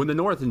 when the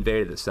North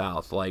invaded the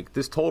South, like,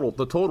 the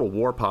total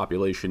war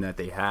population that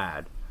they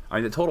had, I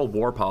mean, the total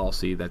war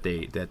policy that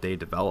they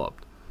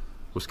developed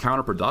was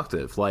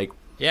counterproductive. Like,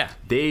 yeah,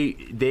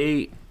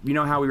 they you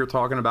know how we were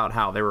talking about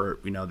how there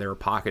were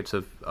pockets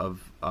of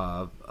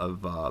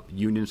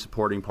Union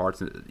supporting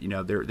parts,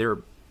 there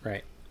were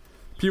right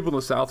people in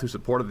the South who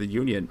supported the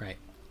Union. Right.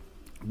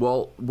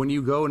 Well, when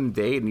you go and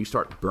invade and you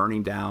start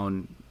burning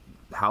down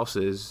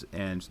houses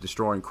and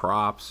destroying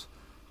crops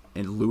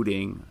and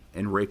looting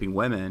and raping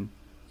women,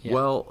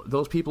 well,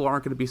 those people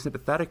aren't going to be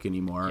sympathetic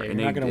anymore, yeah, and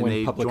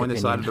they join the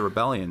side of the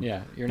rebellion.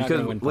 Yeah, you're not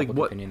going to win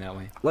public opinion that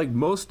way. Like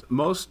most,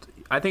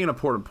 I think an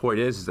important point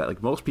is that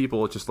like most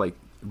people, it's just like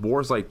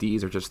wars like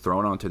these are just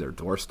thrown onto their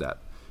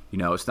doorstep.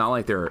 It's not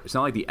like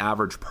the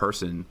average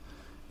person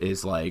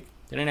is like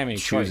they didn't have any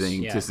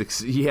choosing choice. To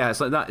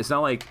it's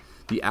not like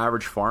the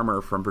average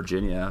farmer from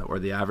Virginia or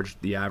the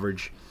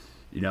average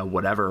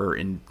whatever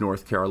in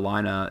North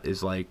Carolina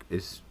is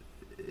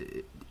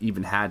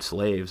even had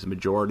slaves. The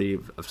majority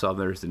of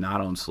Southerners did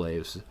not own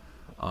slaves.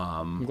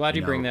 I'm glad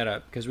you bring that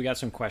up because we got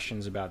some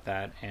questions about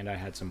that, and I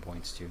had some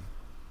points too.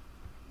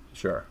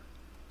 Sure.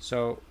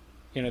 So,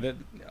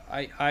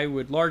 I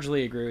would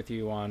largely agree with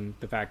you on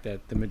the fact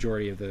that the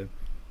majority of the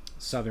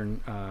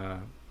Southern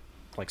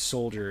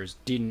soldiers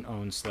didn't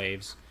own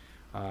slaves.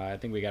 I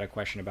think we got a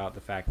question about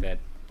the fact that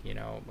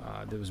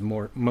there was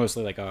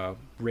mostly like a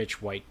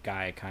rich white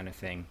guy kind of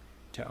thing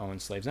to own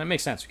slaves. And that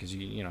makes sense because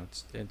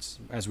it's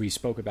as we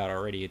spoke about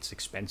already, it's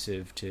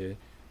expensive to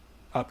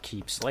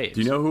upkeep slaves.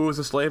 Do you know who was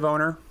a slave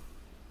owner?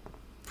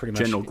 Pretty much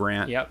General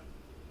Grant. Yep.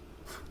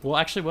 Well,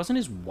 actually, wasn't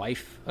his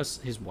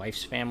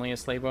wife's family a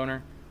slave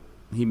owner?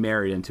 He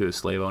married into a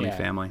slave owning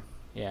family.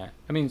 Yeah.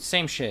 I mean,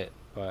 same shit,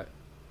 but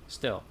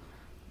still,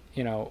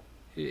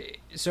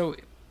 so,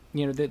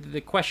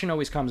 the question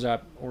always comes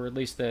up, or at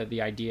least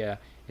the idea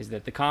is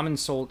that the common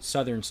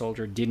Southern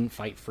soldier didn't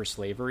fight for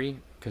slavery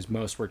because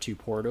most were too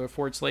poor to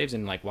afford slaves,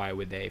 and like, why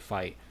would they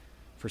fight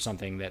for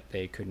something that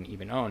they couldn't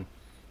even own?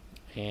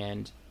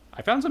 And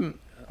I found some,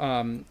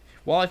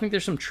 while I think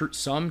there's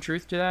some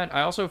truth to that,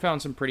 I also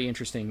found some pretty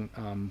interesting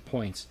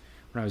points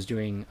when I was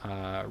doing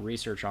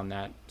research on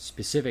that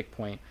specific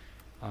point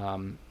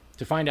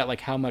to find out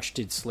like how much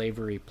did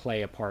slavery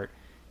play a part,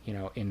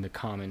 in the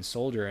common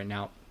soldier. And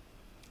now,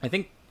 I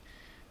think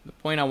the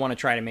point I want to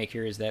try to make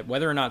here is that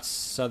whether or not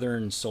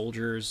Southern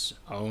soldiers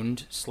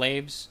owned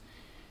slaves,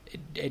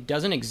 it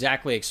doesn't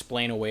exactly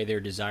explain away their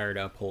desire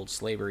to uphold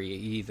slavery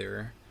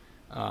either.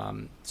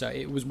 So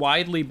it was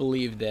widely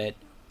believed that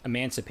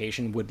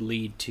emancipation would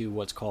lead to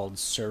what's called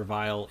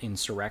servile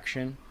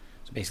insurrection.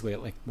 So basically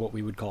like what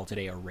we would call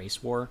today a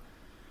race war,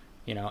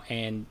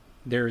 and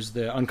there's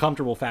the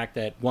uncomfortable fact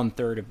that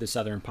 1/3 of the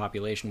Southern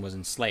population was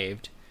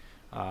enslaved.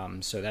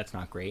 So that's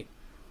not great.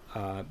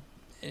 And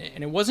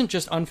it wasn't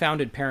just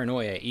unfounded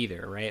paranoia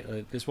either,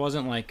 right? This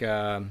wasn't like,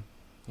 it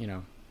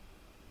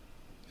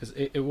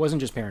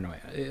wasn't just paranoia.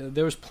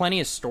 There was plenty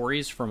of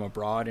stories from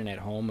abroad and at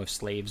home of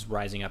slaves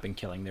rising up and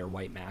killing their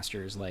white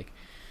masters. Like,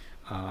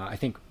 I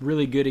think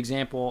really good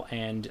example,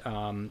 and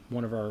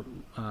one of our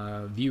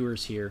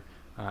viewers here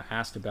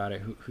asked about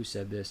it, who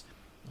said this.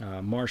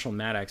 Marshall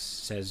Maddox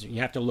says, you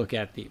have to look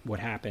at what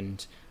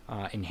happened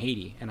in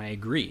Haiti, and I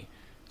agree.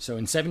 So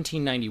in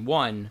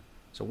 1791,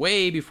 so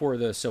way before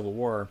the Civil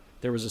War,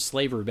 there was a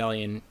slave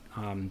rebellion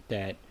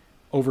that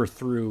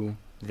overthrew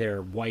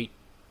their white,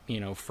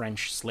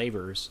 French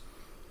slavers,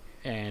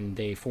 and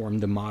they formed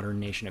the modern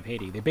nation of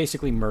Haiti. They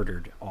basically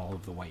murdered all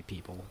of the white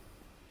people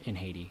in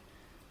Haiti.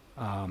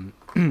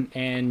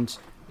 And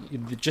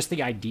just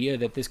the idea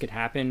that this could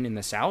happen in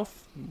the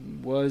South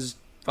was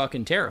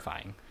fucking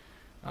terrifying.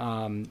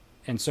 And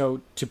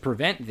so to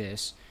prevent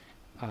this,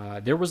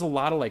 there was a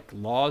lot of like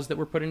laws that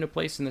were put into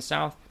place in the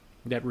South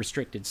that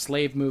restricted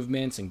slave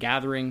movements and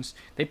gatherings.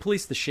 They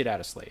policed the shit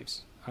out of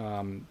slaves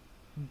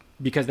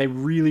because they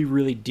really,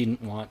 really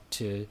didn't want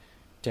to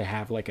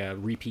have like a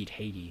repeat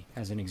Haiti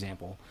as an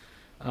example.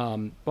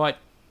 But,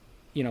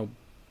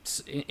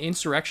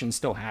 insurrection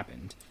still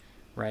happened,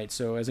 right?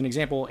 So as an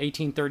example,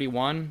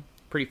 1831,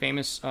 pretty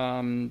famous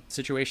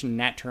situation,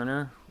 Nat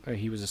Turner,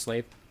 he was a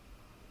slave.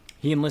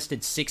 He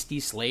enlisted 60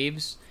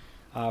 slaves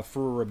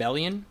for a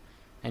rebellion,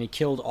 and he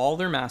killed all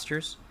their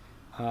masters.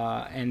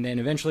 And then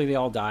eventually they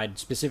all died.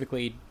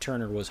 Specifically,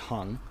 Turner was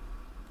hung.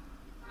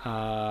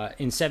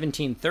 In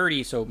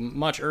 1730, so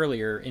much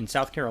earlier, in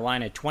South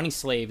Carolina, 20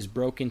 slaves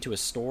broke into a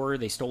store.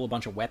 They stole a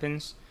bunch of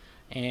weapons,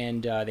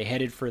 and they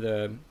headed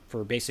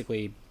for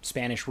basically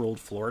Spanish-ruled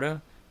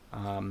Florida.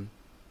 And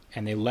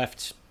they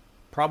left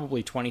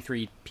probably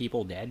 23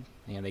 people dead.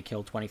 They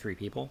killed 23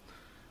 people.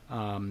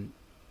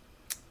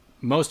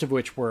 Most of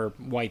which were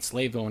white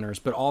slave owners,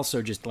 but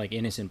also just like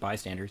innocent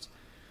bystanders.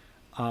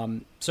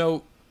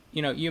 So,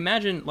 you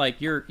imagine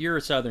like you're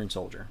a Southern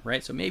soldier,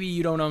 right? So maybe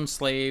you don't own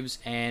slaves,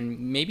 and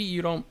maybe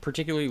you don't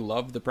particularly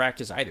love the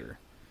practice either.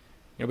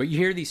 But you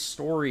hear these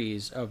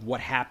stories of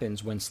what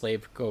happens when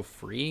slaves go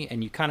free,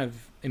 and you kind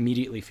of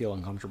immediately feel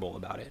uncomfortable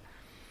about it.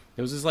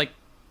 There was this like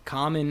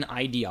common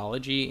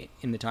ideology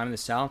in the time of the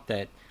South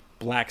that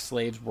black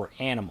slaves were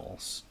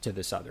animals to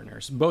the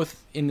Southerners,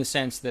 both in the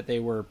sense that they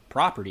were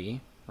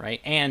property,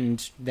 right,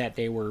 and that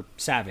they were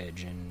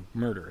savage and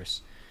murderous.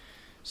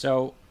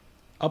 So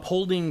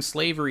upholding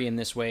slavery in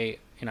this way,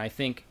 and I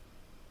think,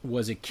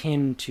 was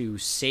akin to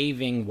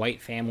saving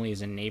white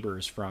families and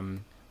neighbors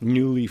from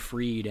newly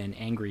freed and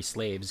angry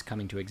slaves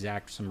coming to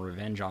exact some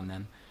revenge on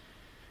them.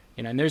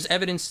 And there's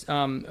evidence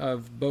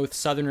of both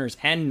Southerners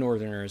and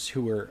Northerners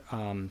who were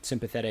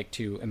sympathetic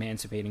to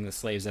emancipating the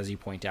slaves, as you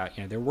point out.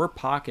 There were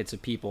pockets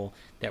of people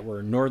that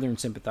were Northern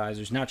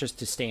sympathizers, not just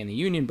to stay in the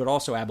Union, but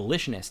also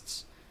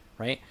abolitionists,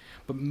 right?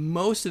 But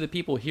most of the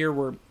people here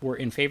were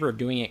in favor of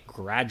doing it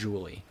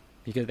gradually,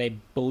 because they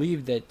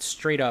believed that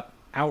straight up,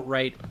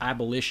 outright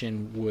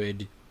abolition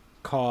would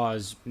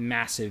cause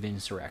massive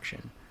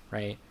insurrection,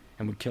 right?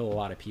 And would kill a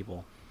lot of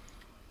people.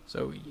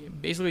 So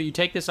basically, you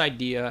take this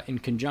idea in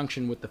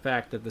conjunction with the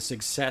fact that the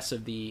success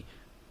of the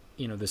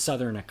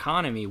Southern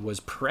economy was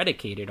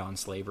predicated on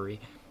slavery,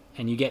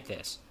 and you get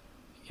this.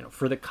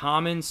 For the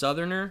common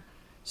Southerner,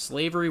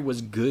 slavery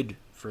was good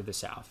for the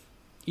South,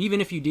 even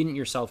if you didn't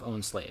yourself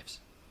own slaves.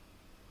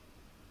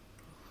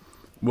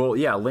 Well,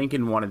 yeah,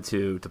 Lincoln wanted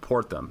to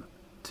deport them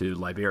to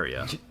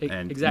Liberia,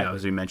 and exactly.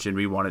 As we mentioned,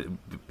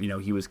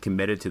 he was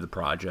committed to the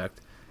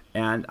project.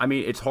 And I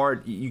mean, it's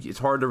hard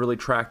to really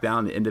track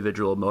down the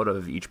individual motive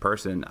of each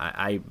person.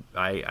 I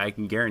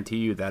can guarantee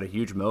you that a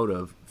huge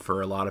motive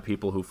for a lot of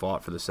people who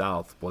fought for the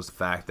South was the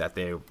fact that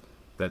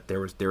there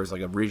was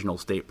like a regional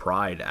state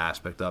pride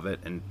aspect of it,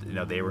 and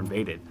they were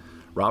invaded.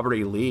 Robert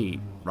E. Lee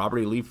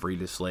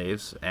freed his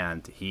slaves,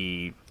 and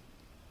he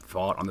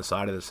fought on the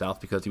side of the South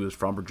because he was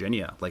from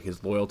Virginia. Like,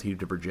 his loyalty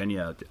to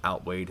Virginia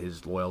outweighed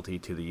his loyalty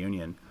to the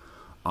Union,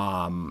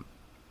 and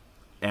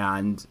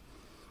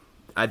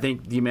I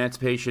think the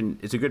Emancipation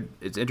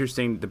it's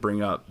interesting to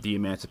bring up the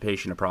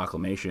Emancipation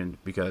Proclamation,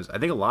 because I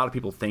think a lot of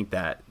people think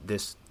that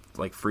this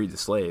like freed the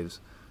slaves,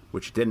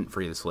 which didn't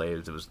free the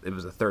slaves. It was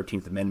the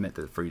 13th Amendment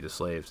that freed the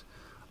slaves.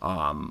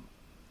 And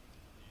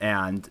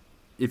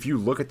if you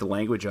look at the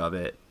language of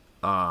it,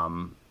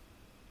 all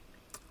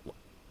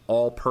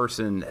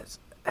persons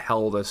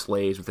held as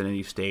slaves within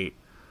any state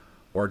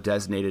or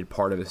designated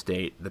part of a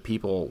state, the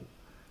people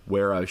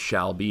whereof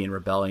shall be in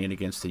rebellion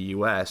against the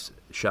U.S.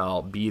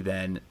 shall be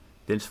then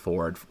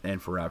thenceforth and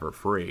forever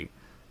free.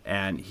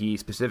 And he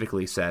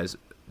specifically says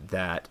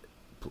that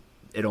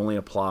it only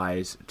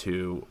applies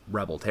to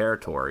rebel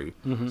territory.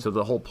 Mm-hmm. So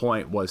the whole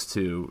point was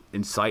to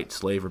incite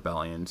slave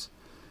rebellions,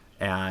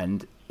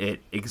 and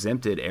it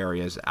exempted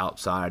areas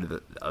outside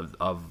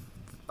of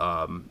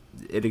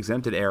it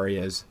exempted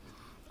areas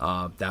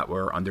that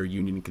were under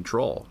Union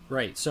control.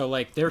 Right. So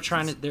like they're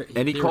trying to they're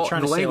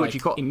trying to say like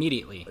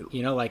immediately,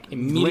 like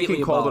immediately.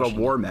 Lincoln called it a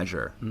war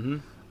measure. Mm-hmm.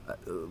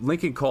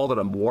 Lincoln called it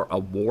a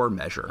war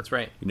measure. That's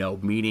right.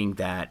 Meaning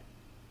that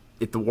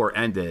if the war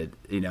ended,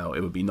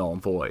 it would be null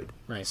and void.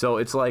 Right. So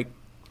it's like,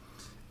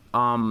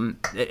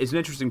 it's an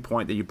interesting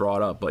point that you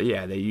brought up. But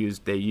yeah, they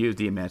used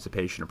the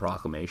Emancipation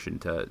Proclamation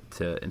to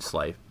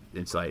incite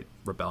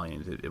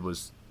rebellions. It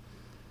was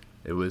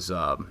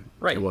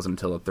right. It wasn't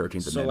until the 13th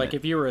Amendment. So like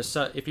if you were a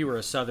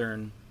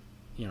Southern,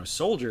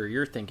 soldier,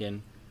 you're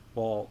thinking,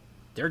 well,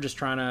 they're just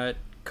trying to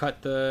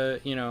cut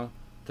the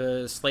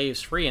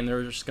slaves free, and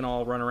they're just gonna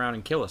all run around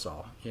and kill us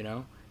all,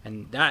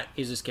 and that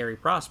is a scary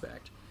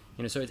prospect,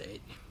 So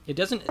it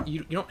doesn't.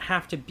 You don't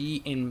have to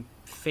be in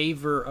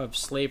favor of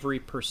slavery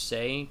per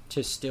se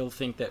to still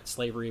think that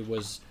slavery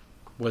was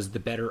the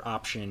better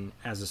option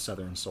as a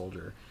Southern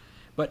soldier.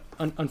 But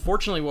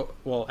unfortunately,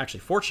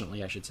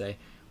 fortunately, I should say,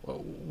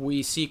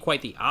 we see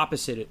quite the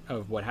opposite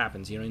of what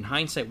happens. In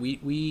hindsight,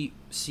 we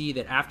see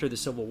that after the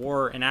Civil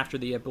War and after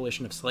the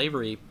abolition of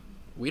slavery,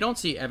 we don't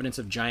see evidence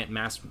of giant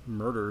mass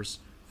murders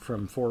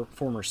from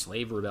former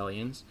slave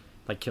rebellions,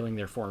 like killing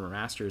their former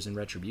masters in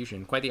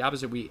retribution. Quite the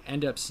opposite. We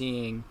end up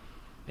seeing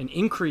an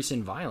increase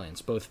in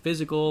violence, both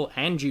physical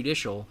and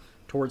judicial,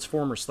 towards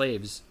former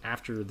slaves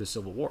after the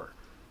Civil War.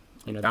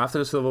 After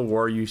the Civil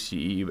War, you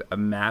see a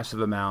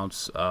massive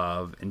amounts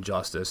of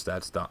injustice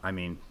that's done. I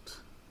mean,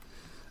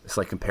 it's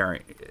like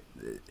comparing.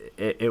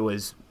 It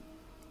was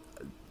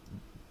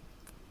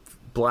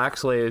black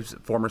slaves,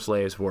 former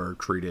slaves, were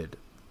treated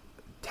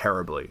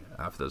terribly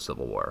after the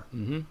Civil War.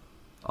 Mm-hmm.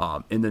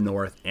 In the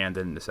North and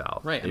in the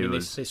South. Right. I mean,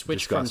 they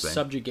switched from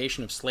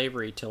subjugation of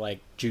slavery to like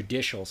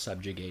judicial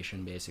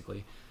subjugation,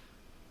 basically.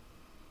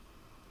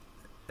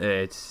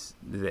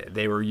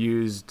 They were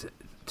used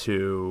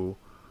to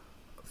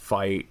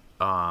fight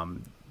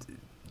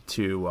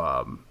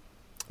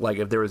like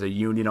if there was a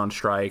union on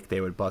strike,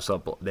 they would they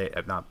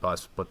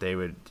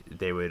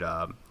would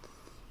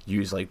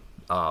use like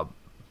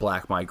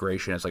black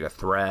migration as like a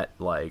threat,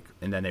 like,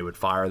 and then they would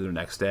fire them the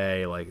next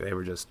day. Like they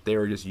were just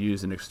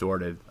used and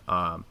extorted.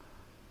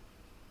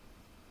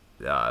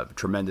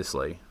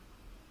 tremendously.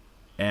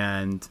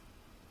 And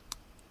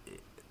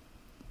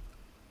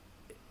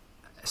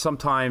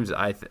sometimes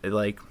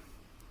like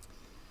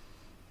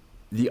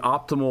the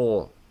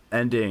optimal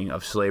ending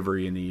of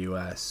slavery in the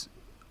U.S.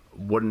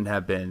 wouldn't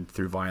have been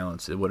through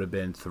violence. It would have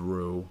been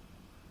through,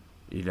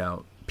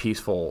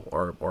 peaceful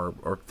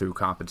or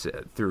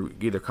through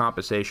either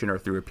compensation or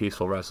through a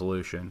peaceful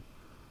resolution.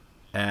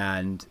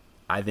 And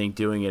I think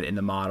doing it in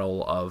the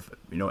model of,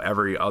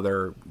 every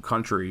other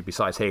country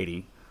besides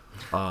Haiti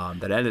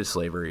that ended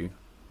slavery,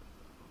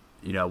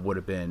 would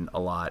have been a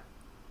lot,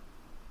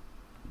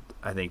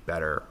 I think,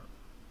 better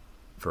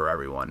for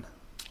everyone.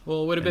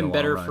 Well, it would have been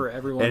better for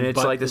everyone. And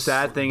it's like the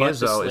sad thing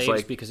is, though, it's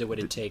like because it would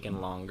have taken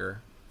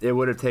longer. It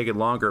would have taken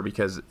longer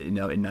because, in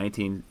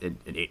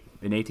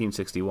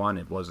 1861,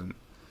 it wasn't,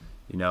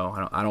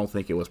 I don't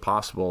think it was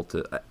possible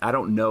to. I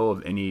don't know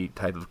of any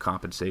type of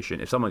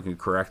compensation. If someone can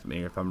correct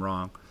me if I'm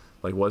wrong,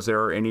 like, was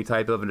there any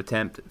type of an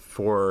attempt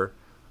for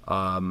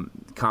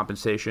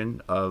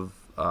compensation of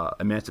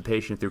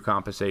emancipation through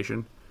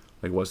compensation?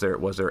 Like, was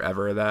there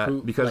ever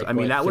that? Because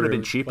that would have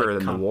been cheaper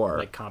than the war.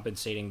 Like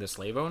compensating the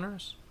slave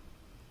owners.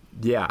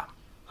 Yeah.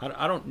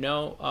 I don't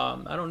know.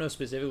 I don't know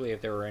specifically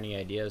if there were any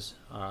ideas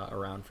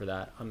around for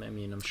that. I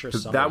mean, I'm sure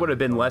that would have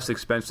been less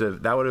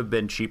expensive. That would have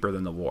been cheaper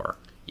than the war.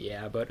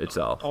 Yeah, but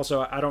itself.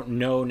 Also, I don't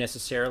know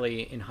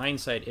necessarily in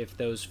hindsight if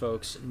those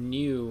folks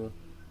knew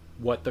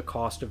what the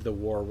cost of the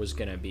war was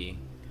going to be,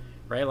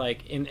 right?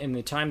 Like in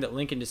the time that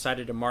Lincoln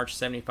decided to march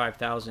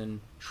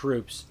 75,000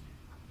 troops,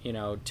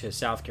 to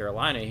South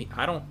Carolina,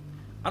 I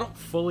don't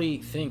fully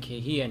think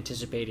he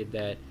anticipated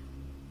that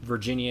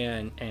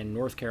Virginia and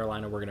North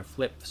Carolina were going to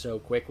flip so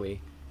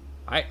quickly.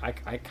 I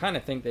kind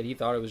of think that he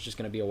thought it was just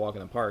going to be a walk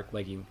in the park,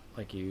 like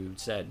you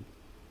said.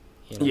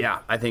 Yeah,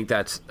 I think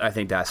that's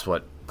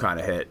what kind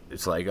of hit.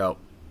 It's like,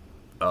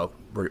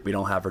 we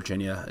don't have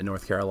Virginia and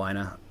North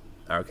Carolina.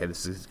 Okay,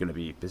 this is gonna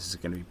be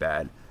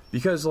bad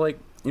because, like,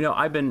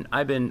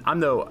 I'm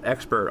no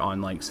expert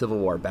on, like, Civil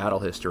War battle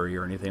history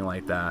or anything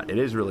like that. It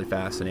is really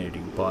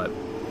fascinating, but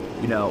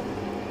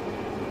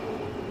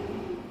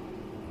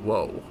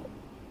whoa.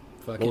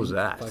 What was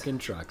that? Fucking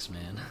trucks,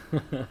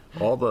 man.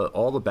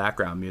 all the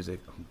background music,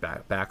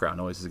 background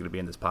noise is going to be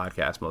in this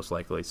podcast most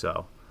likely.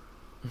 So,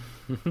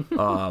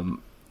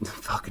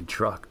 fucking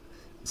truck.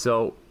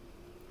 So,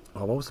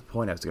 what was the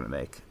point I was going to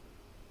make?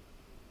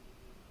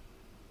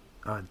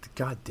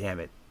 God damn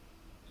it!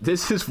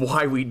 This is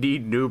why we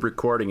need new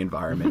recording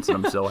environments,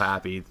 and I'm so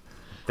happy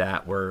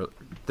that we're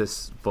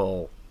this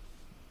full.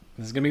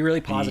 This is going to be really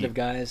positive,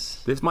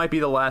 guys. This might be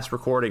the last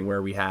recording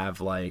where we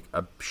have, like,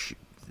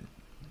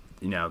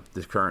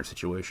 this current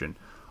situation.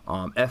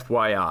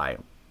 FYI,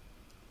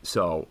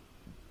 so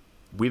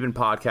we've been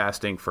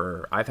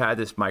podcasting I've had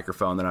this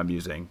microphone that I'm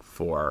using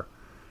for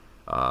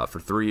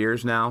 3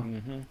 years now.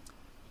 Mm-hmm.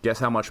 Guess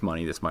how much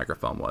money this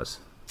microphone was?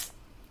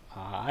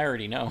 I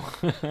already know.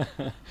 It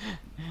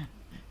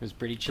was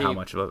pretty cheap.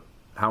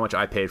 How much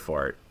I paid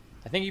for it?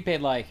 I think you paid,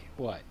 like,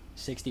 what,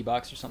 $60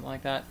 or something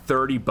like that?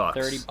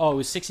 $30. Oh, it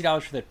was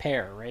 $60 for the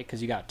pair, right?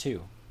 Because you got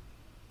two.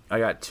 I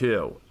got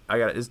two.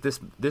 Is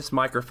this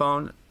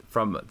microphone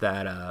from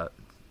that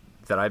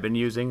I've been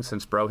using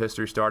since Bro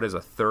History started is a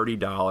 $30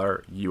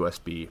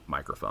 USB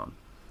microphone,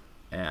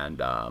 and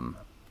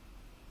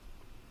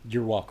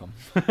you're welcome.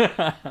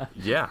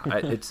 Yeah,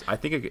 I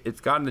think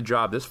it's gotten the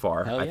job this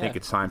far. Hell yeah. I think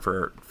it's time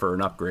for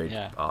an upgrade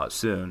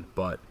soon.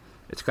 But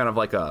it's kind of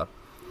like a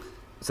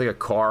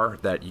car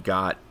that you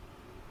got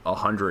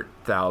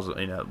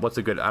 100,000. What's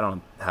a good? I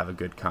don't have a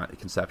good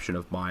conception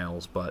of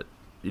miles, but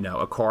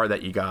a car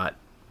that you got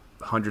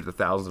hundreds of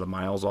thousands of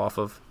miles off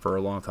of for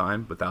a long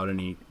time without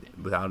any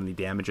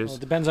damages. Well, it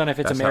depends on if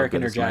it's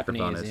American or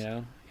Japanese.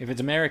 If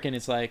it's American,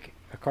 it's like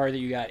a car that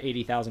you got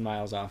 80,000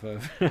 miles off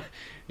of. If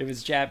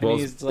it's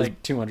Japanese, it's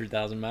like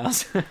 200,000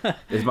 miles.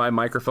 Is my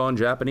microphone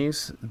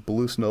Japanese?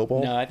 Blue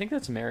Snowball? No, I think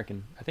that's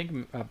American. I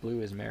think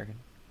Blue is American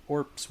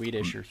or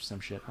Swedish or some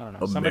shit. I don't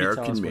know. American Somebody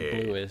tell us made.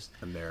 what Blue is.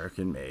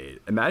 American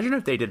made. Imagine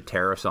if they did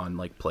tariffs on,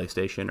 like,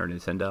 PlayStation or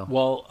Nintendo.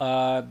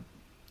 Well,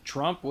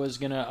 Trump was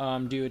going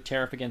to do a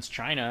tariff against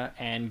China,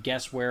 and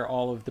guess where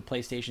all of the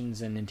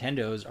PlayStations and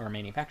Nintendos are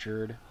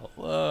manufactured?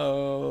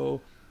 Hello,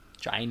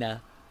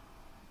 China.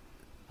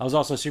 I was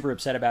also super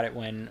upset about it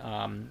when,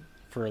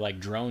 for,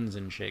 like, drones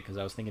and shit, because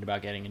I was thinking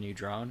about getting a new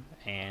drone,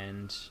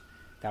 and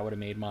that would have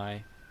made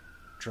my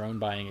drone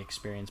buying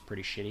experience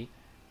pretty shitty.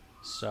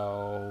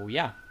 So,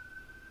 yeah.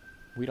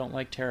 We don't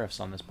like tariffs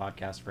on this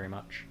podcast very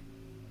much.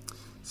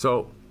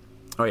 So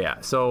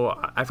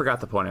I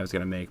forgot the point I was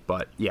going to make,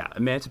 but yeah,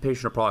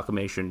 Emancipation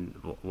Proclamation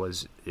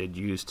was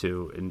used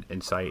to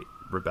incite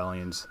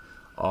rebellions.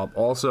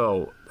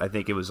 Also, I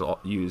think it was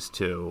used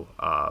to,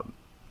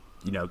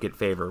 get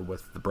favor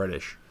with the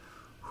British,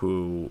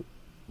 who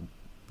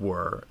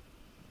were,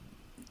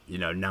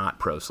 not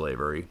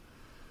pro-slavery,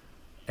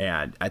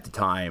 and at the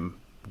time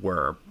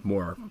were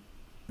more,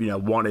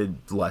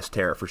 wanted less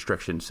tariff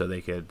restrictions so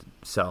they could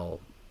sell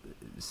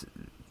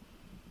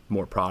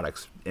more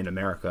products in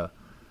America.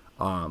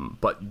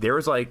 But there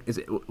was like,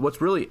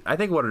 I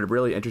think what a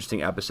really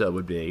interesting episode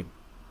would be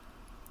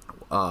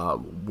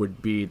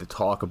to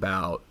talk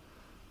about.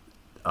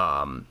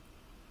 I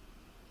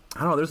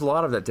don't know. There's a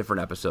lot of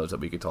different episodes that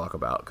we could talk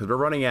about because we're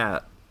running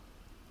at.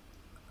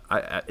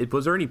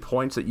 Was there any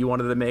points that you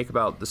wanted to make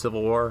about the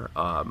Civil War?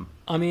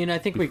 I mean, I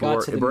think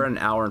we're at an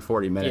hour and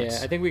 40 minutes.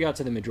 Yeah, I think we got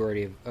to the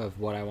majority of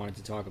what I wanted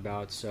to talk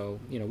about.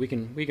 So we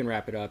can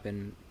wrap it up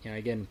and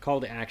again,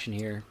 call to action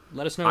here.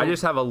 Let us know. I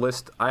just have a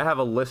list. I have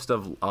a list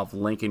of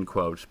Lincoln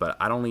quotes, but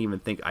I don't even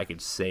think I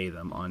could say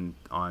them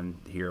on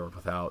here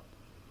without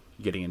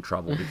getting in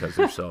trouble because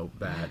they're so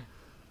bad.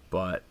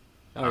 But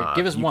all right,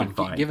 give us one.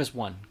 Give us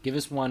one. Give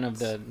us one of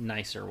the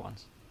nicer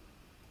ones.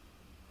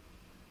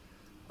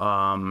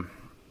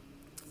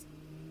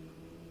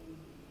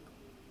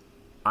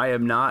 I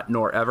am not,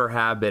 nor ever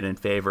have been, in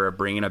favor of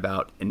bringing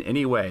about in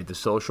any way the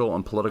social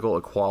and political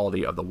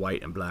equality of the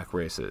white and black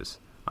races.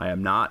 I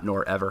am not,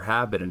 nor ever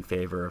have been, in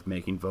favor of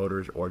making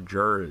voters or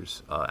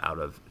jurors out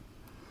of.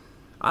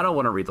 I don't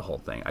want to read the whole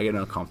thing. I get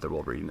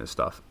uncomfortable reading this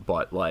stuff,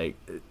 but like,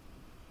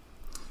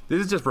 this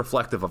is just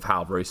reflective of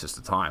how racist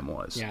the time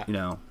was. Yeah.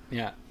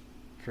 Yeah.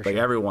 For like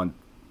sure. everyone,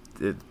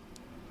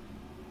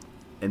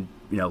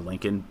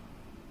 Lincoln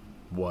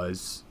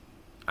was.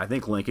 I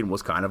think Lincoln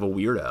was kind of a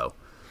weirdo.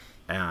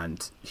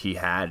 And he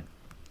had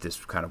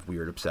this kind of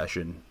weird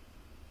obsession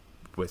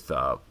with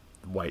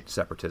white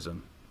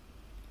separatism.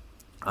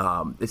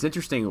 It's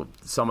interesting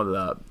some of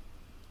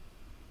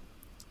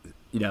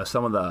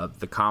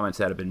the comments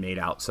that have been made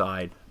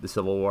outside the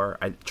Civil War.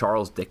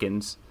 Charles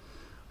Dickens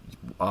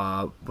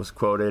was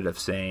quoted of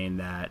saying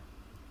that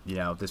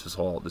the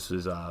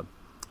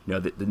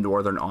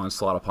northern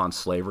onslaught upon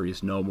slavery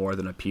is no more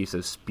than a piece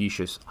of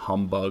specious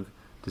humbug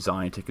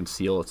designed to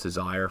conceal its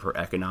desire for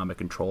economic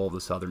control of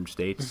the southern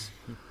states.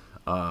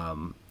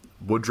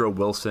 Woodrow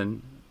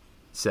Wilson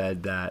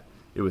said that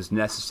it was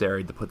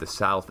necessary to put the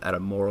South at a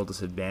moral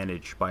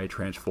disadvantage by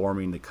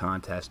transforming the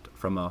contest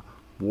from a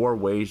war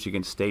waged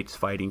against states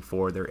fighting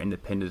for their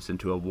independence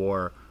into a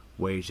war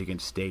waged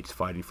against states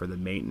fighting for the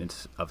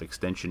maintenance of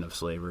extension of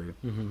slavery.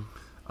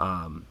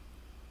 Mm-hmm.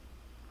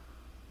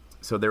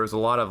 So there was a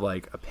lot of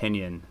like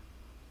opinion.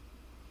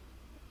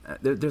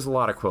 There's a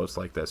lot of quotes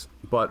like this,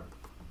 but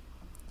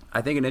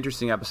I think an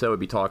interesting episode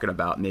would be talking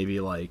about maybe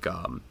like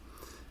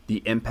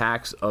the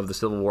impacts of the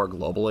Civil War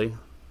globally,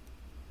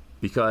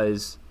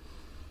 because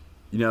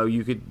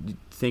you could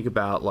think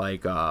about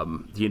like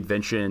the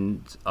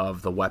invention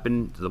of the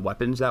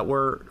weapons that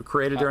were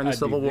created during the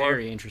Civil War. I'd be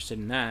very interested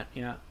in that,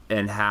 yeah.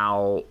 And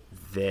how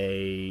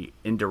they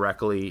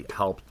indirectly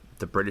helped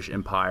the British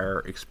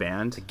Empire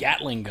expand. The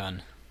Gatling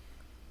gun.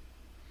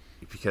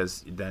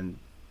 Because then,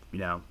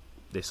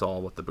 they saw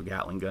what the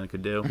Gatling gun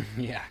could do.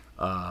 Yeah.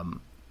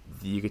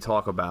 You could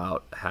talk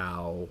about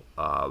how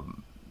how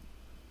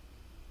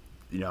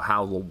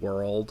the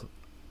world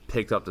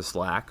picked up the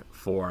slack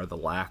for the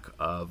lack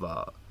of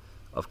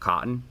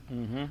cotton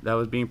that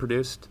was being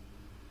produced.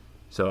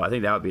 So I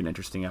think that would be an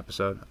interesting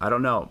episode. I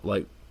don't know,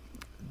 like,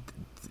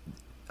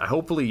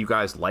 hopefully you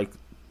guys like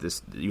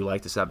this. You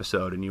like this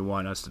episode, and you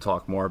want us to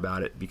talk more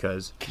about it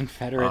because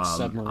Confederate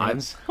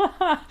submarines.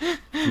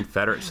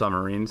 Confederate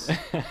submarines.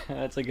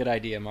 That's a good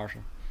idea,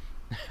 Marshall.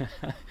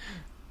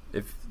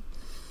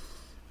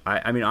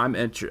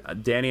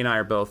 Danny and I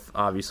are both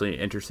obviously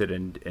interested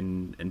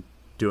in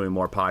doing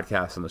more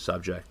podcasts on the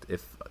subject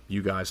if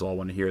you guys all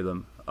want to hear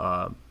them.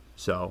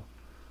 So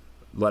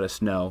let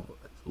us know,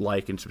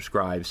 like and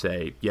subscribe,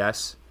 say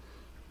yes,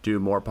 do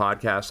more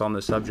podcasts on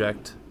the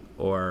subject,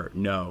 or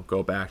no,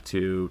 go back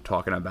to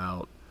talking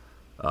about,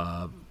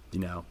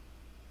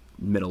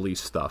 Middle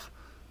East stuff,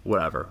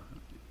 whatever.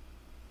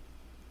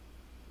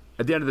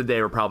 At the end of the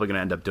day, we're probably going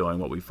to end up doing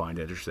what we find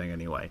interesting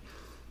anyway.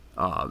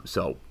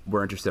 So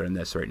we're interested in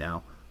this right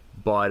now.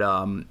 But,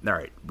 all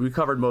right, we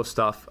covered most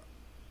stuff.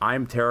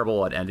 I'm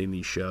terrible at ending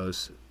these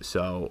shows,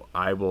 so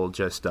I will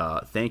just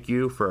thank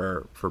you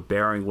for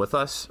bearing with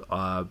us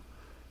on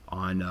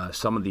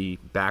some of the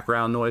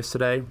background noise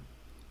today.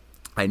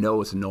 I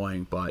know it's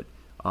annoying, but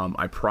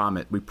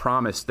we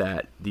promise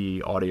that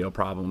the audio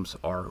problems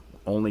are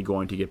only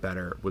going to get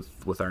better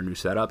with our new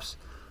setups.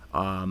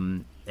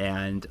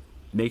 And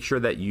make sure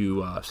that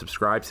you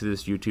subscribe to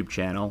this YouTube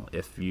channel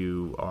if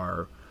you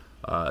are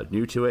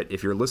new to it.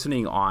 If you're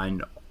listening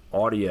on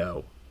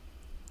audio,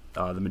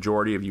 the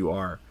majority of you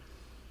are,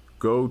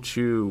 go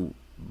to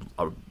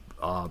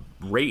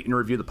rate and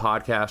review the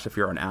podcast if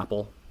you're on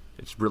Apple.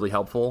 It's really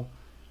helpful.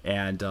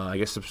 And I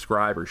guess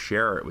subscribe or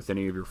share it with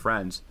any of your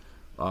friends.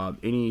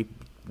 Any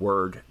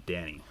word,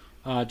 Danny?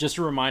 Just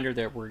a reminder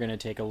that we're going to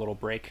take a little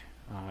break.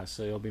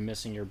 So you'll be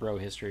missing your bro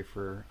history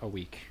for a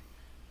week.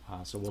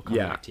 So we'll come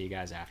back to you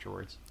guys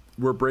afterwards.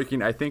 We're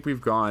breaking. I think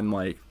we've gone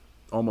like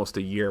almost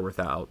a year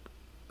without.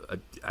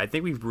 I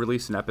think we've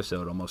released an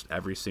episode almost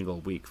every single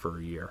week for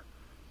a year.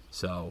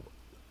 So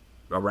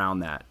around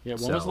that. Yeah.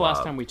 When was the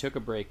last time we took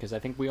a break? Because I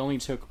think we only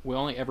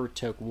ever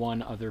took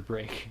one other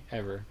break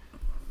ever.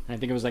 And I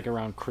think it was like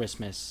around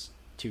Christmas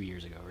 2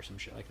 years ago or some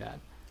shit like that.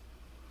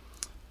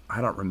 I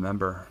don't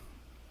remember.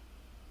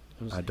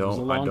 I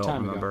don't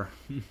remember.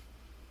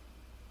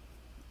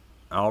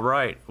 All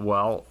right.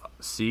 Well,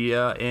 see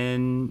ya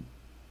in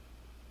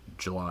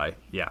July.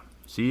 Yeah.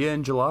 See ya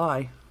in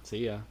July.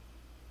 See ya.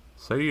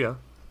 See ya.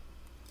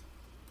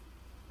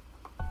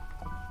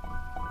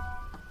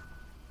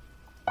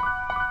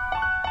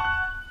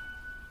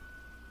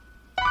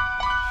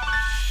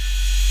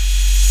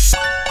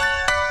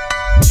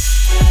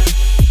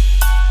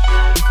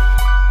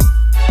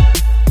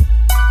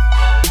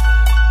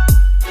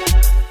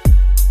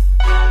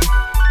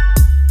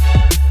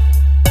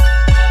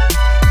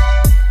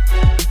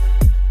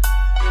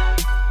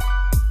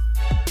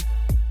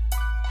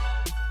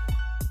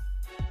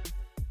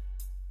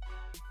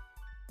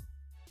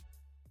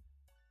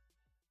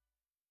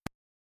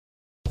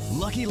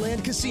 Lucky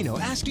Land Casino,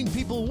 asking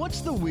people,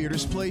 what's the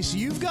weirdest place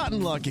you've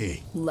gotten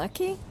lucky?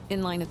 Lucky?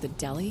 In line at the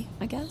deli,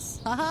 I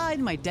guess? Aha,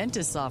 in my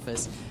dentist's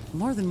office.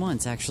 More than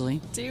once,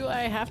 actually. Do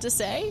I have to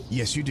say?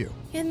 Yes, you do.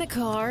 In the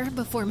car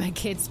before my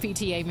kids'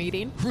 PTA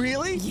meeting.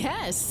 Really?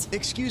 Yes.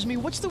 Excuse me,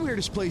 what's the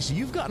weirdest place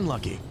you've gotten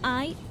lucky?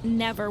 I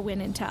never win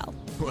and tell.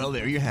 Well,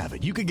 there you have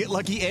it. You can get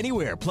lucky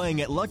anywhere,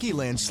 playing at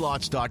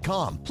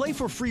LuckyLandSlots.com. Play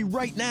for free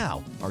right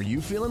now. Are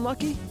you feeling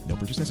lucky? No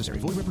purchase necessary.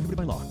 Void where prohibited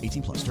by law.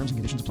 18+. Terms and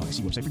conditions apply.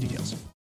 See website for details.